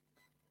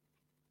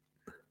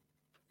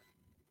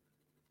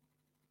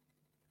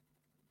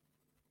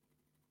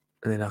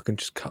 And then I can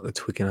just cut the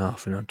twig in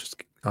half, and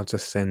I'll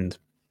just send.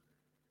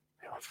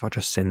 If I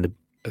just send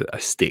a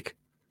stick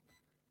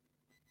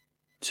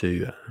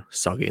to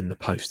Sugget in the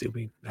post, he'll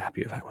be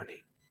happy with that, won't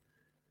he?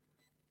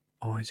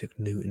 Isaac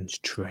Newton's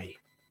tree.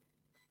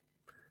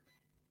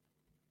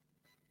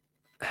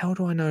 How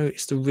do I know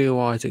it's the real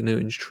Isaac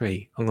Newton's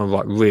tree? I'm going to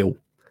write real.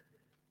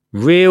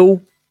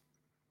 Real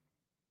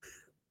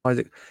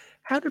Isaac.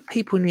 How did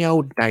people in the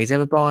old days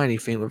ever buy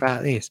anything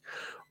without this?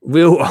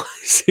 Real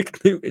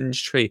Isaac Newton's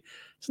tree.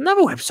 There's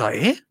another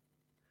website here.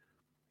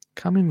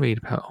 Come and read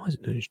about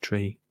Isaac Newton's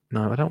tree.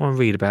 No, I don't want to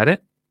read about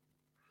it.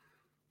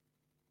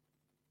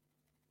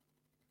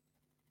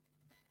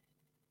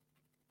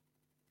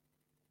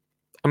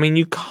 I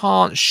mean,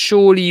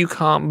 surely you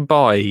can't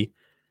buy.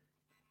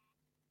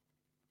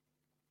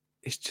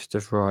 It's just a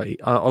variety.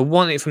 I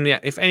want it from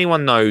if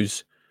anyone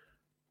knows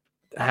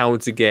how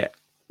to get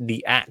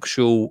the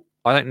actual,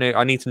 I don't know,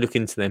 I need to look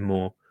into them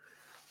more.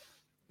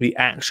 The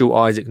actual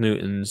Isaac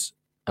Newton's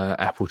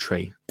apple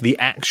tree. The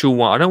actual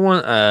one. I don't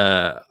want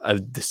a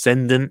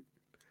descendant.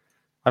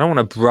 I don't want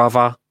a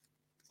brother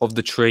of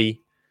the tree.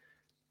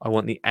 I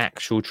want the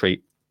actual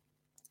tree.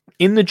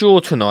 In the draw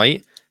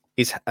tonight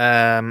is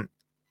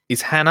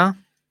Hannah.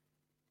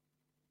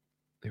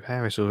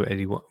 Harris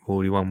already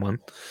won one.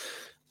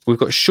 We've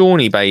got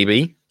Shawnee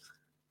Baby,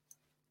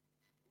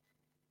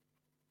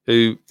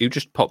 who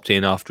just popped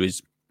in after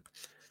his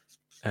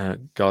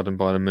Garden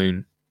by the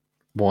Moon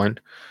wine.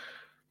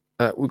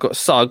 We've got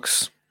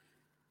Suggs.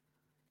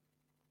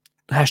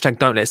 Hashtag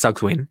don't let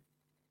Suggs win.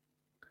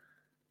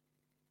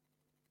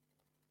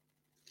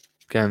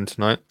 Going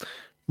tonight.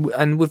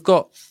 And we've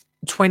got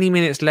 20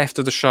 minutes left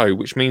of the show,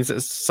 which means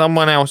that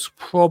someone else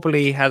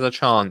probably has a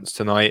chance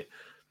tonight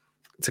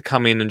to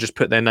come in and just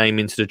put their name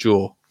into the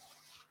draw.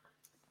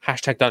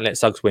 Hashtag don't let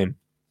Suggs win.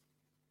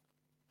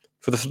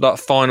 For the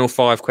final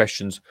 5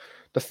 questions.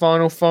 The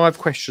final 5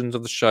 questions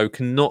of the show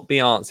cannot be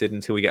answered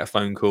until we get a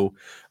phone call.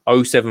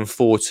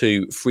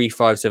 0742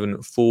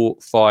 357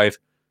 45.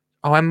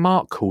 Oh, and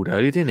Mark called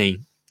earlier, didn't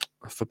he?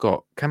 I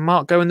forgot. Can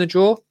Mark go in the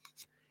draw?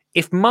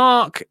 If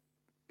Mark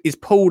is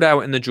pulled out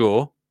in the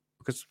draw,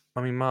 because,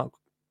 I mean, Mark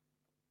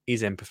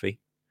is empathy.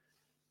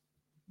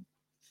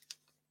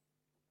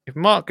 If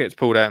Mark gets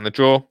pulled out in the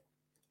draw,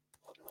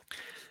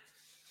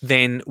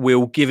 then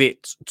we'll give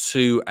it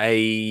to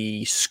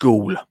a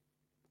school.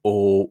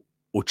 or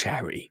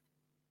charity?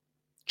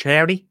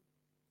 Charity?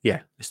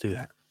 Yeah, let's do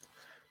that.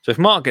 So if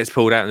Mark gets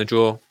pulled out in the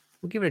draw,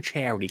 we'll give it a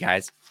charity,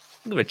 guys.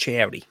 We'll give it a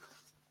charity.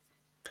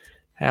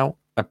 How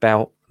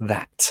about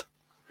that?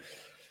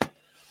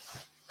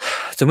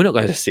 So we're not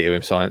going to sit here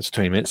in silence for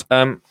 20 minutes.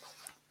 I'm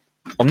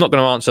not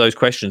going to answer those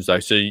questions though.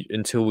 So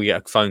until we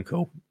get a phone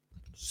call,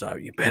 so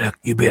you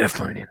better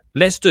phone in.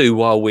 Let's do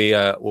while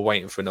we're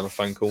waiting for another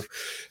phone call.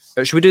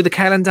 Should we do the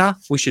calendar?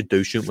 We should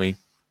do, shouldn't we?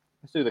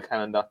 Let's do the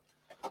calendar.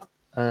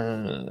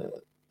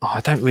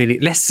 I don't really.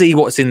 Let's see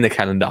what's in the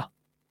calendar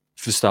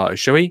for starters,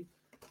 shall we?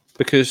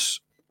 Because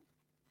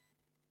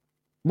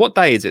what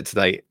day is it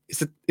today?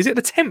 Is it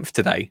the 10th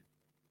today?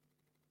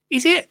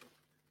 Is it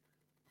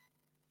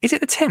the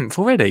 10th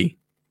already?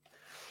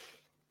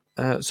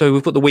 So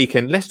we've got the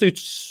weekend. Let's do.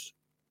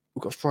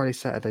 We've got Friday,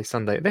 Saturday,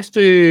 Sunday. Let's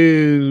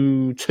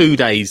do 2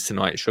 days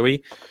tonight, shall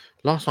we?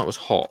 Last night was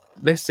hot.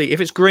 Let's see. If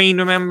it's green,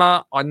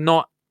 remember, I'm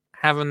not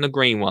having the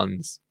green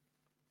ones.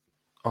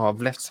 Oh, I've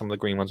left some of the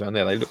green ones around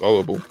there. They look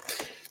horrible.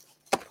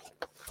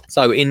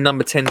 So in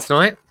number 10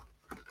 tonight.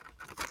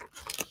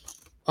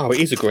 Oh, it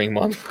is a green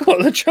one. What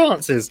are the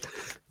chances?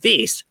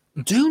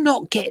 Do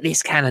not get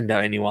this calendar,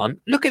 anyone.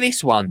 Look at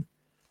this one.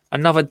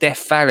 Another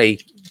Death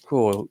Valley.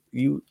 Cool.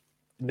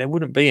 There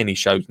wouldn't be any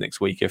shows next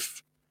week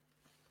if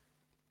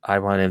I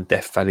want them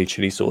Death Valley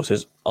chili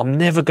sauces. I'm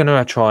never going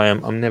to try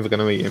them. I'm never going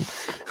to eat them.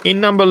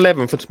 In number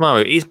 11 for tomorrow,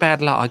 it is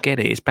bad luck. I get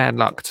it. It's bad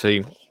luck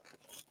too.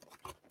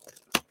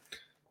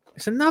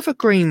 It's another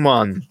green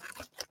one.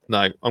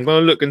 No, I'm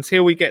going to look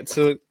until we get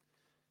to...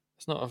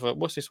 It's not a...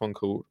 What's this one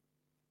called?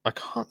 I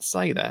can't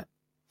say that.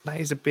 That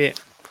is a bit...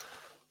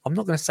 I'm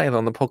not going to say that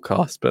on the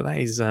podcast, but that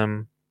is...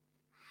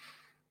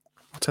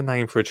 What's a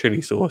name for a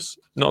chili sauce?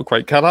 Not a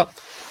great colour.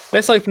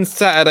 Let's open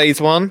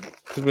Saturday's one,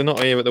 because we're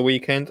not here at the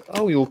weekend.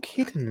 Oh, you're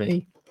kidding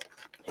me.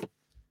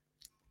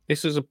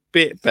 This is a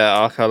bit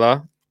better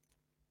colour.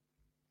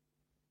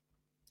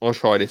 I'll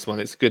try this one.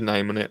 It's a good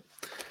name on it.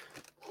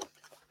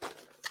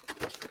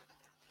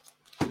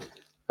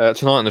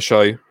 Tonight on the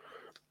show,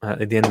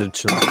 at the end of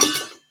tonight,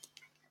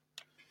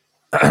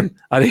 at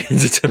the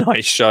end of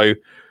tonight's show,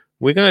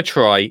 we're going to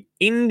try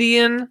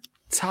Indian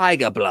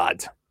Tiger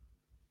Blood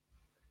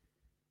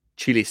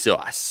chili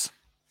sauce.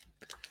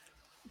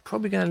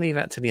 Probably going to leave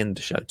that to the end of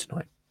the show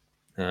tonight,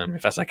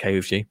 if that's okay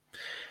with you.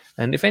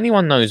 And if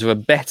anyone knows of a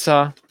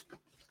better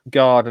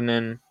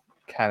gardening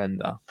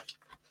calendar,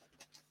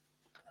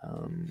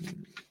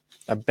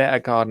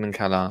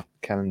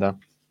 calendar,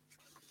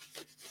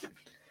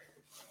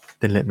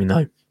 then let me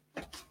know.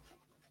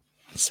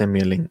 Send me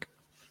a link.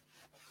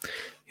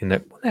 No,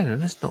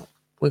 that's not.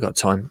 We've got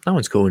time. No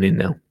one's calling in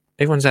now.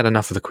 Everyone's had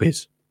enough of the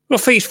quiz. We've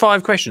got these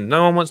 5 questions.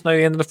 No one wants to know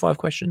the end of the 5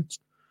 questions.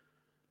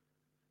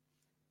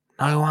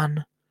 No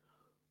one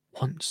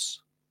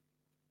wants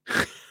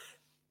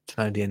to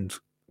know the end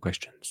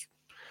questions.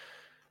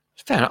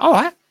 Fair enough. All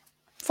right.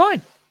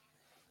 Fine.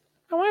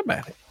 Don't worry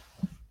about it.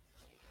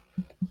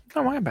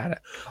 Don't worry about it.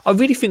 I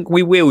really think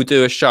we will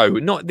do a show.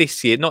 Not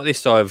this year. Not this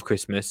side of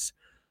Christmas.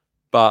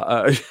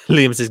 But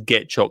Liam says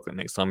get chocolate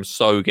next time.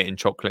 So getting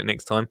chocolate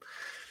next time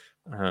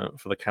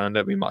for the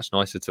calendar. It'll be much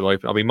nicer to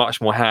open. I'll be much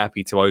more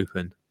happy to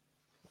open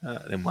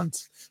than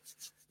once.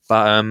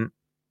 But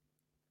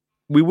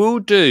we will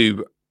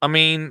do. I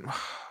mean,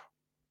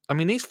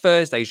 these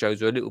Thursday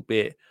shows are a little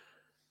bit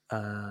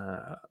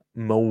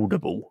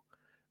moldable.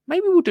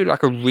 Maybe we'll do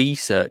like a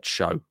research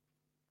show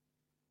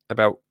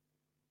about,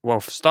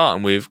 well,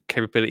 starting with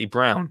Capability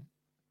Brown.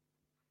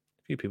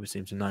 A few people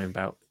seem to know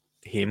about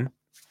him.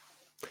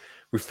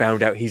 We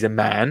found out he's a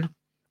man,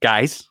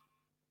 guys,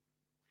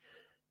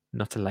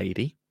 not a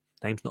lady.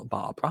 Name's not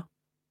Barbara.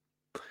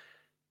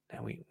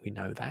 Now we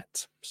know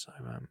that, so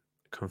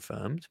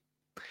confirmed.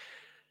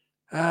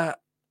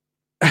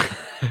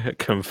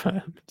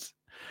 Confirmed.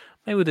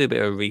 Maybe we'll do a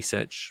bit of a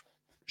research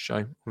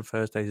show on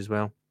Thursdays as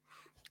well.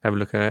 Have a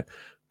look at it.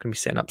 Going to be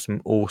setting up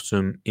some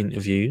awesome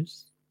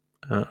interviews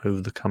over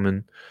the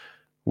coming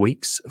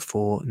weeks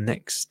for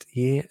next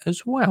year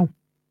as well.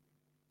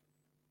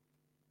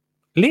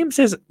 Liam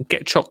says,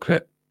 get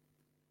chocolate.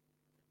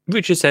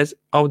 Richard says,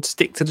 I would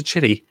stick to the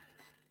chili.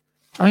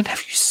 I mean,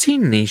 have you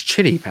seen these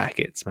chili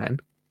packets, man?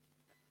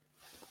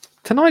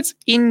 Tonight's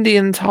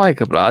Indian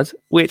Tiger Blood,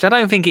 which I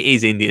don't think it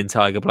is Indian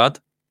Tiger Blood.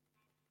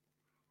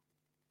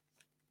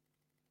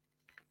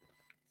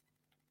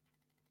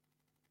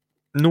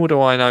 Nor do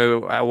I know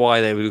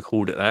why they would have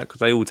called it that, because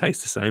they all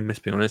taste the same, let's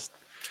be honest.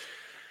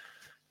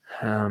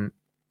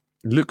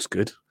 Looks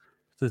good,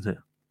 doesn't it?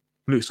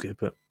 Looks good,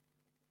 but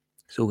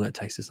it's all going to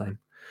taste the same.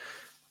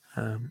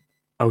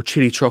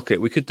 Chili chocolate.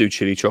 We could do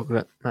chili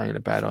chocolate. That ain't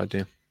a bad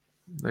idea.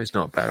 It's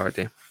not a bad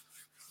idea.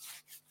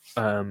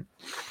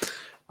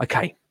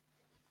 Okay.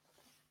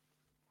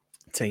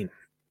 Team.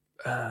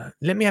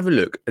 Let me have a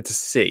look to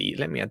see.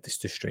 Let me add this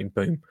to stream.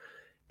 Boom.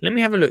 Let me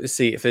have a look to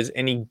see if there's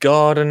any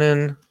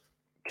gardening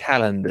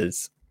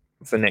calendars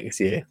for next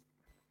year.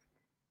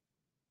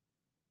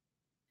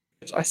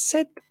 I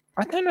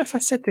don't know if I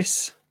said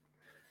this.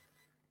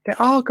 There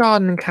are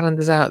gardening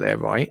calendars out there,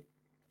 right?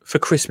 For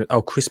Christmas.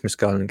 Oh, Christmas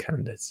gardening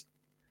calendars.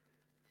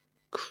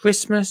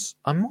 Christmas.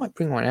 I might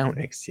bring one out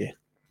next year.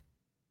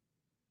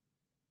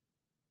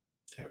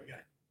 There we go.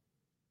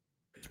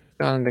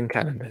 Garland and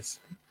calendars.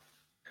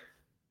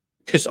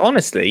 Because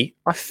honestly,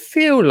 I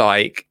feel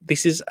like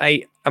this is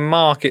a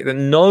market that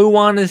no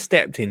one has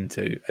stepped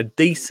into. A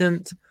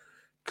decent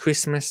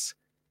Christmas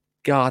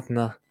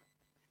gardener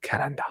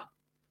calendar.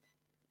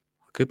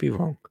 I could be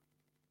wrong.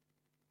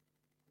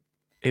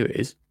 Here it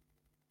is.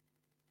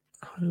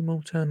 Home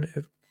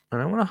alternative. I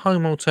don't want a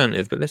home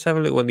alternative, but let's have a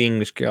look what the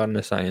English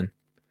gardener is saying.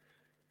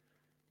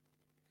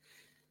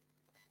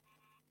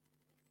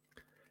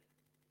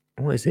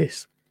 What is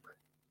this?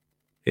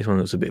 This one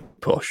looks a bit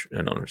posh.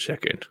 Hang on a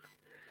second.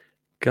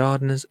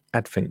 Gardener's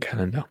Advent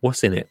Calendar.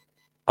 What's in it?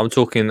 I'm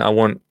talking, I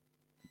want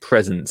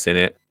presents in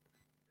it.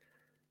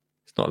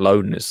 It's not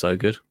loading, it's so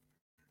good.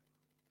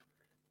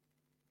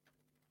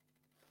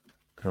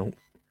 Oh.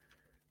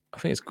 I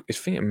think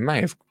it may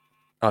have.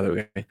 Oh, there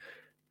we go.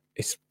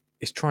 It's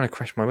trying to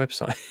crash my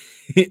website.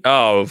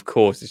 Oh, of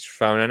course, it's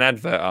throwing an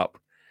advert up.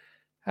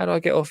 How do I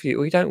get off you?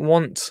 We don't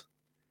want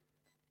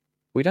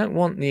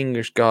the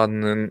English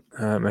Garden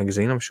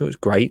magazine. I'm sure it's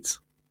great.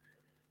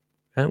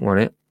 I don't want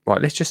it.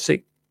 Right, let's just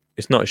see.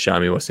 It's not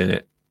showing me what's in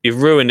it.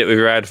 You've ruined it with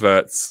your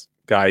adverts,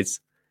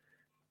 guys.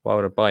 Why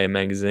would I buy a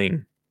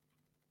magazine?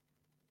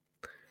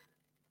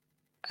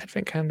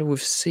 Advent calendar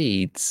with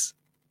seeds.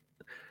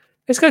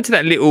 Let's go to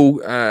that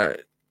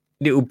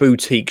little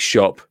boutique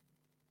shop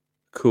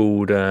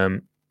called.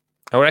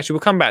 Actually, we'll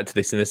come back to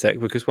this in a sec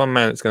because one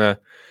man that's going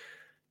to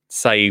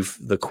save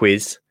the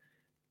quiz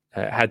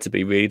had to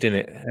be really, didn't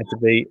it? Had to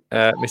be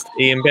Mr.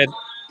 Ian Bed.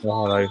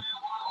 Oh, hello.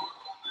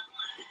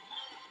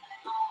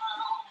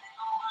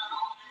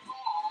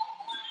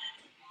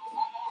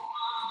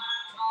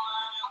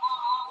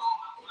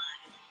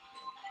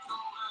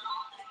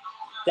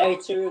 Day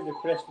 2 of the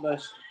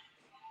Christmas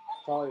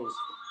toys.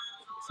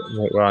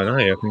 Right,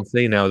 I can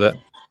see now that.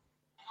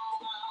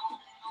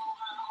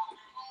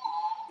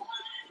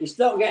 He's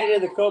not getting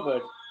in the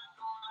cupboard.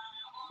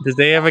 Does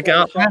he ever get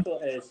up there?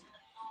 Is.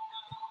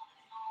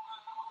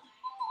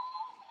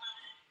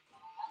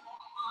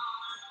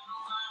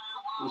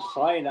 He's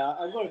trying out.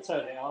 I'm going to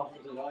turn it off.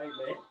 It's annoying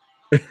me.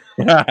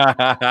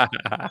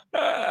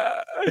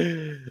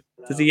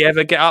 Does he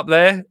ever get up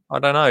there? I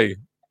don't know.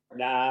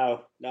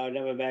 No,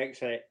 never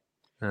makes it.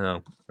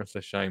 Oh, that's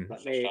a shame.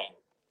 Let me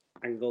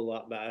angle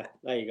that better.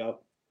 There you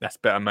go. That's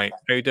better, mate.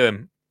 How you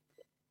doing?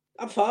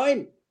 I'm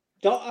fine.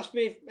 Don't ask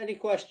me any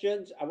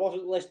questions. I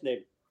wasn't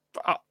listening.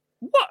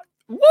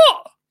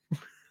 What?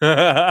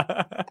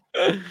 I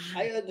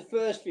heard the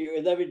first few,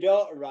 and then my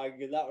daughter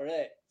rang, and that was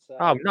it. So.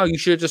 Oh no! You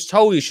should have just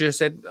told. You should have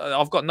said,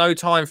 "I've got no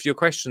time for your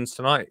questions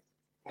tonight,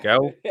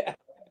 girl.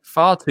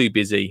 Far too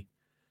busy."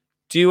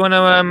 Do you want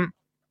to,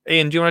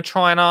 Ian? Do you want to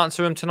try and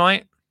answer them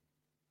tonight,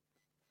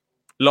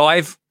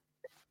 live?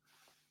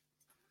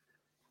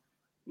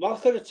 Well, I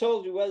could have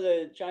told you where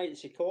the giant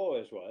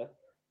sequoias were.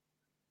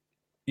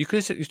 You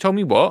could have. You told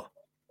me what?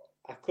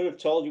 I could have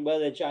told you where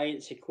the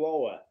giant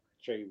sequoia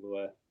tree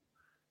were.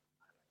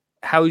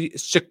 How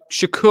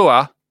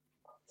Shakua?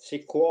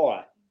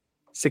 Sequoia.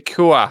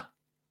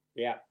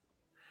 Yeah.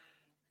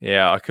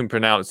 Yeah, I can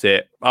pronounce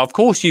it. Of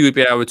course, you would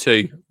be able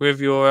to with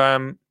your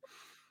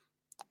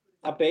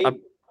I've been.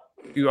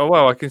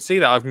 Well, I can see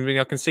that.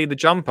 I can see the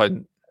jumper.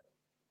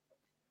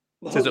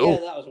 Well, yeah,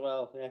 that as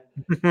well. Yeah.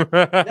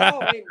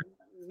 No, I mean,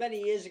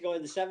 many years ago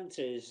in the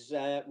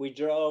 70s, we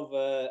drove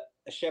a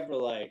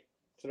Chevrolet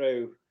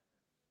through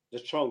the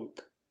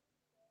trunk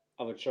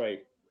of a tree.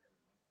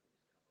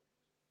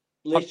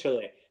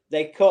 Literally,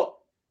 they cut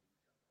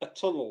a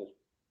tunnel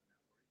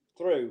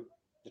through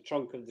the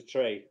trunk of the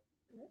tree,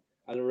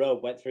 and the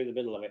road went through the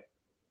middle of it.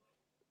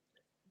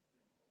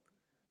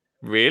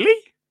 Really?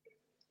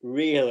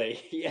 Really?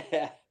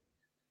 Yeah.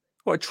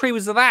 What, a tree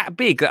was that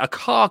big that a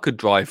car could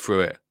drive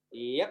through it?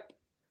 Yep.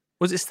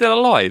 Was it still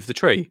alive, the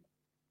tree?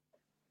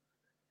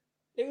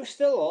 It was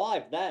still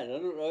alive then. I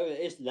don't know if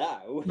it is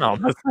now. No,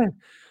 I'm not saying.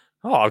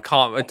 Oh, I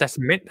can't.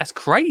 That's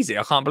crazy.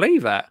 I can't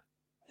believe that.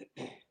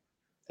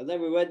 And then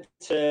we went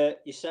to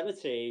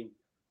Yosemite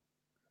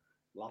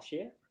last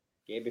year,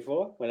 year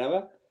before,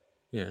 whenever.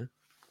 Yeah.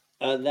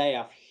 And they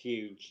have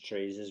huge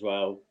trees as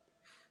well.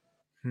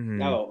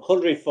 No,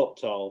 100-foot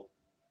tall.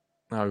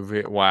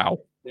 Oh, wow.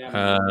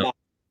 Yeah. I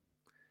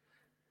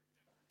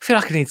feel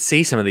like I need to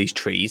see some of these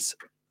trees.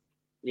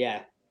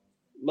 Yeah.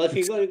 Well, if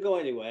you're going to go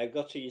anywhere,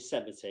 go to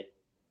Yosemite.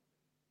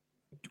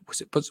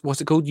 What's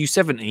it called?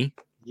 Yosemite?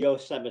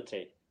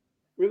 Yosemite.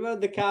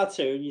 Remember the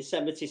cartoon,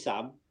 Yosemite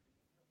Sam?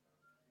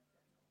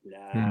 No.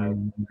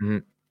 Mm-hmm.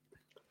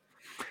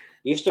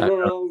 He used to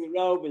run along the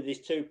road with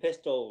his 2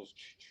 pistols.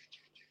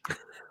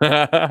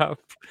 No,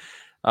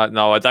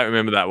 I don't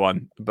remember that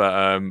one,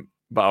 but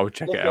I'll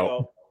check it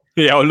out.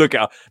 Yeah, I'll look it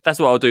up. That's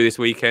what I'll do this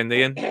weekend,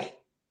 Ian.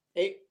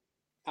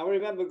 I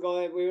remember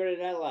we were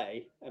in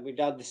LA, and my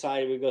dad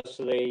decided we'd go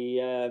to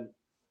the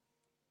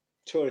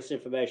tourist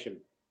information.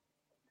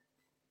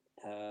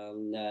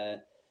 And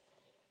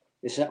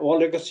he said, I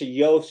want to go to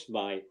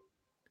Yosemite.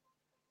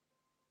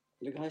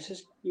 The guy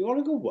says, you want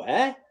to go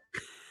where?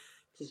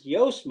 He says,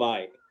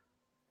 Yosemite.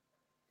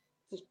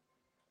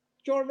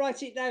 you want to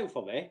write it down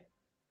for me?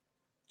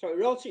 So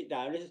we wrote it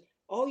down. He says,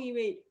 oh, you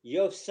mean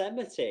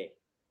Yosemite?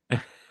 We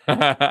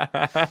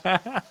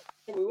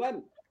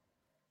went.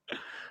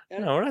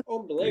 Oh,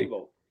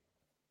 Unbelievable.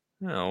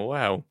 Oh,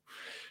 wow.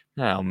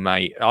 Oh,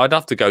 mate. I'd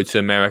love to go to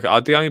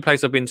America. The only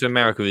place I've been to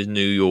America is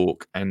New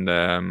York. And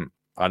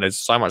there's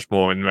so much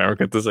more in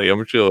America to see,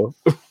 I'm sure.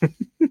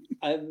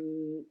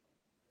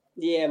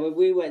 Yeah, when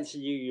we went to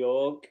New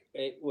York,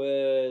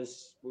 we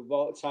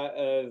walked out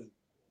of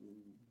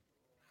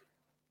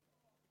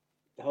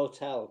the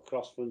hotel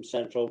across from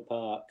Central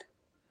Park,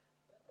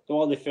 the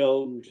one they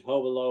filmed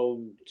Home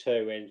Alone 2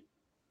 in.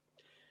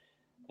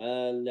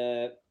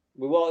 And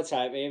we walked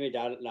out, me and my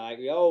dad at night.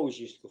 We always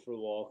used to go for a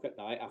walk at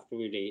night after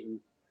we'd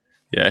eaten.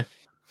 Yeah.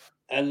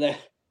 And the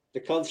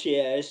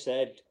concierge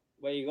said,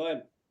 where are you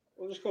going?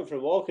 We're just going for a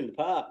walk in the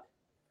park.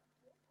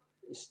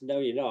 I said, no,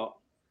 you're not.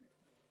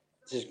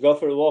 Just go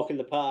for a walk in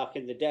the park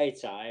in the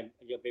daytime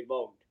and you'll be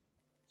mugged.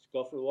 Just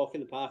go for a walk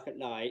in the park at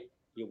night,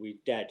 you'll be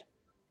dead.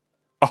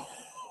 Oh.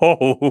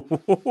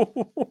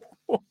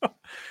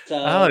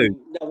 So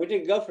no, we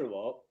didn't go for a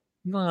walk.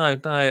 No,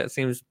 that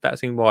seems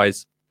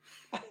wise.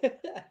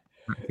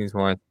 That seems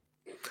wise.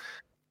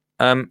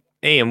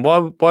 Ian,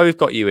 while we've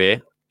got you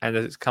here, and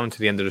as it's coming to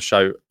the end of the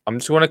show, I'm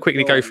just want to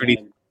quickly go through these.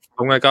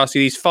 I'm going to ask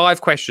you these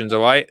 5 questions.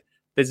 All right,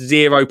 there's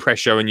zero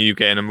pressure on you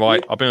getting them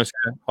right. I'll be honest,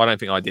 I don't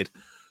think I did.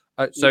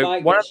 So you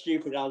might get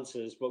stupid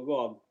answers, but go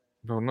on.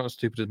 No, not as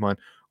stupid as mine.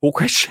 One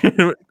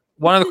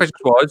of the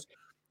questions was,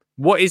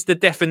 what is the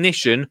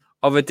definition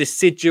of a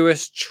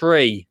deciduous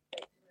tree?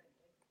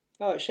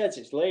 Oh, it sheds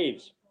its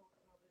leaves.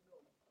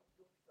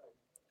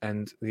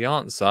 And the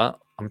answer,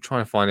 I'm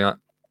trying to find out.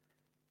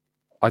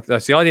 I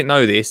didn't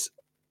know this.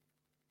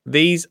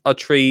 These are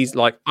trees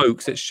like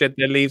oaks that shed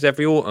their leaves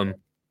every autumn.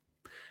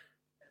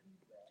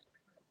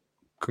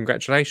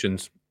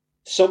 Congratulations.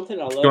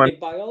 Something I learned in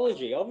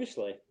biology,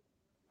 obviously.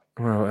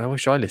 Well, I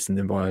wish I listened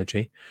in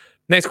biology.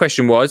 Next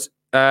question was,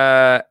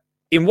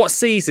 in what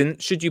season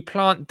should you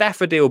plant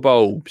daffodil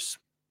bulbs?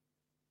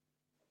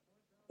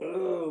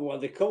 Oh, well,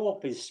 they come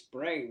up in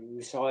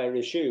spring, so I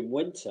assume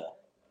winter.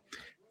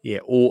 Yeah,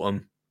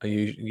 autumn.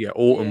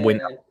 Autumn,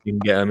 winter. You can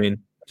get them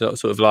in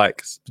sort of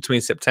like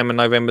between September and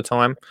November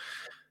time.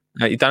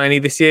 You done any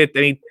this year?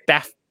 Any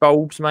daff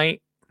bulbs,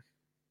 mate?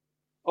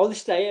 Oh, they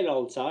stay in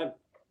all the time.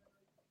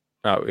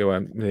 Oh,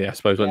 yeah, I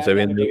suppose once they're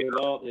in.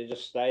 They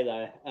just stay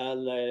there.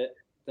 And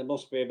there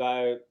must be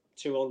about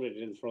 200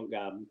 in the front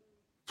garden.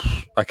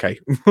 Okay.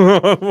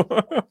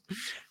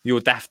 You're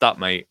daft up,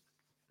 mate.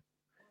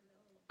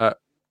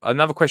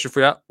 Another question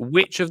for you.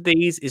 Which of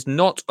these is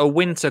not a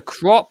winter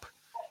crop?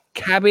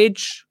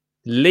 Cabbage,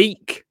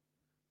 leek,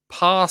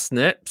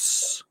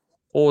 parsnips,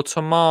 or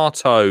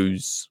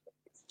tomatoes?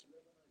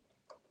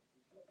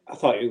 I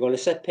thought you were going to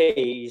say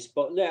peas,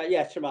 but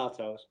yeah,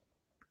 tomatoes.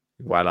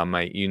 Well done,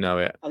 mate. You know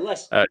it.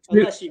 Unless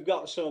you've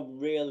got some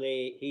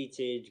really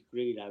heated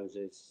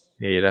greenhouses.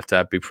 Yeah, you'd have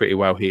to be pretty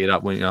well heated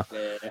up, wouldn't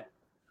you?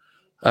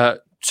 Yeah.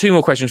 2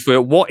 more questions for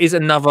you. What is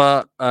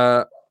another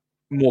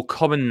more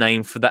common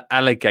name for the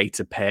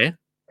alligator pear?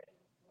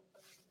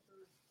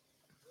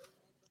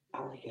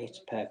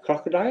 Alligator pear.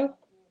 Crocodile?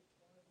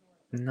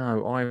 No,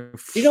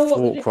 you know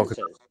what the difference is?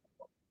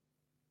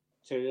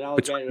 To an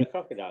alligator and a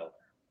crocodile?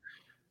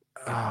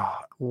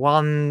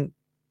 One,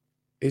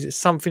 is it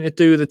something to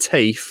do with the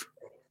teeth?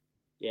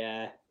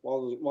 Yeah,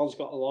 one's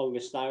got a longer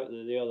snout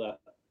than the other.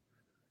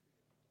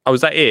 Oh,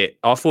 was that it?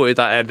 I thought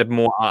that had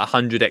more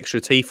 100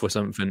 extra teeth or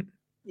something.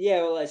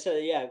 Yeah, well, I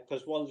said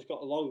because one's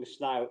got a longer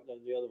snout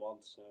than the other one.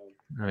 So.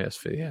 Oh, yes,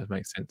 that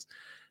makes sense.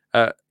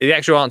 The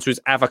actual answer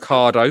is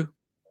avocado.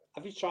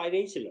 Have you tried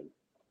eating them?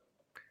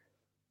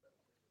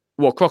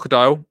 What,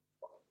 crocodile?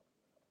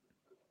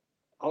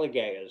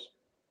 Alligators.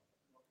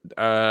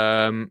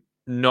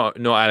 Not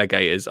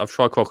alligators. I've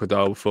tried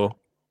crocodile before.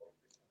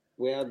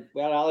 We had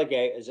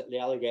alligators at the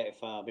alligator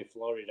farm in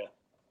Florida.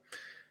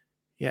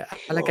 Yeah,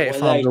 alligator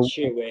farms.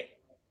 Chewy.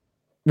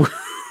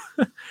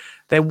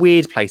 They're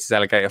weird places,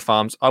 alligator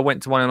farms. I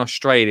went to one in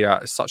Australia.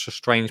 It's such a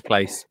strange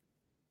place.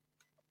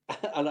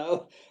 I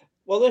know.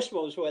 Well, this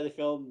one was where they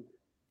filmed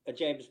a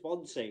James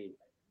Bond scene.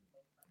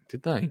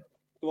 Did they?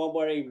 The one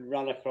where he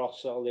ran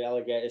across all the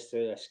alligators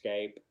to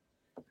escape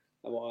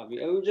and what have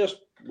you. And we were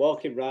just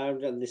walking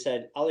around and they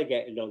said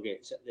alligator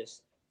nuggets at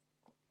this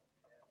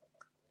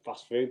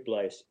fast food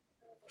place.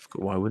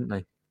 Why wouldn't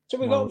they? So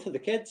we got them for the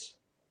kids.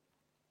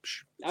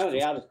 I only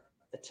had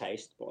a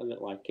taste, but I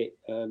didn't like it.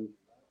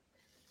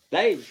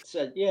 They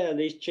said, yeah,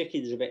 these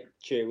chickens are a bit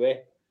chewy.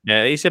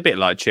 Yeah, it's a bit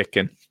like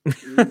chicken.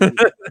 It's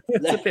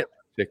a bit like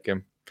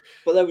chicken.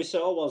 But then we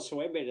saw one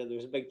swimming and there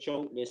was a big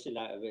chunk missing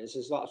out of it. It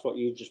says, that's what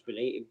you've just been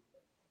eating.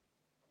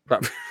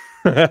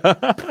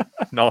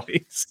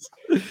 Nice.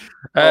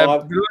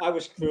 I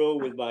was cruel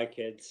with my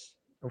kids.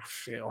 Oh,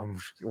 shit.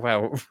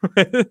 Well,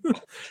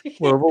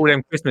 of all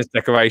them Christmas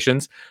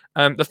decorations.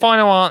 The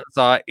final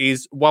answer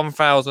is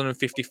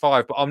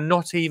 1,055, but I'm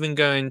not even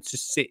going to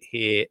sit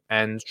here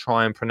and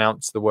try and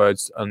pronounce the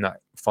words on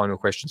that final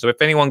question. So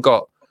if anyone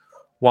got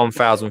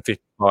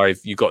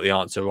 1,055, you got the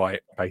answer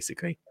right,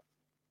 basically.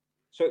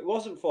 So it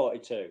wasn't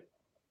 42.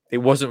 It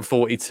wasn't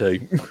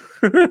 42.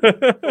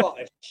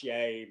 What a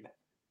shame.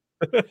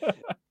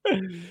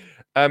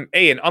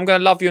 Ian, I'm going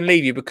to love you and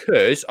leave you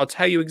because I'll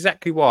tell you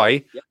exactly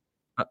why. Yep.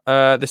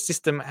 The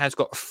system has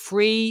got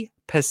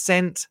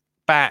 3%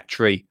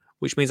 battery,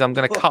 which means I'm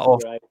going to cut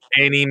off Right.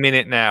 any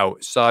minute now.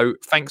 So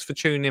thanks for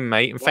tuning in,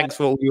 mate, and thanks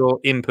for all your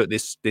input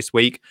this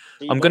week.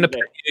 See you I'm going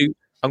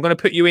to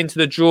put you into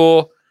the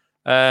draw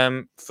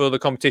for the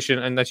competition,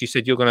 and as you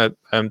said, you're going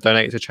to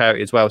donate it to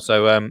charity as well.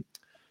 So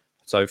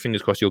so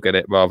fingers crossed you'll get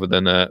it rather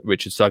than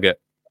Richard Suggett.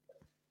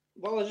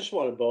 Well, I just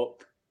want a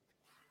book.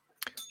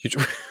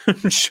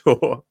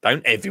 Sure,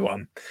 don't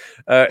everyone.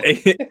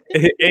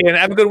 Ian,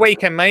 have a good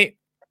weekend, mate.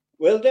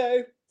 Will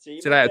do.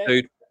 See you later,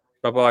 dude.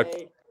 Bye.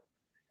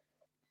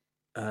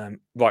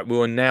 Right,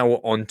 we're now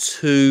on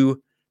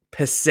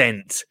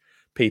 2%,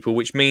 people,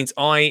 which means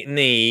I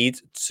need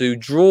to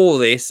draw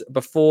this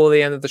before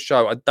the end of the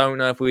show. I don't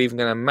know if we're even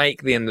going to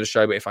make the end of the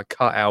show, but if I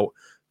cut out,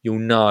 you'll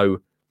know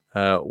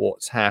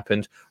what's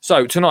happened.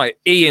 So tonight,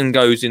 Ian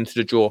goes into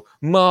the draw.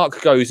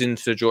 Mark goes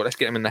into the draw. Let's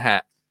get him in the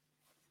hat.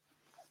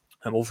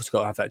 I've also got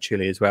to have that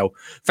chili as well.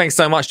 Thanks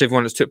so much to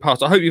everyone that's took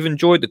part. I hope you've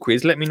enjoyed the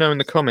quiz. Let me know in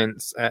the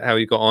comments how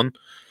you got on.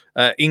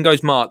 In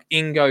goes Mark.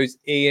 In goes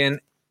Ian.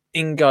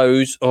 In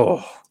goes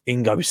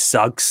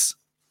Suggs.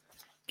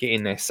 Get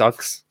in there,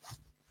 Suggs.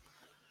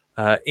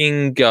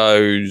 In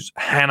goes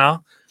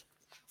Hannah.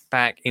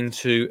 Back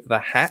into the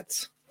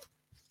hat.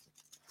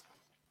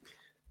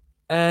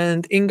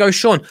 And in goes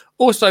Sean.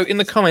 Also, in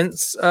the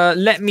comments,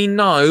 let me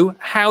know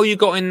how you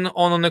got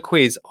on the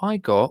quiz. I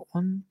got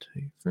 1,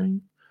 2, 3,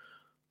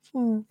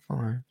 4,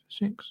 5,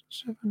 6,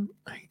 7,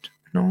 8,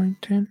 9,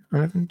 10,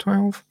 11,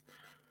 12,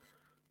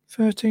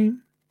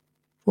 13,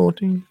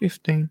 14,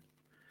 15,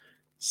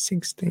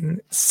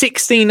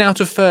 16 out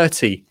of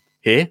 30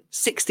 here.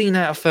 16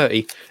 out of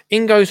 30.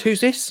 In goes, who's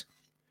this?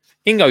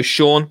 In goes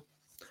Sean.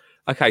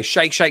 Okay,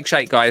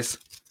 shake, guys.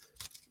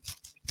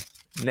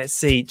 Let's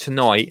see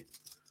tonight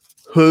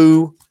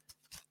who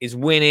is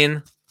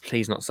winning.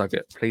 Please not suck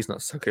it. Please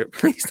not suck it.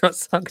 Please not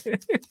suck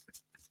it.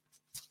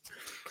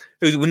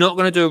 We're not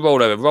going to do a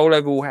rollover.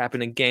 Rollover will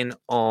happen again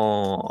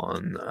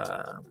on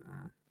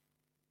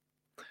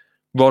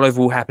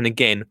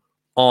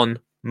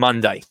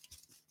Monday.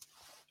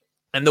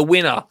 And the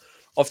winner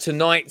of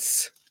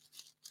tonight's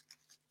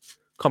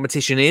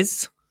competition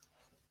is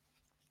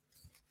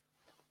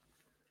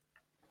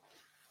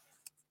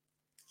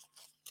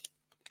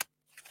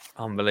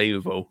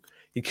unbelievable.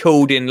 He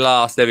called in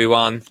last,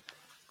 everyone.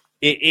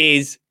 It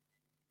is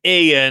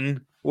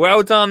Ian.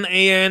 Well done,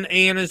 Ian.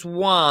 Ian has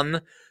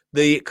won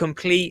the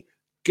complete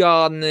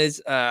Gardeners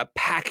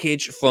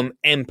package from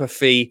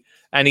Empathy.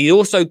 And he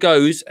also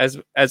goes, as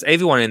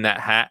everyone in that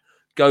hat,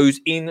 goes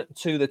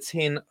into the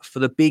tin for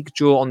the big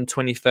draw on the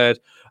 23rd.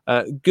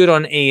 Good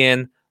on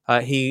Ian.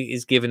 He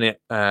is giving it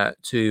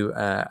to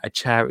a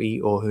charity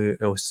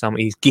or some.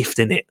 He's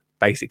gifting it,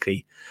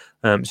 basically.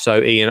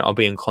 So, Ian, I'll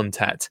be in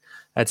contact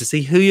to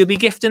see who you'll be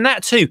gifting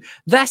that to.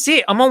 That's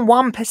it. I'm on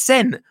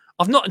 1%.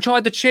 I've not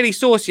tried the chili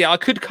sauce yet. I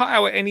could cut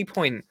out at any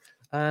point.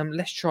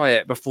 Let's try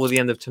it before the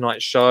end of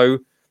tonight's show.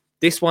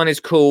 This one is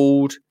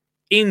called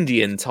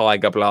Indian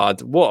Tiger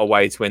Blood. What a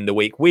way to end the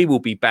week. We will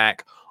be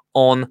back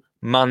on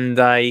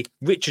Monday.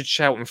 Richard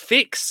Shelton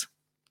fix.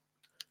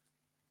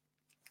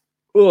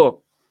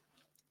 Oh,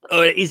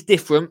 it is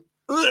different.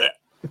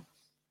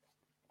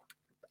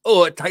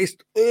 Oh, it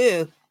tastes.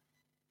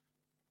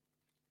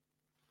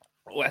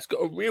 Oh, that's got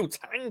a real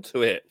tang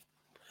to it.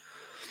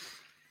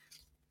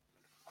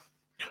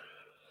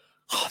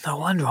 Oh, no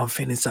wonder I'm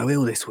feeling so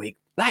ill this week.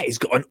 That has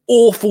got an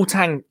awful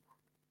tang.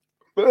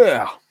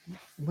 Ugh.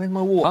 Where's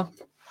my water?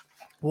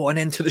 What an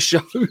end to the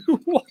show.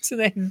 What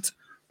an end.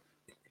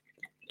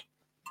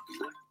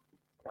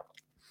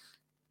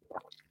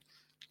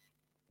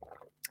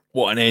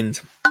 What an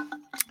end.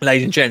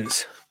 Ladies and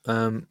gents,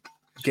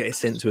 get it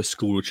sent to a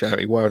school or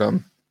charity. Well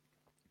done.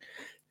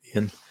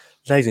 Ian.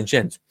 Ladies and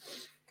gents,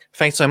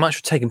 thanks so much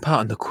for taking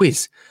part in the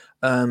quiz.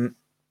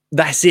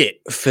 That's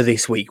it for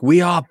this week.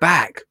 We are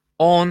back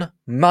on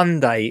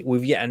Monday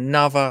with yet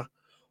another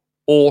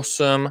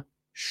awesome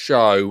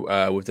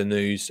show with the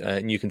news,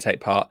 and you can take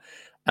part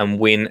and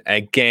win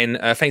again.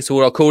 Thanks to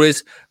all our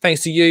callers.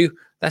 Thanks to you.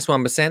 That's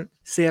 1%.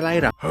 See you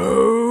later.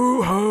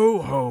 Ho,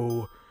 ho,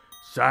 ho.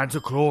 Santa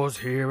Claus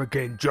here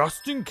again,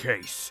 just in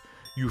case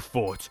you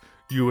thought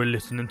you were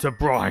listening to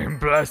Brian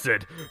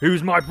Blessed,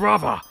 who's my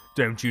brother,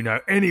 don't you know?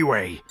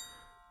 Anyway,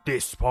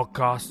 this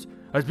podcast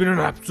has been an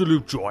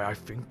absolute joy, I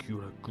think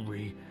you'll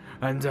agree.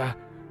 And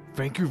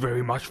thank you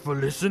very much for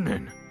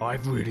listening.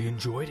 I've really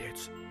enjoyed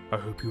it. I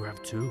hope you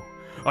have too.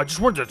 I just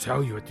wanted to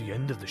tell you at the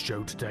end of the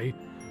show today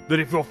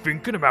that if you're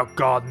thinking about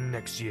gardening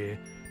next year,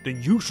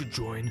 then you should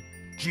join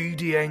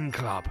GDN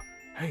Club.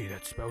 Hey,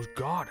 that spells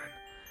garden.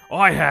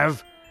 I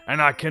have,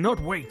 and I cannot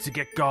wait to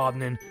get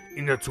gardening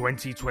in the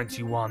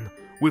 2021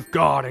 with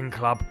Garden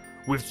Club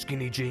with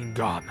Skinny Jean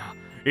Gardener.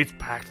 It's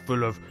packed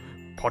full of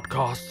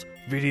podcasts,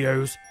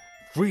 videos,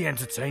 free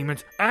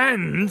entertainment,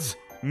 and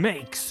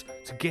makes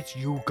to get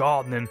you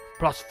gardening,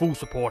 plus full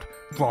support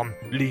from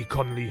Lee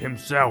Connolly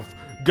himself.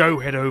 Go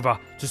head over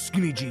to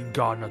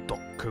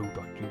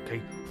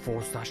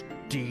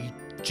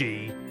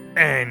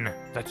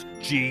skinnyjeangardener.co.uk/DGN. That's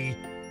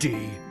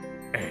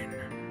GDN.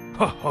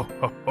 Ho ho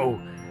ho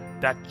ho.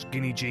 That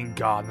Skinny Jean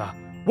Gardener.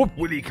 What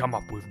will he come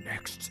up with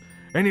next?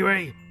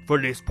 Anyway,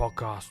 for this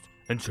podcast,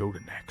 until the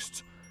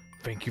next,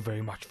 thank you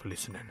very much for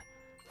listening.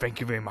 Thank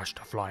you very much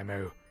to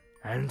Flymo,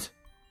 and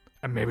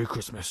a Merry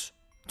Christmas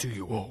to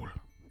you all.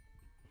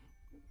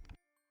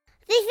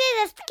 This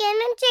is a Skin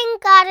and Jean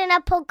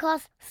Gardener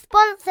podcast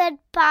sponsored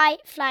by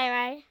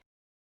Flymo.